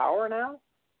I the power now?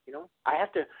 I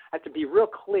have to be real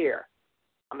clear.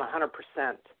 I'm 100%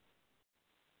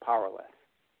 powerless.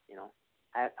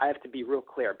 I have to be real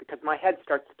clear because my head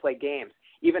starts to play games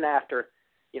even after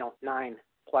 9+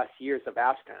 years of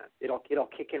abstinence. It'll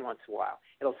kick in once in a while.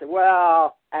 It'll say,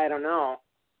 well, I don't know.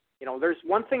 There's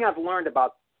one thing I've learned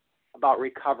about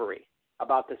recovery,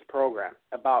 about this program,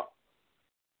 about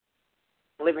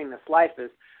living this life is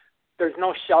there's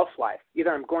no shelf life.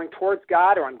 Either I'm going towards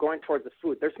God or I'm going towards the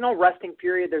food. There's no resting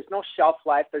period. There's no shelf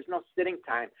life. There's no sitting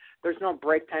time. There's no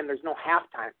break time. There's no half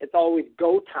time. It's always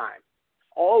go time,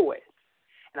 always.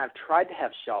 And I've tried to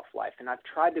have shelf life, and I've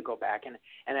tried to go back, and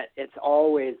it's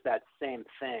always that same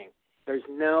thing. There's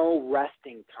no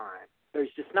resting time. There's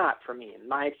just not for me. In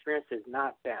my experience, has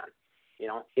not been.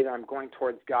 Either I'm going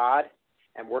towards God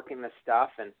and working this stuff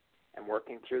and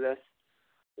working through this,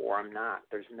 or I'm not.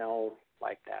 There's no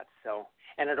like that. So,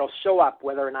 and it'll show up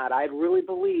whether or not I really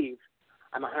believe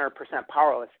I'm 100%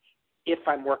 powerless if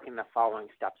I'm working the following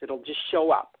steps. It'll just show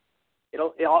up.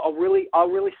 I'll really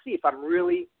see if I'm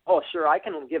really, sure, I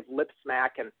can give lip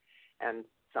smack and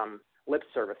some lip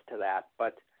service to that,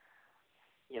 but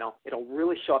it'll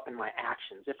really show up in my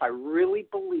actions. If I really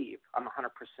believe I'm 100%,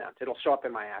 it'll show up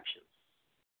in my actions.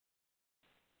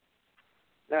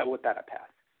 With that, I pass.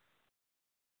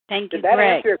 Thank you, Greg. Did that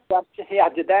answer your question? Yeah,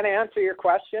 did that answer your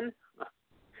question?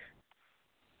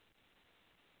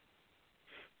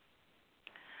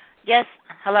 Yes.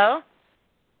 Hello?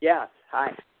 Yes.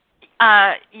 Hi.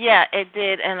 Yeah, it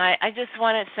did, and I just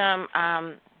wanted some.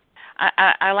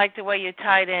 I like the way you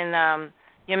tied in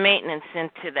your maintenance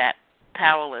into that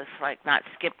powerless, like not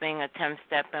skipping a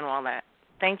 10-step and all that.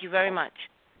 Thank you very much.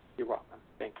 You're welcome.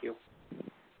 Thank you.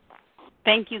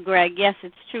 Thank you, Greg. Yes,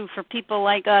 it's true. For people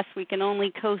like us, we can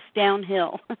only coast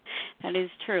downhill. That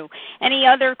is true. Any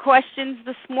other questions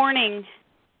this morning?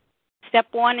 Step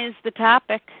one is the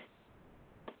topic.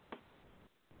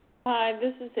 Hi,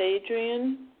 this is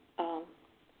Adrian,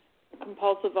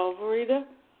 compulsive overeater.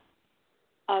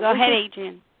 Go ahead,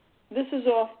 Adrian. This is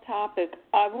off topic.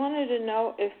 I wanted to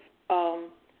know if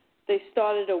they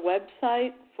started a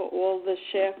website for all the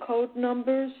share code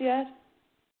numbers yet.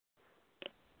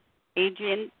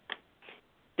 Adrian,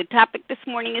 the topic this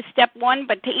morning is step one,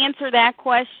 but to answer that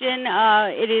question,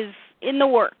 it is in the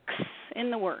works,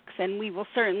 and we will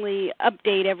certainly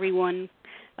update everyone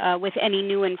with any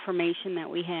new information that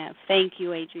we have. Thank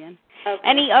you, Adrian. Okay.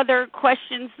 Any other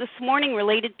questions this morning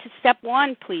related to step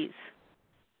one, please?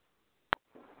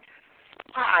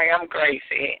 Hi, I'm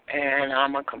Gracie, and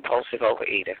I'm a compulsive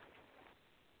overeater.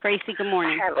 Gracie, good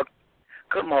morning.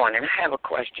 Good morning. I have a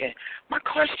question. My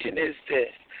question is this.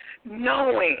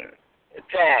 Knowing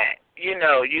that,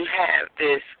 you have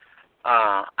this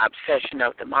obsession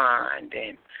of the mind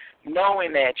and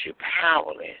knowing that you're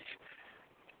powerless,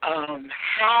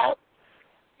 how,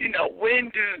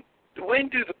 when do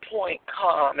the point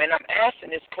come, and I'm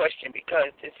asking this question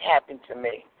because this happened to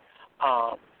me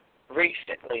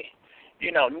recently,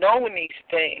 knowing these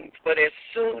things, but as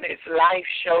soon as life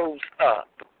shows up,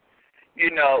 you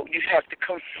have to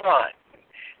confront,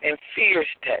 and fear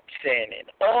steps in, and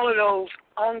all of those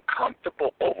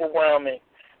uncomfortable, overwhelming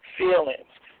feelings.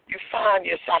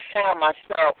 I found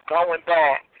myself going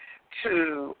back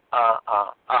to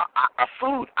a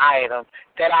food item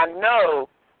that I know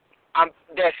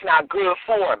that's not good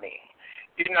for me.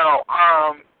 No,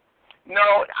 I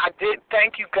didn't.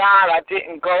 Thank you, God. I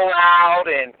didn't go out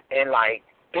and like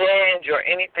binge or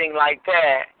anything like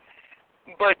that.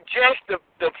 But just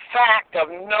the fact of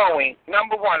knowing,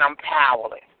 number one, I'm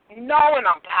powerless. Knowing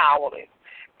I'm powerless.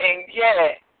 And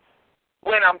yet,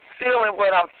 when I'm feeling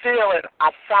what I'm feeling,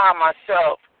 I find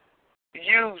myself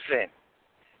using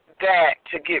that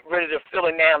to get rid of the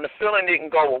feeling. Now, the feeling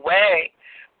didn't go away.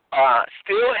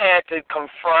 Still had to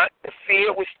confront. The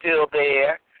fear was still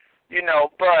there,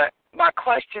 But my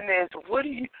question is,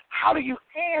 how do you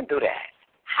handle that?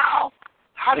 How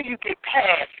do you get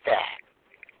past that?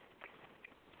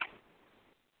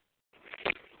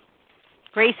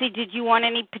 Gracie, did you want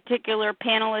any particular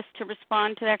panelists to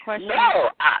respond to that question? No,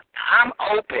 I'm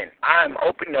open. I'm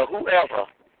open to whoever.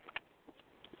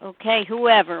 Okay,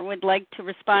 whoever would like to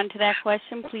respond to that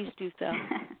question, please do so.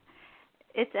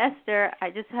 It's Esther. I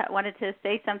just wanted to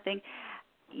say something.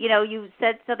 You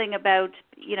said something about,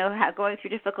 how going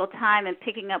through difficult time and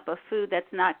picking up a food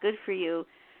that's not good for you.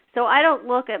 So I don't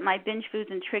look at my binge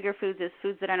foods and trigger foods as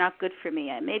foods that are not good for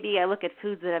me. Maybe I look at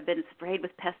foods that have been sprayed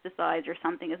with pesticides or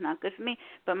something is not good for me.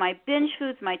 But my binge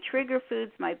foods, my trigger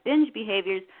foods, my binge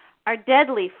behaviors are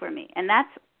deadly for me. And that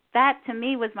to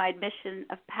me was my admission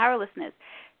of powerlessness.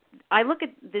 I look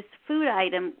at this food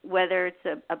item, whether it's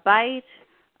a bite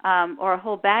or a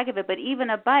whole bag of it, but even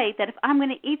a bite, that if I'm going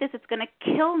to eat this, it's going to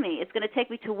kill me. It's going to take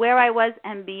me to where I was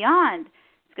and beyond.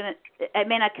 It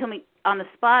may not kill me on the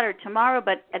spot or tomorrow,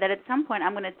 but that at some point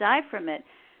I'm going to die from it.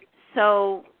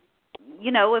 So,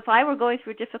 if I were going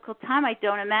through a difficult time, I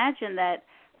don't imagine that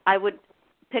I would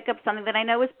pick up something that I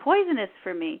know is poisonous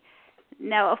for me.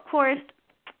 Now, of course,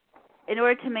 in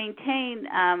order to maintain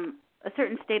a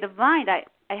certain state of mind, I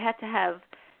had to have,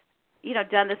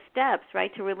 done the steps,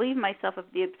 right, to relieve myself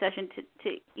of the obsession,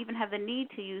 to even have the need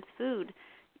to use food,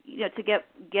 to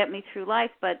get me through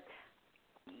life. But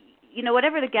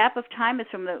whatever the gap of time is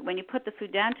from when you put the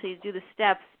food down till you do the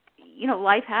steps,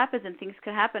 life happens and things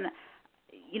could happen.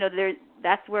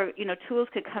 That's where, tools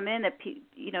could come in that,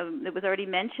 it was already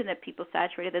mentioned that people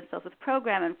saturated themselves with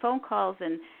program and phone calls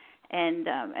and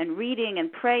reading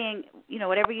and praying,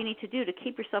 whatever you need to do to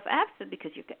keep yourself absent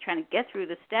because you're trying to get through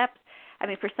the steps. I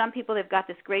mean, for some people, they've got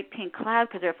this great pink cloud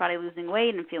because they're finally losing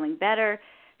weight and feeling better.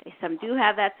 Some do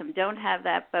have that, some don't have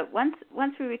that. But once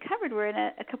we recovered, we're in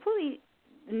a completely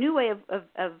new way of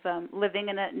living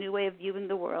and a new way of viewing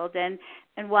the world. And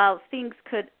while things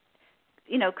could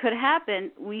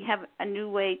happen, we have a new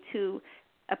way to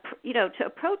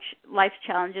approach life's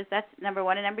challenges. That's number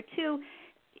one. And number two,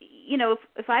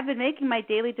 if I've been making my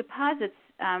daily deposits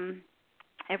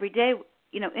every day,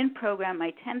 in program,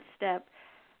 my 10th step,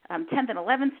 10th and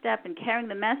 11th step, and carrying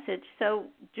the message. So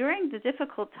during the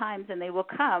difficult times, and they will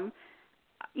come,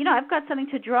 I've got something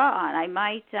to draw on. I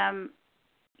might, I've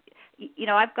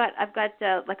got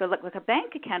like a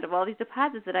bank account of all these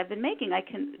deposits that I've been making. I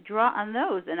can draw on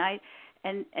those,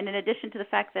 and in addition to the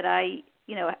fact that I,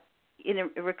 in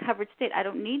a recovered state, I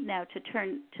don't need now to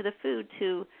turn to the food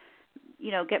to,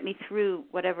 get me through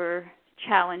whatever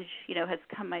challenge, has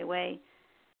come my way.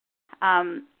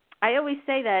 I always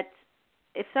say that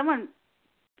if someone,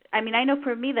 I know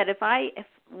for me that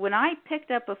when I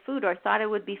picked up a food or thought it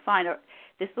would be fine or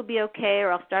this will be okay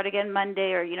or I'll start again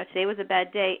Monday or, today was a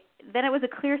bad day, then it was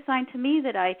a clear sign to me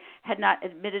that I had not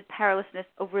admitted powerlessness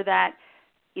over that,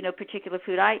 particular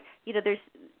food. I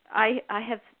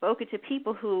have spoken to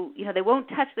people who, they won't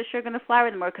touch the sugar and the flour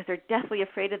anymore because they're deathly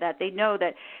afraid of that. They know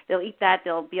that they'll eat that,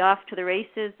 they'll be off to the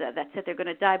races, that's it, they're going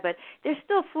to die. But they're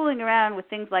still fooling around with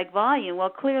things like volume. Well,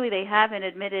 clearly they haven't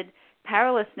admitted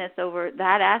powerlessness over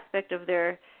that aspect of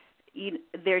their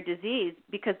disease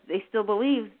because they still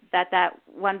believe that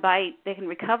one bite they can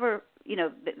recover,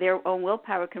 their own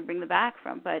willpower can bring them back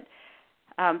from. But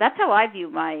that's how I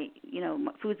view my,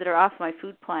 foods that are off my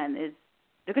food plan is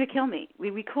they're going to kill me. We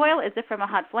recoil as if from a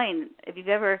hot flame. If you've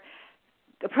ever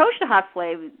approached a hot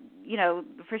flame, the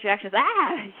first reaction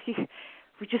is,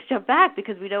 we just jump back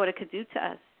because we know what it could do to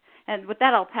us. And with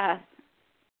that, I'll pass.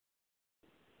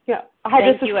 Yeah. Hi,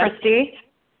 this is Christy.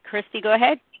 Christy, go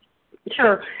ahead.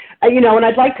 Sure. And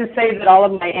I'd like to say that all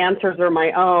of my answers are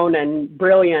my own and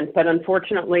brilliant, but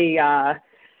unfortunately,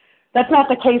 that's not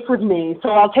the case with me. So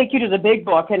I'll take you to the big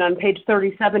book, and on page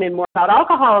 37 in More About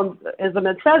Alcoholism,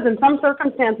 it says, in some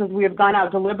circumstances we have gone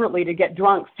out deliberately to get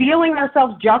drunk, feeling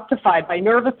ourselves justified by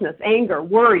nervousness, anger,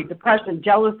 worry, depression,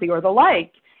 jealousy, or the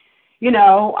like. And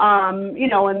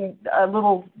a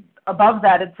little above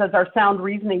that, it says our sound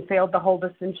reasoning failed to hold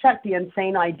us in check. The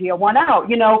insane idea won out.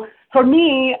 For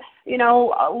me,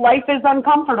 life is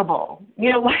uncomfortable.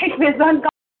 Life is uncomfortable.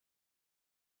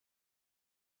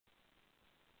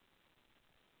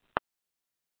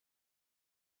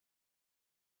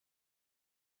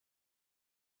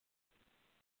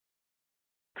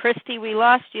 Christy, we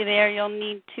lost you there. You'll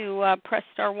need to press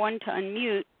 *1 to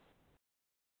unmute.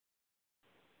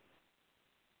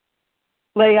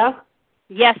 Leah?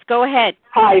 Yes, go ahead.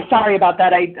 Hi, sorry about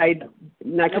that. I'm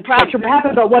not quite sure what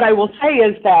happened, but what I will say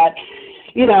is that,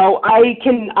 I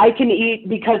can eat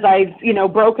because I've,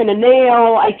 broken a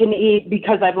nail. I can eat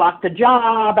because I've lost a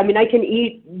job. I can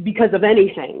eat because of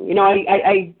anything.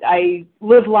 I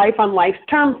live life on life's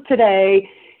terms today,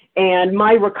 and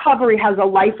my recovery has a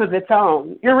life of its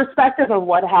own, irrespective of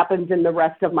what happens in the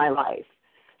rest of my life.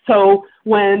 So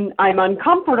when I'm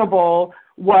uncomfortable,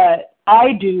 what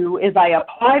I do is I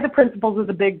apply the principles of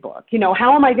the big book.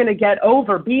 How am I going to get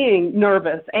over being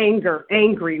nervous,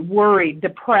 angry, worried,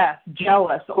 depressed,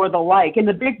 jealous, or the like? And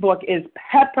the big book is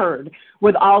peppered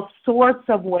with all sorts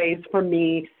of ways for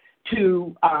me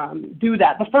to do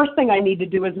that. The first thing I need to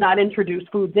do is not introduce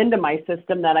foods into my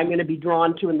system that I'm going to be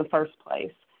drawn to in the first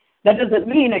place. That doesn't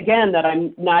mean, again, that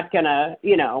I'm not going to,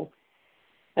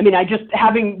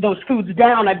 having those foods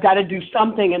down, I've got to do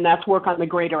something, and that's work on the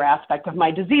greater aspect of my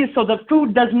disease. So the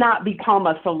food does not become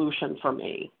a solution for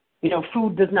me.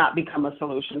 Food does not become a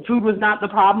solution. Food was not the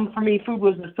problem for me. Food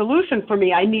was the solution for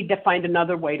me. I need to find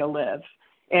another way to live.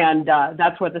 And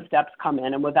that's where the steps come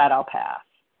in. And with that, I'll pass.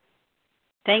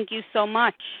 Thank you so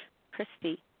much,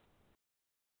 Christy.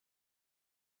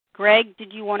 Greg,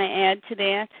 did you want to add to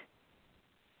that?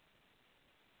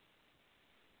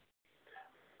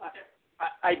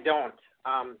 I don't.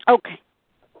 Okay.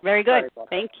 Very good.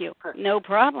 Thank you. No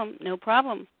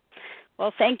problem.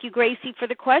 Well, thank you, Gracie, for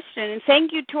the question. And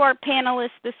thank you to our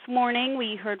panelists this morning.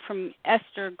 We heard from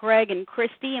Esther, Greg, and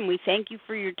Christy, and we thank you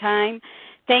for your time.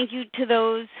 Thank you to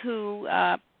those who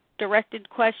directed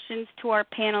questions to our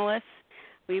panelists.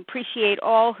 We appreciate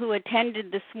all who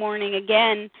attended this morning.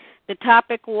 Again, the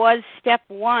topic was Step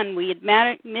 1. We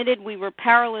admitted we were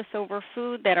powerless over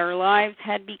food, that our lives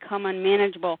had become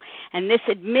unmanageable. And this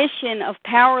admission of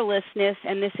powerlessness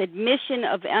and this admission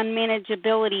of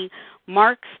unmanageability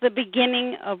marks the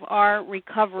beginning of our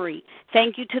recovery.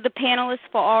 Thank you to the panelists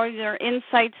for all your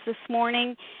insights this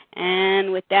morning.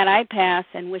 And with that, I pass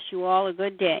and wish you all a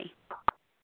good day.